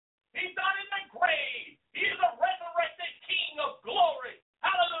cross. He's not in the grave. He is a resurrected King of glory.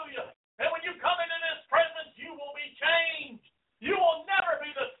 Hallelujah. And when you come into His presence, you will be changed. You will never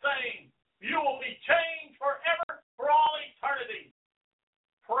be the same. You will be changed forever, for all eternity.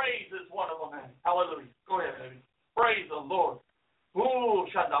 Praise His wonderful name. Hallelujah. Go ahead, baby. Praise the Lord. Ooh,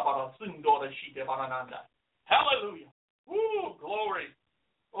 hallelujah. Ooh, glory.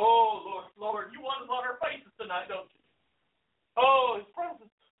 Oh, Lord, you want us on our faces tonight, don't you? Oh, His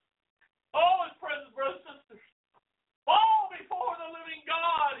presence. Oh, His presence, brothers and sisters. Fall before the living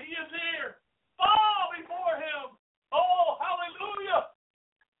God. He is here. Fall before Him. Oh, hallelujah.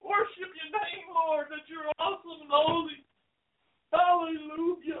 Worship Your name, Lord, that You're awesome and holy.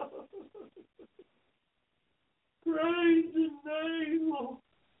 Hallelujah. Praise Your name, Lord.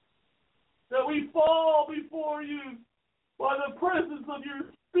 That we fall before You by the presence of Your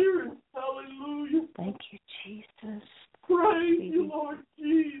Spirit. Hallelujah. Thank you, Jesus. Praise You, Lord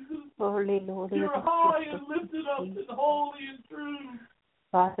Jesus. Holy Lord. You're high and lifted up and holy and true.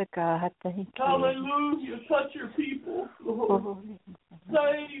 Father God, thank You. Hallelujah. Touch Your people, Lord.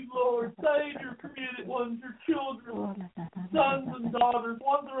 Save, Lord. Save Your created ones, Your children, sons and daughters,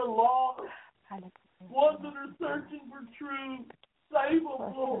 ones that are lost, ones that are searching for truth. Save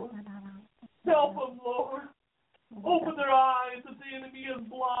them, Lord. Help them, Lord. Open their eyes that the enemy is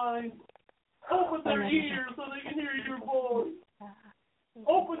blind. Open their ears so they can hear Your voice.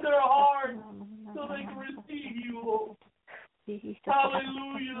 Open their hearts so they can receive You, Lord.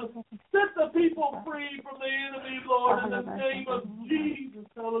 Hallelujah. Set the people free from the enemy, Lord, in the name of Jesus.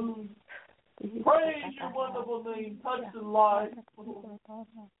 Hallelujah. Praise Your wonderful name. Touch the lives, Lord.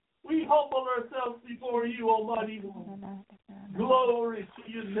 We humble ourselves before You, Almighty Lord. Glory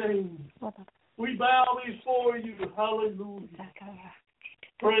to Your name. We bow before You. Hallelujah.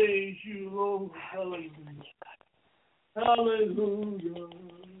 Praise You, Lord. Hallelujah. Hallelujah.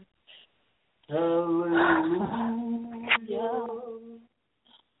 Hallelujah.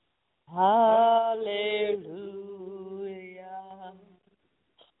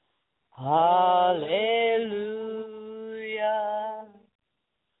 Hallelujah.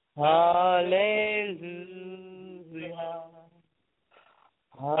 Hallelujah. Hallelujah.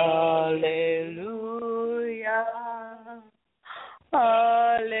 Hallelujah.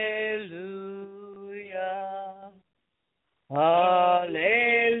 Hallelujah.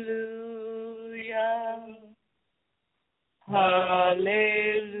 Hallelujah. Hallelujah.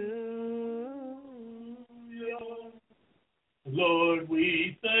 Lord,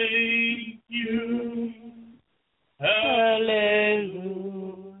 we thank You. Hallelujah.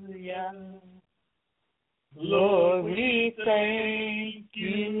 Lord, we thank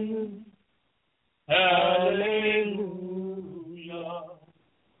You. Hallelujah.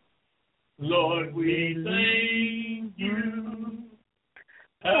 Lord, we thank You.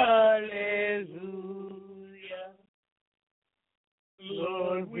 Hallelujah.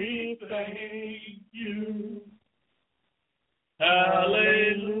 Lord, we thank You.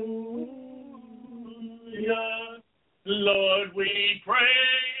 Hallelujah. Lord, we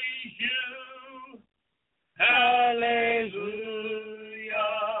praise You. Hallelujah.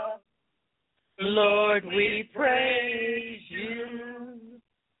 Lord, we praise You.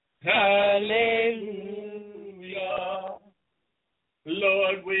 Hallelujah.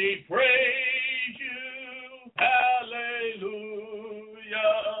 Lord, we praise You. Hallelujah.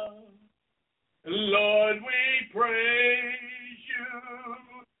 Lord, we praise You.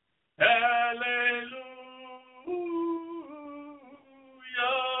 Hallelujah.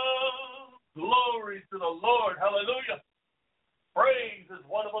 Glory to the Lord. Hallelujah. Praise His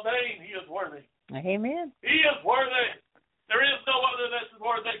wonderful wonderful name. He is worthy. Amen. He is worthy. There is no other that is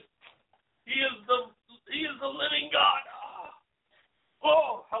worthy. He is the living God.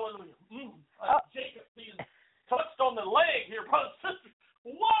 Oh, hallelujah. Jacob being touched on the leg here, brothers and sisters.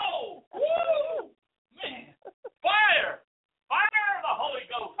 Whoa! Woo! Man. Fire! Fire of the Holy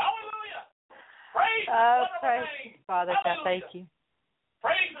Ghost. Hallelujah. Praise Praise name. Father, Hallelujah. God, thank you.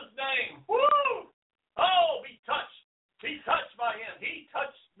 Praise his name. Woo! Oh, be touched. Be touched by him. He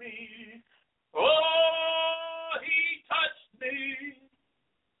touched me. Oh, he touched me.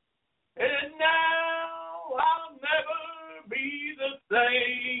 And now I'll never be the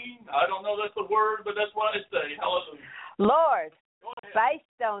same. I don't know that's the word, but that's what I say. Hallelujah. Lord, Go ahead.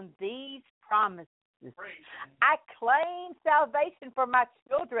 based on these promises, Praise him. I claim salvation for my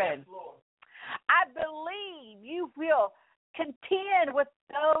children. Yes, Lord. I believe you will contend with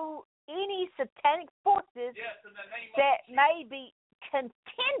any satanic forces Yes, in the name that of Jesus. may be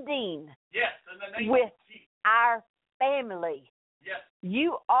contending Yes, in the name with of Jesus. our family. Yes,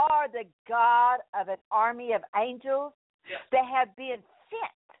 You are the God of an army of angels yes. that have been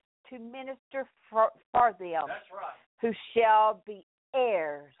sent to minister for them, That's right. who shall be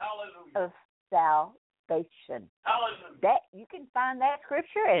heirs Hallelujah. of salvation. Hallelujah. That you can find that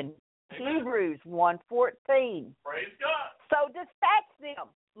scripture in Amen. Hebrews 1:14. Praise God. So dispatch them,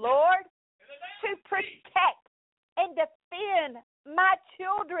 Lord, In the name to of Jesus. protect and defend my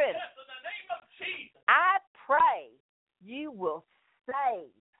children. Yes, in the name of Jesus. I pray you will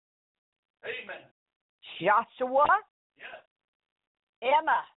save Amen. Joshua, Yes.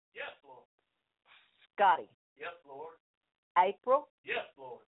 Emma, Yes, Lord. Scotty, Yes, Lord. April, Yes,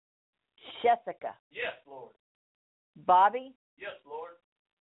 Lord. Jessica, Yes, Lord. Bobby, Yes, Lord.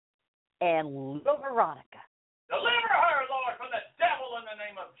 and little Veronica, Deliver her, Lord, from the devil in the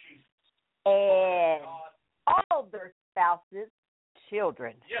name of Jesus. and God. all their spouses,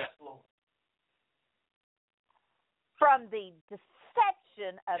 children, Yes, Lord. from the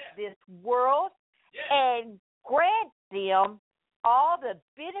deception of Yes. this world, Yes. and grant them all the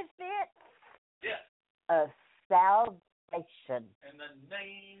benefits Yes. of salvation. In the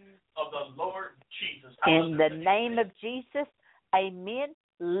name of the Lord Jesus. In the Hallelujah. name of Jesus, amen.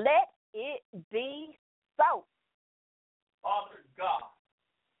 Let it be so. Father God,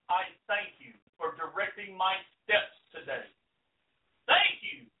 I thank you for directing my steps today. Thank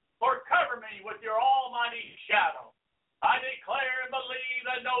you for covering me with your almighty shadow. I declare and believe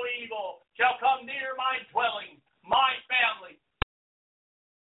that no evil shall come near my dwelling, my family.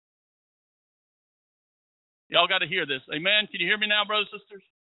 Y'all got to hear this. Amen. Can you hear me now, brothers and sisters?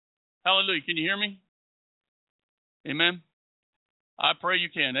 Hallelujah. Can you hear me? Amen. I pray you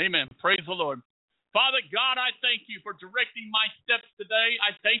can. Amen. Praise the Lord. Father God, I thank you for directing my steps today.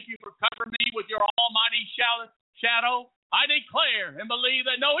 I thank you for covering me with your almighty shadow. I declare and believe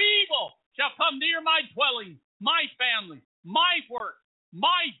that no evil shall come near my dwelling, my family, my work,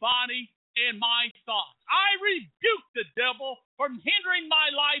 my body, and my thoughts. I rebuke the devil from hindering my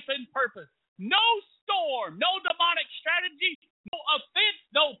life and purpose. No storm, no demonic strategy, no offense,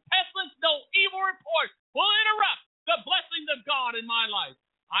 no pestilence, no evil report will interrupt the blessings of God in my life.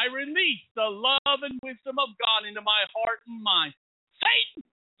 I release the love and wisdom of God into my heart and mind. Satan,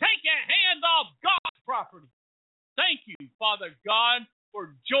 take your hands off God's property. Thank you, Father God,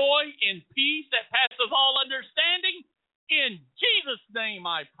 for joy and peace that passes all understanding. In Jesus' name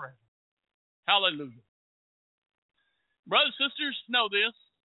I pray. Hallelujah. Brothers and sisters, know this.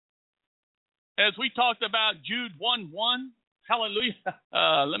 As we talked about Jude 1:1, hallelujah.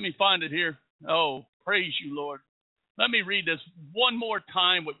 Let me find it here. Oh, praise you, Lord. Let me read this one more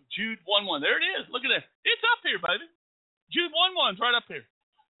time with Jude 1:1. There it is. Look at that. It's up here, baby. Jude 1:1's right up here.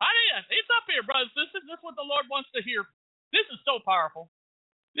 It's up here, brothers. This is what the Lord wants to hear. This is so powerful.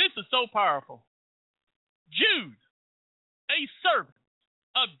 This is so powerful. Jude, a servant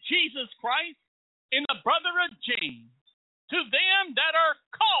of Jesus Christ and a brother of James, to them that are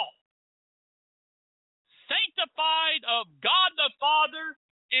called, sanctified of God the Father,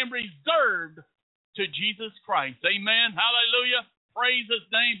 and reserved to Jesus Christ. Amen. Hallelujah. Praise his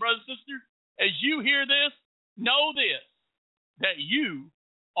name, brothers and sisters. As you hear this, know this, that you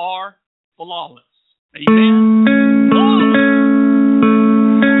are flawless. Amen. Flawless.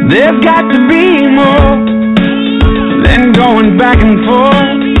 There's got to be more than going back and forth,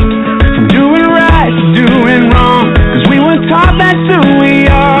 from doing right to doing wrong, 'cause we were taught that's who we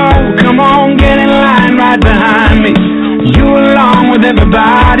are. Come on, get in line right behind me. You along with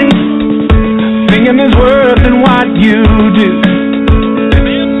everybody, thinking there's worth in what you do.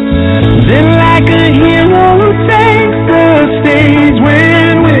 Then like a hero who takes the stage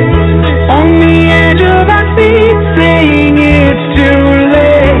when we're on the edge of our seat, saying it's too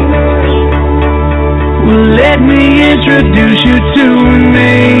late. me introduce you to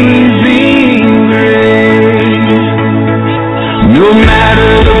amazing grace. No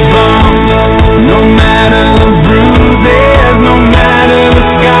matter the bump, no matter the bruises, no matter the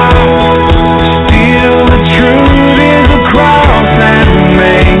scar, still the truth is the cross has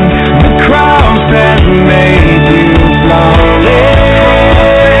made, the cross has made you flawless.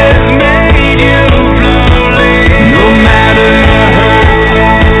 No matter the hurt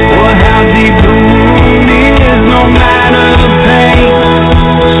or how deep the wound is, no matter the pain,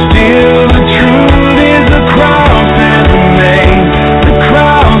 still the truth is the cross has made, the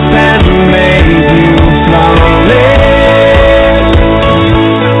cross has made you flawless.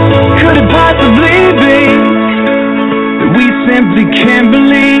 Could it possibly be that we simply can't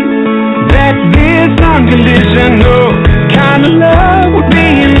believe that this unconditional kind of love would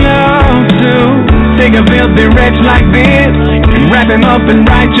be enough to take a filthy wretch like this and wrap him up in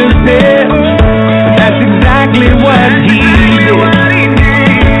righteousness? But that's exactly what he did.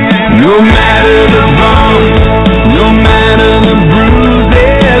 No matter the bump, no matter the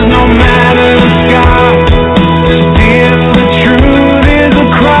bruises, no matter the scar, still the truth is the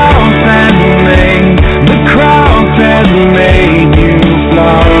cross has made, the cross has made you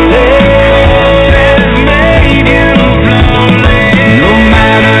flawless. No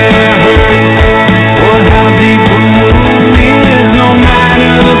matter the hurt or how deep the wound is, no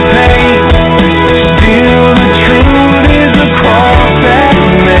matter the pain, still the truth is the cross has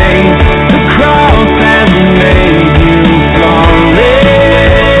made, the cross has made you flawless.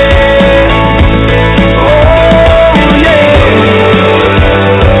 Oh yeah.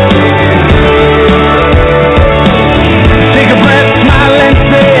 Take a breath, smile and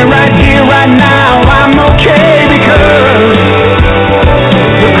say right here, right now, I'm okay because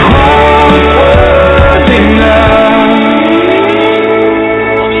the cross was enough.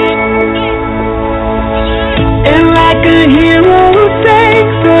 And like a hero who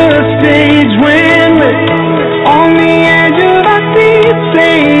takes the stage when we're on the edge of our seat,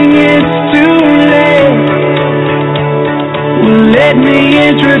 saying it's too late, well, let me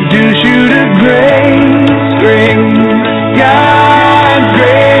introduce you to grace, grace, God's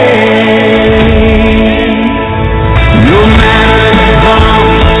grace. No matter the bump,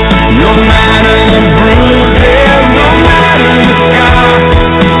 no matter the bruises, no matter the scar,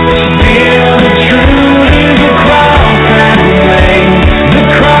 still the truth is the cross has made, the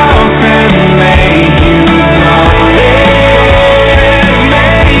cross has made you flawless,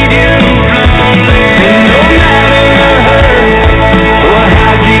 made you flawless. And no matter the hurt or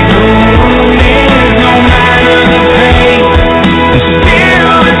how deep the wound is, no matter the pain,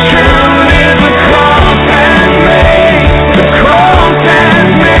 still the truth is the cross has made, the cross has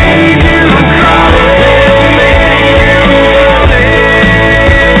made you, the cross has made you flawless.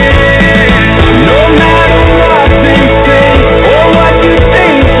 No matter what's been said or what you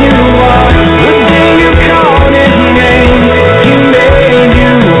think you are, the day you called his name, he made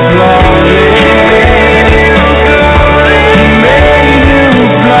you flawless. He made you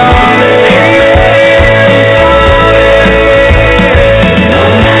flawless.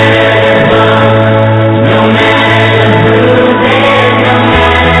 No matter the bruises, no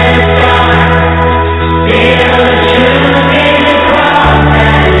matter the scar, still the truth is the cross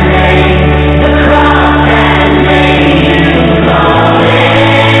has made, the cross has made you flawless.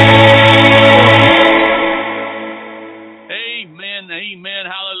 Amen. Amen.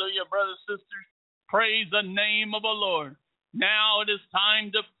 Hallelujah, brothers and sisters. Praise the name of the Lord. Now it is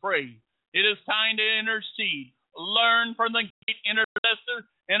time to pray. It is time to intercede. Learn from the great intercessor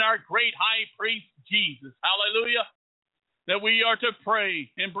and our great high priest, Jesus. Hallelujah. That we are to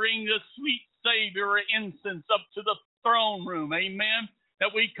pray and bring the sweet Savior incense up to the throne room. Amen.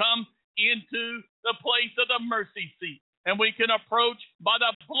 That we come into the place of the mercy seat and we can approach by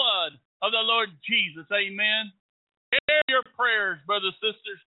the blood of the Lord Jesus. Amen. Share your prayers, brothers and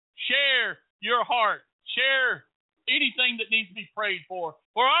sisters. Share your heart. Share anything that needs to be prayed for.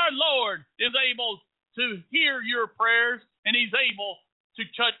 For our Lord is able to hear your prayers and He's able to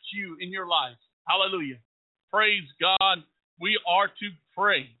touch you in your life. Hallelujah. Praise God. We are to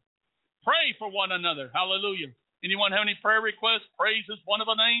pray. Pray for one another. Hallelujah. Anyone have any prayer requests? Praise is one of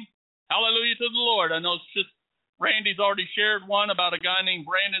a name. Hallelujah to the Lord. I know it's just Randy's already shared one about a guy named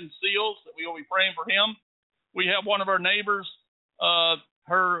Brandon Seals that we will be praying for him. We have one of our neighbors,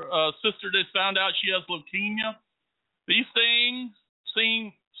 her sister just found out she has leukemia. These things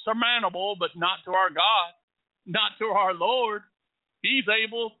seem surmountable, but not to our God, not to our Lord. He's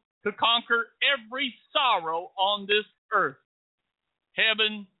able to conquer every sorrow on this earth.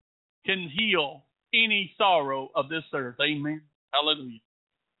 Heaven can heal any sorrow of this earth. Amen. Hallelujah.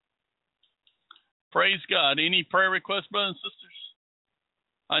 Praise God. Any prayer requests, brothers and sisters?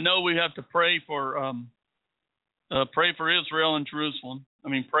 I know we have to pray for Israel and Jerusalem.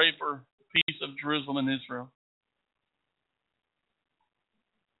 Pray for the peace of Jerusalem and Israel.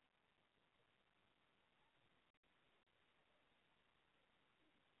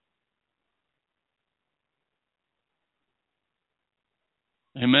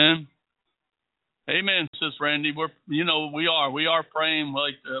 Amen. Amen, Sis Randy. We are praying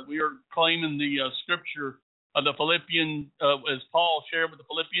we are claiming the scripture of the Philippian, as Paul shared with the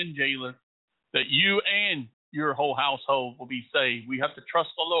Philippian jailer, that you and your whole household will be saved. We have to trust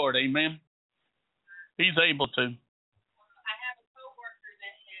the Lord. Amen. He's able to. I have a coworker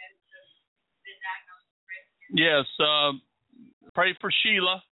that has been diagnosed with breast cancer. Yes. Pray for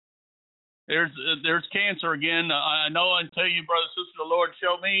Sheila. There's cancer again. I know I tell you, brother, sister, the Lord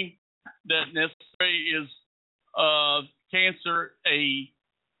showed me that necessary is cancer a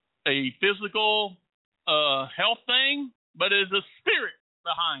physical health thing, but it is a spirit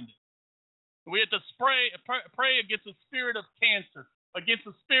behind it. We have to pray against the spirit of cancer, against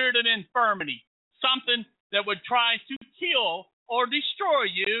the spirit of infirmity. Something that would try to kill or destroy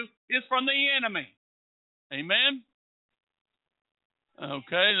you is from the enemy. Amen.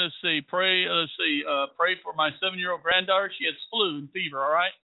 Okay, let's see. Pray for my 7-year-old granddaughter. She has flu and fever. All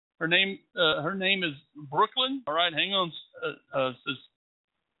right. Her name is Brooklyn. All right, hang on, Sis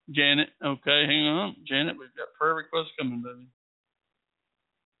Janet. Okay, hang on, Janet. We've got prayer requests coming, baby.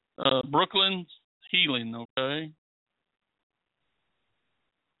 Brooklyn's healing. Okay.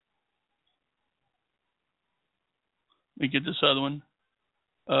 Let me get this other one.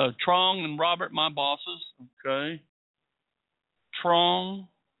 Trong and Robert, my bosses. Okay. Trong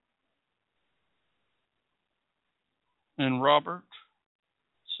and Robert,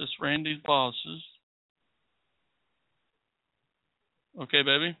 Sis Randy's bosses. Okay,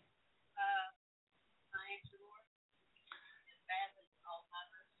 baby.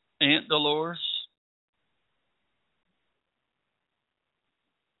 Aunt Dolores.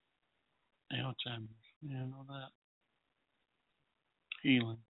 Alzheimer's. Yeah, I know that.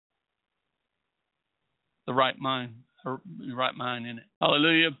 Healing. The right mind. Right mind in it.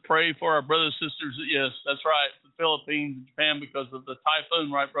 Hallelujah. Pray for our brothers and sisters. Yes, that's right. The Philippines and Japan because of the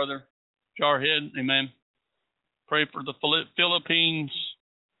typhoon, right, brother? Jarhead. Amen. Pray for the Philippines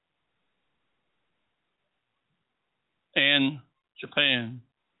and Japan.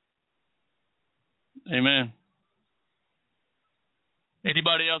 Amen.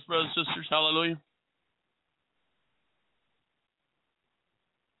 Anybody else, brothers and sisters? Hallelujah.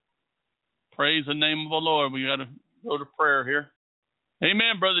 Praise the name of the Lord. We got to go to prayer here.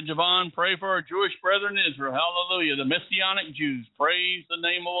 Amen, Brother Javon. Pray for our Jewish brethren in Israel. Hallelujah. The Messianic Jews. Praise the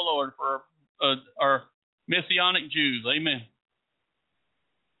name of the Lord for our Messianic Jews. Amen.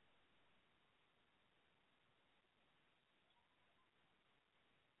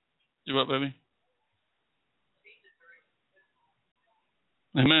 Do what, baby?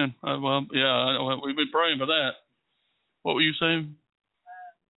 Amen. We've been praying for that. What were you saying?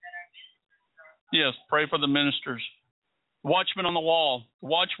 Yes, pray for the ministers. Watchmen on the wall.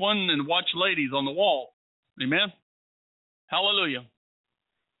 Watch one and watch ladies on the wall. Amen. Hallelujah.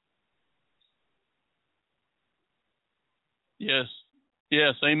 Yes.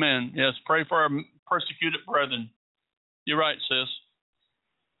 Yes, amen. Yes, pray for our persecuted brethren. You're right, sis.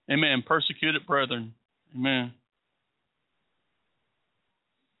 Amen. Persecuted brethren. Amen.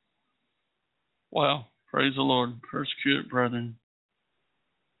 Wow. Praise the Lord. Persecuted brethren.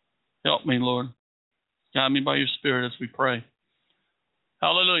 Help me, Lord. Guide me by your Spirit as we pray.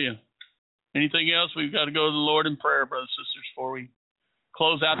 Hallelujah. Anything else? We've got to go to the Lord in prayer, brothers and sisters, before we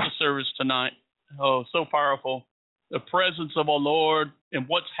close out the service tonight. Oh, so powerful. The presence of our Lord and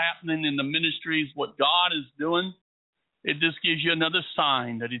what's happening in the ministries, what God is doing, it just gives you another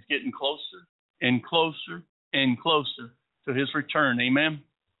sign that he's getting closer and closer and closer to his return. Amen.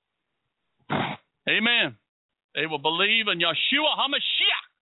 Amen. They will believe in Yeshua HaMashiach,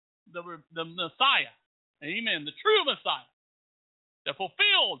 the Messiah. Amen. The true Messiah that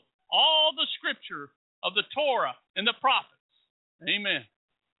fulfilled all the scripture of the Torah and the prophets. Amen.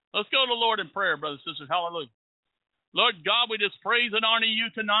 Let's go to the Lord in prayer, brothers and sisters. Hallelujah. Lord God, we just praise and honor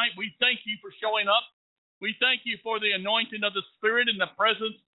you tonight. We thank you for showing up. We thank you for the anointing of the Spirit in the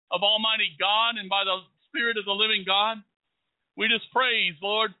presence of Almighty God and by the Spirit of the living God. We just praise,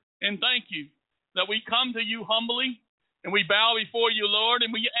 Lord, and thank you that we come to you humbly and we bow before you, Lord, and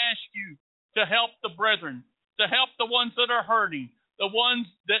we ask you to help the brethren, to help the ones that are hurting, the ones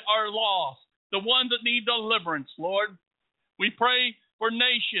that are lost, the ones that need deliverance, Lord. We pray for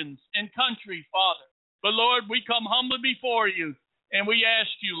nations and countries, Father. But, Lord, we come humbly before you, and we ask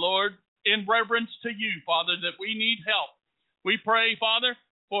you, Lord, in reverence to you, Father, that we need help. We pray, Father,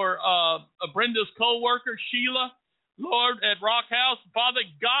 for Brenda's co-worker, Sheila, Lord, at Rock House. Father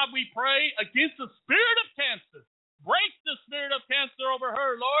God, we pray against the spirit of cancer. Break the spirit of cancer over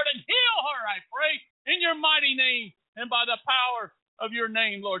her, Lord, and heal her, I pray, in your mighty name and by the power of your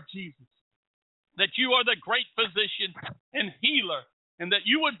name, Lord Jesus. That you are the great physician and healer, and that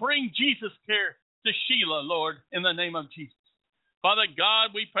you would bring Jesus care to Sheila, Lord, in the name of Jesus. Father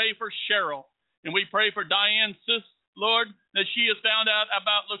God, we pray for Cheryl, and we pray for Diane's sister, Lord, that she has found out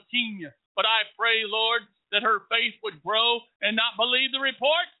about leukemia. But I pray, Lord, that her faith would grow and not believe the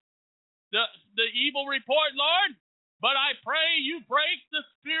report, the evil report, Lord. But I pray you break the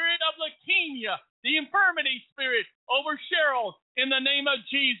spirit of leukemia, the infirmity spirit over Cheryl in the name of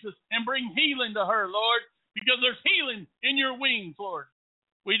Jesus, and bring healing to her, Lord, because there's healing in your wings, Lord.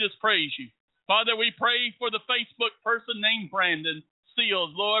 We just praise you. Father, we pray for the Facebook person named Brandon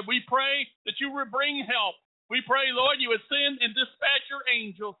Seals, Lord. We pray that you would bring help. We pray, Lord, you would send and dispatch your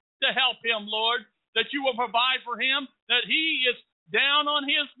angels to help him, Lord, that you will provide for him, that he is down on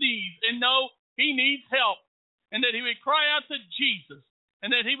his knees and know he needs help, and that he would cry out to Jesus,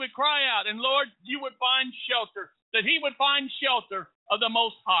 and that he would cry out, and Lord, you would find shelter, that he would find shelter of the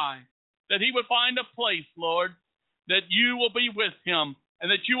Most High, that he would find a place, Lord, that you will be with him,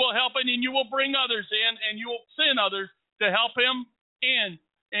 and that you will help him, and you will bring others in, and you will send others to help him in.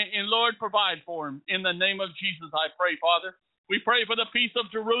 And Lord, provide for him. In the name of Jesus, I pray, Father. We pray for the peace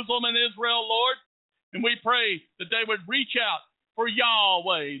of Jerusalem and Israel, Lord. And we pray that they would reach out for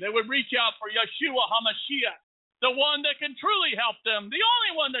Yahweh. They would reach out for Yeshua HaMashiach, the one that can truly help them, the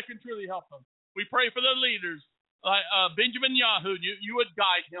only one that can truly help them. We pray for the leaders, Benjamin Yahud. You would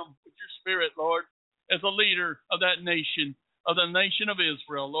guide him with your spirit, Lord, as a leader of that nation, of the nation of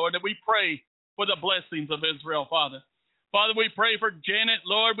Israel, Lord. And we pray for the blessings of Israel, Father. Father, we pray for Janet,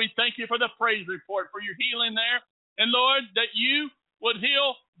 Lord. We thank you for the praise report, for your healing there. And, Lord, that you would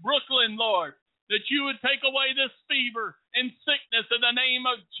heal Brooklyn, Lord, that you would take away this fever and sickness in the name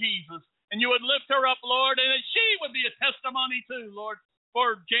of Jesus. And you would lift her up, Lord, and that she would be a testimony too, Lord,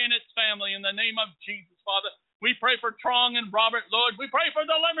 for Janet's family in the name of Jesus, Father. We pray for Trong and Robert, Lord. We pray for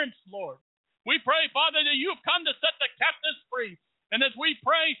deliverance, Lord. We pray, Father, that you have come to set the captives free. And as we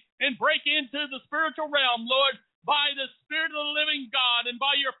pray and break into the spiritual realm, Lord, by the Spirit of the living God and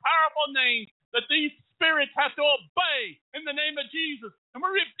by your powerful name, that these spirits have to obey in the name of Jesus. And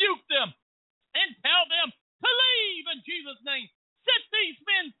we rebuke them and tell them to leave in Jesus' name. Set these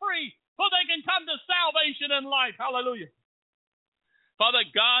men free so they can come to salvation and life. Hallelujah. Father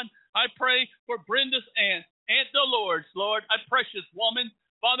God, I pray for Brenda's aunt, Aunt Dolores, Lord, a precious woman.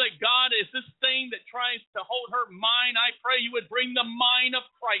 Father God, is this thing that tries to hold her mind, I pray you would bring the mind of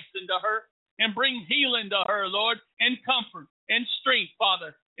Christ into her. And bring healing to her, Lord, and comfort and strength,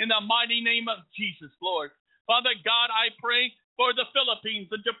 Father, in the mighty name of Jesus, Lord. Father God, I pray for the Philippines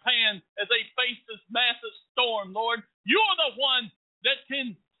and Japan as they face this massive storm, Lord. You're the one that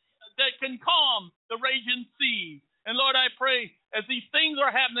can calm the raging seas. And Lord, I pray as these things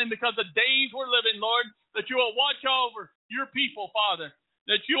are happening because the days we're living, Lord, that you will watch over your people, Father,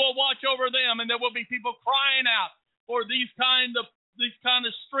 that you will watch over them, and there will be people crying out for these kind of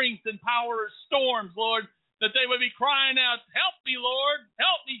strength and power of storms, Lord, that they would be crying out, help me, Lord,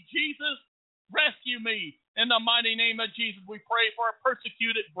 help me, Jesus, rescue me. In the mighty name of Jesus, we pray for our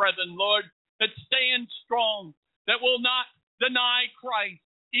persecuted brethren, Lord, that stand strong, that will not deny Christ,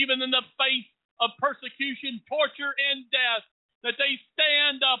 even in the face of persecution, torture, and death, that they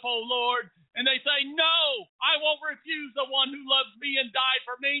stand up, oh Lord, and they say, no, I won't refuse the one who loves me and died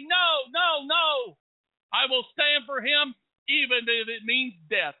for me. No, no, no. I will stand for him. Even if it means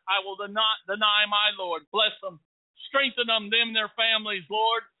death, I will not deny my Lord. Bless them. Strengthen them and their families,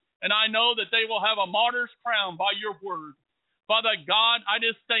 Lord. And I know that they will have a martyr's crown by your word. Father God, I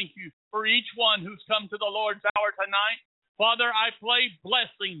just thank you for each one who's come to the Lord's hour tonight. Father, I pray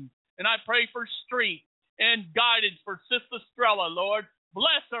blessing, and I pray for strength and guidance for Sister Strella, Lord.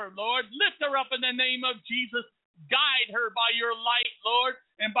 Bless her, Lord. Lift her up in the name of Jesus. Guide her by your light, Lord,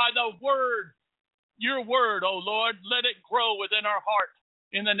 and by the word. Your word, oh Lord, let it grow within our heart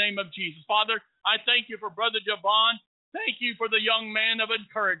in the name of Jesus. Father, I thank you for Brother Javon. Thank you for the young man of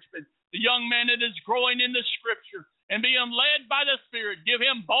encouragement, the young man that is growing in the scripture and being led by the Spirit. Give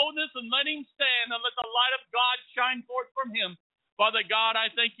him boldness and let him stand and let the light of God shine forth from him. Father God, I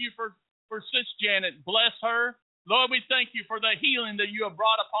thank you for Sis Janet. Bless her. Lord, we thank you for the healing that you have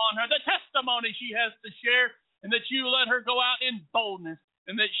brought upon her, the testimony she has to share, and that you let her go out in boldness,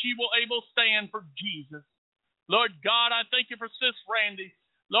 and that she will able stand for Jesus. Lord God, I thank you for Sis Randy.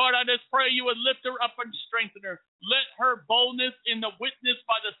 Lord, I just pray you would lift her up and strengthen her. Let her boldness in the witness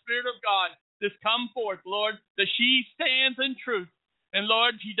by the Spirit of God she stands in truth. And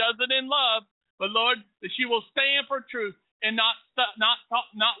Lord, she does it in love, but Lord, that she will stand for truth and not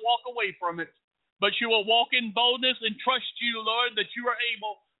walk away from it. But she will walk in boldness and trust you, Lord, that you are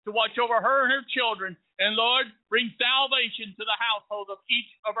able to watch over her and her children. And Lord, bring salvation to the household of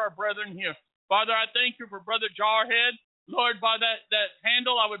each of our brethren here. Father, I thank you for Brother Jarhead. Lord, by that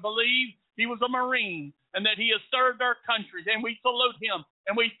handle, I would believe he was a Marine and that he has served our country. And we salute him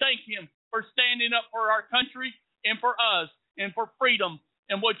and we thank him for standing up for our country and for us and for freedom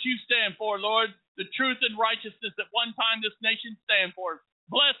and what you stand for, Lord, the truth and righteousness that one time this nation stand for.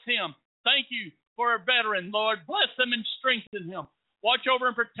 Bless him. Thank you for a veteran, Lord. Bless him and strengthen him. Watch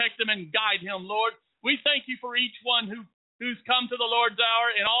over and protect him and guide him, Lord. We thank you for each one who's come to the Lord's hour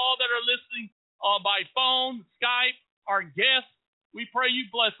and all that are listening by phone, Skype, our guests. We pray you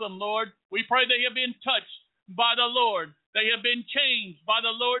bless them, Lord. We pray they have been touched by the Lord. They have been changed by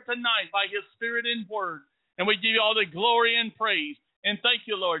the Lord tonight by his Spirit and word. And we give you all the glory and praise. And thank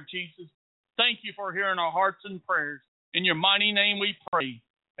you, Lord Jesus. Thank you for hearing our hearts and prayers. In your mighty name we pray.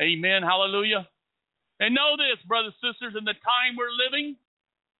 Amen. Hallelujah. And know this, brothers and sisters, in the time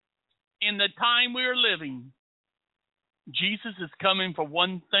we're living, Jesus is coming for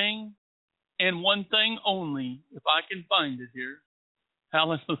one thing and one thing only, if I can find it here.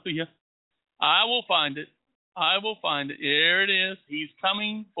 Hallelujah. I will find it. There it is. He's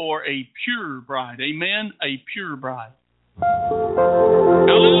coming for a pure bride. Amen. A pure bride.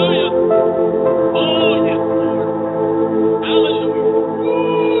 Hallelujah. Oh, yes, Lord. Hallelujah.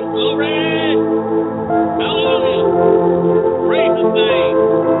 Ooh, glory. Hallelujah. Praise his name.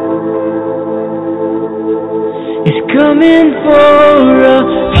 He's coming for a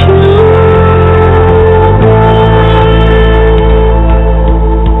pure bride.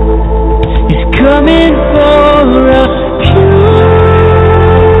 He's coming for a pure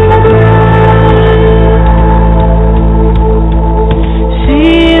bride.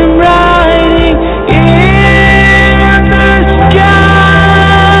 See him riding in the sky.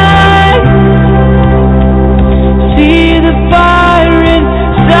 See the fire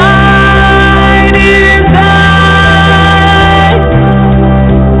inside his eyes.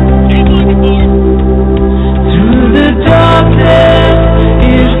 Through the darkness,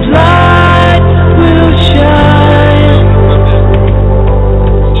 his light will shine.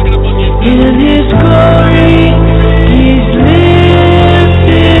 In his glory, he's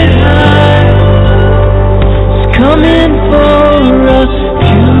lifted high. He's coming for a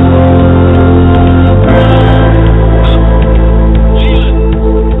pure bride.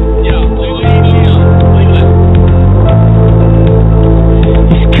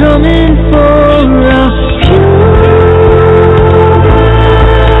 He's coming for a pure bride.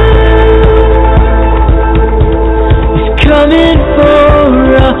 He's coming for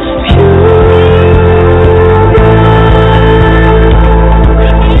a pure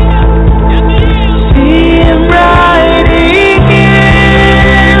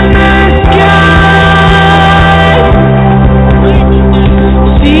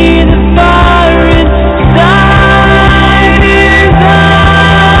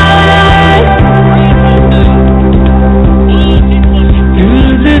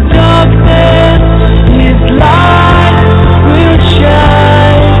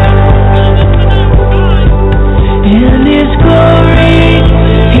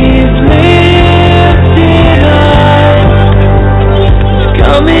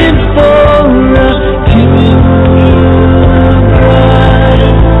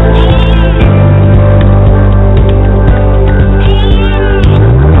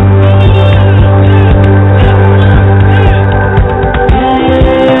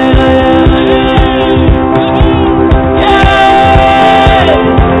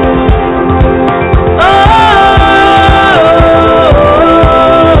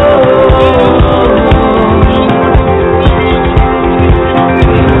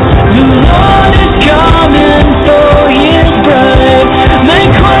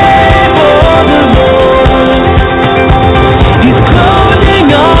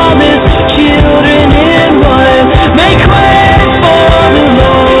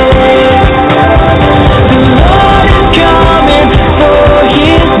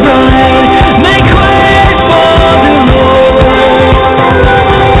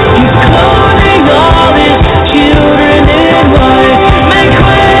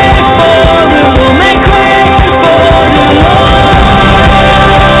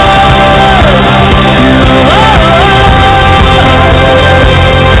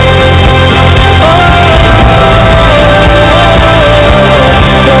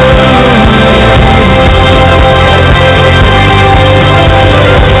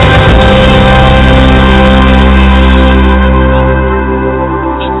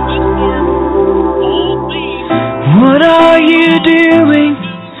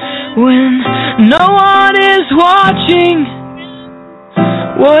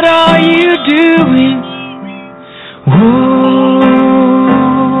What are you doing? Whoa.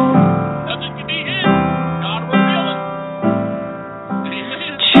 Nothing can be hid. God will reveal it.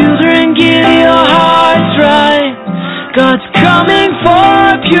 Amen. Children, get your hearts right. God's coming for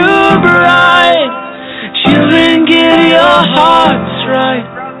a pure bride. Children, get your hearts right.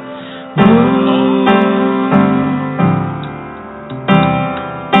 Whoa.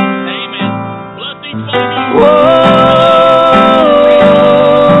 Amen. Bless each one of you. Whoa. Hallelujah.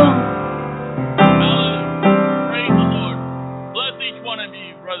 Praise the Lord. Bless each one of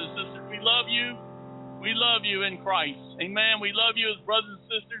you, brothers and sisters. We love you. We love you in Christ. Amen. We love you as brothers and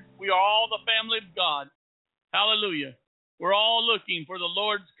sisters. We are all the family of God. Hallelujah. We're all looking for the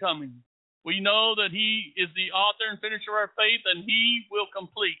Lord's coming. We know that He is the author and finisher of our faith, and He will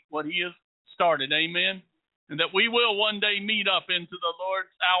complete what He has started. Amen. And that we will one day meet up into the Lord's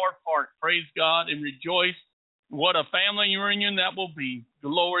hour part. Praise God and rejoice. What a family reunion that will be.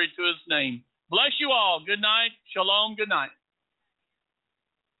 Glory to His name. Bless you all. Good night. Shalom. Good night.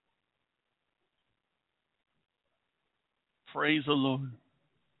 Praise the Lord.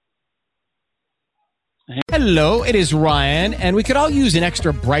 Hello, it is Ryan, and we could all use an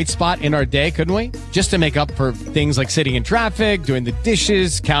extra bright spot in our day, couldn't we? Just to make up for things like sitting in traffic, doing the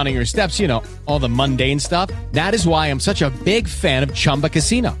dishes, counting your steps, you know, all the mundane stuff. That is why I'm such a big fan of Chumba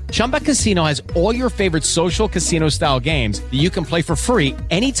Casino. Chumba Casino has all your favorite social casino-style games that you can play for free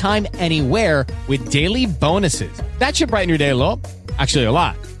anytime, anywhere with daily bonuses. That should brighten your day a little. Actually, a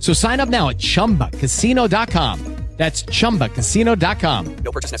lot. So sign up now at ChumbaCasino.com. That's ChumbaCasino.com.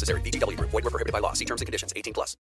 No purchase necessary. VGW Group. Void where prohibited by law. See terms and conditions. 18+.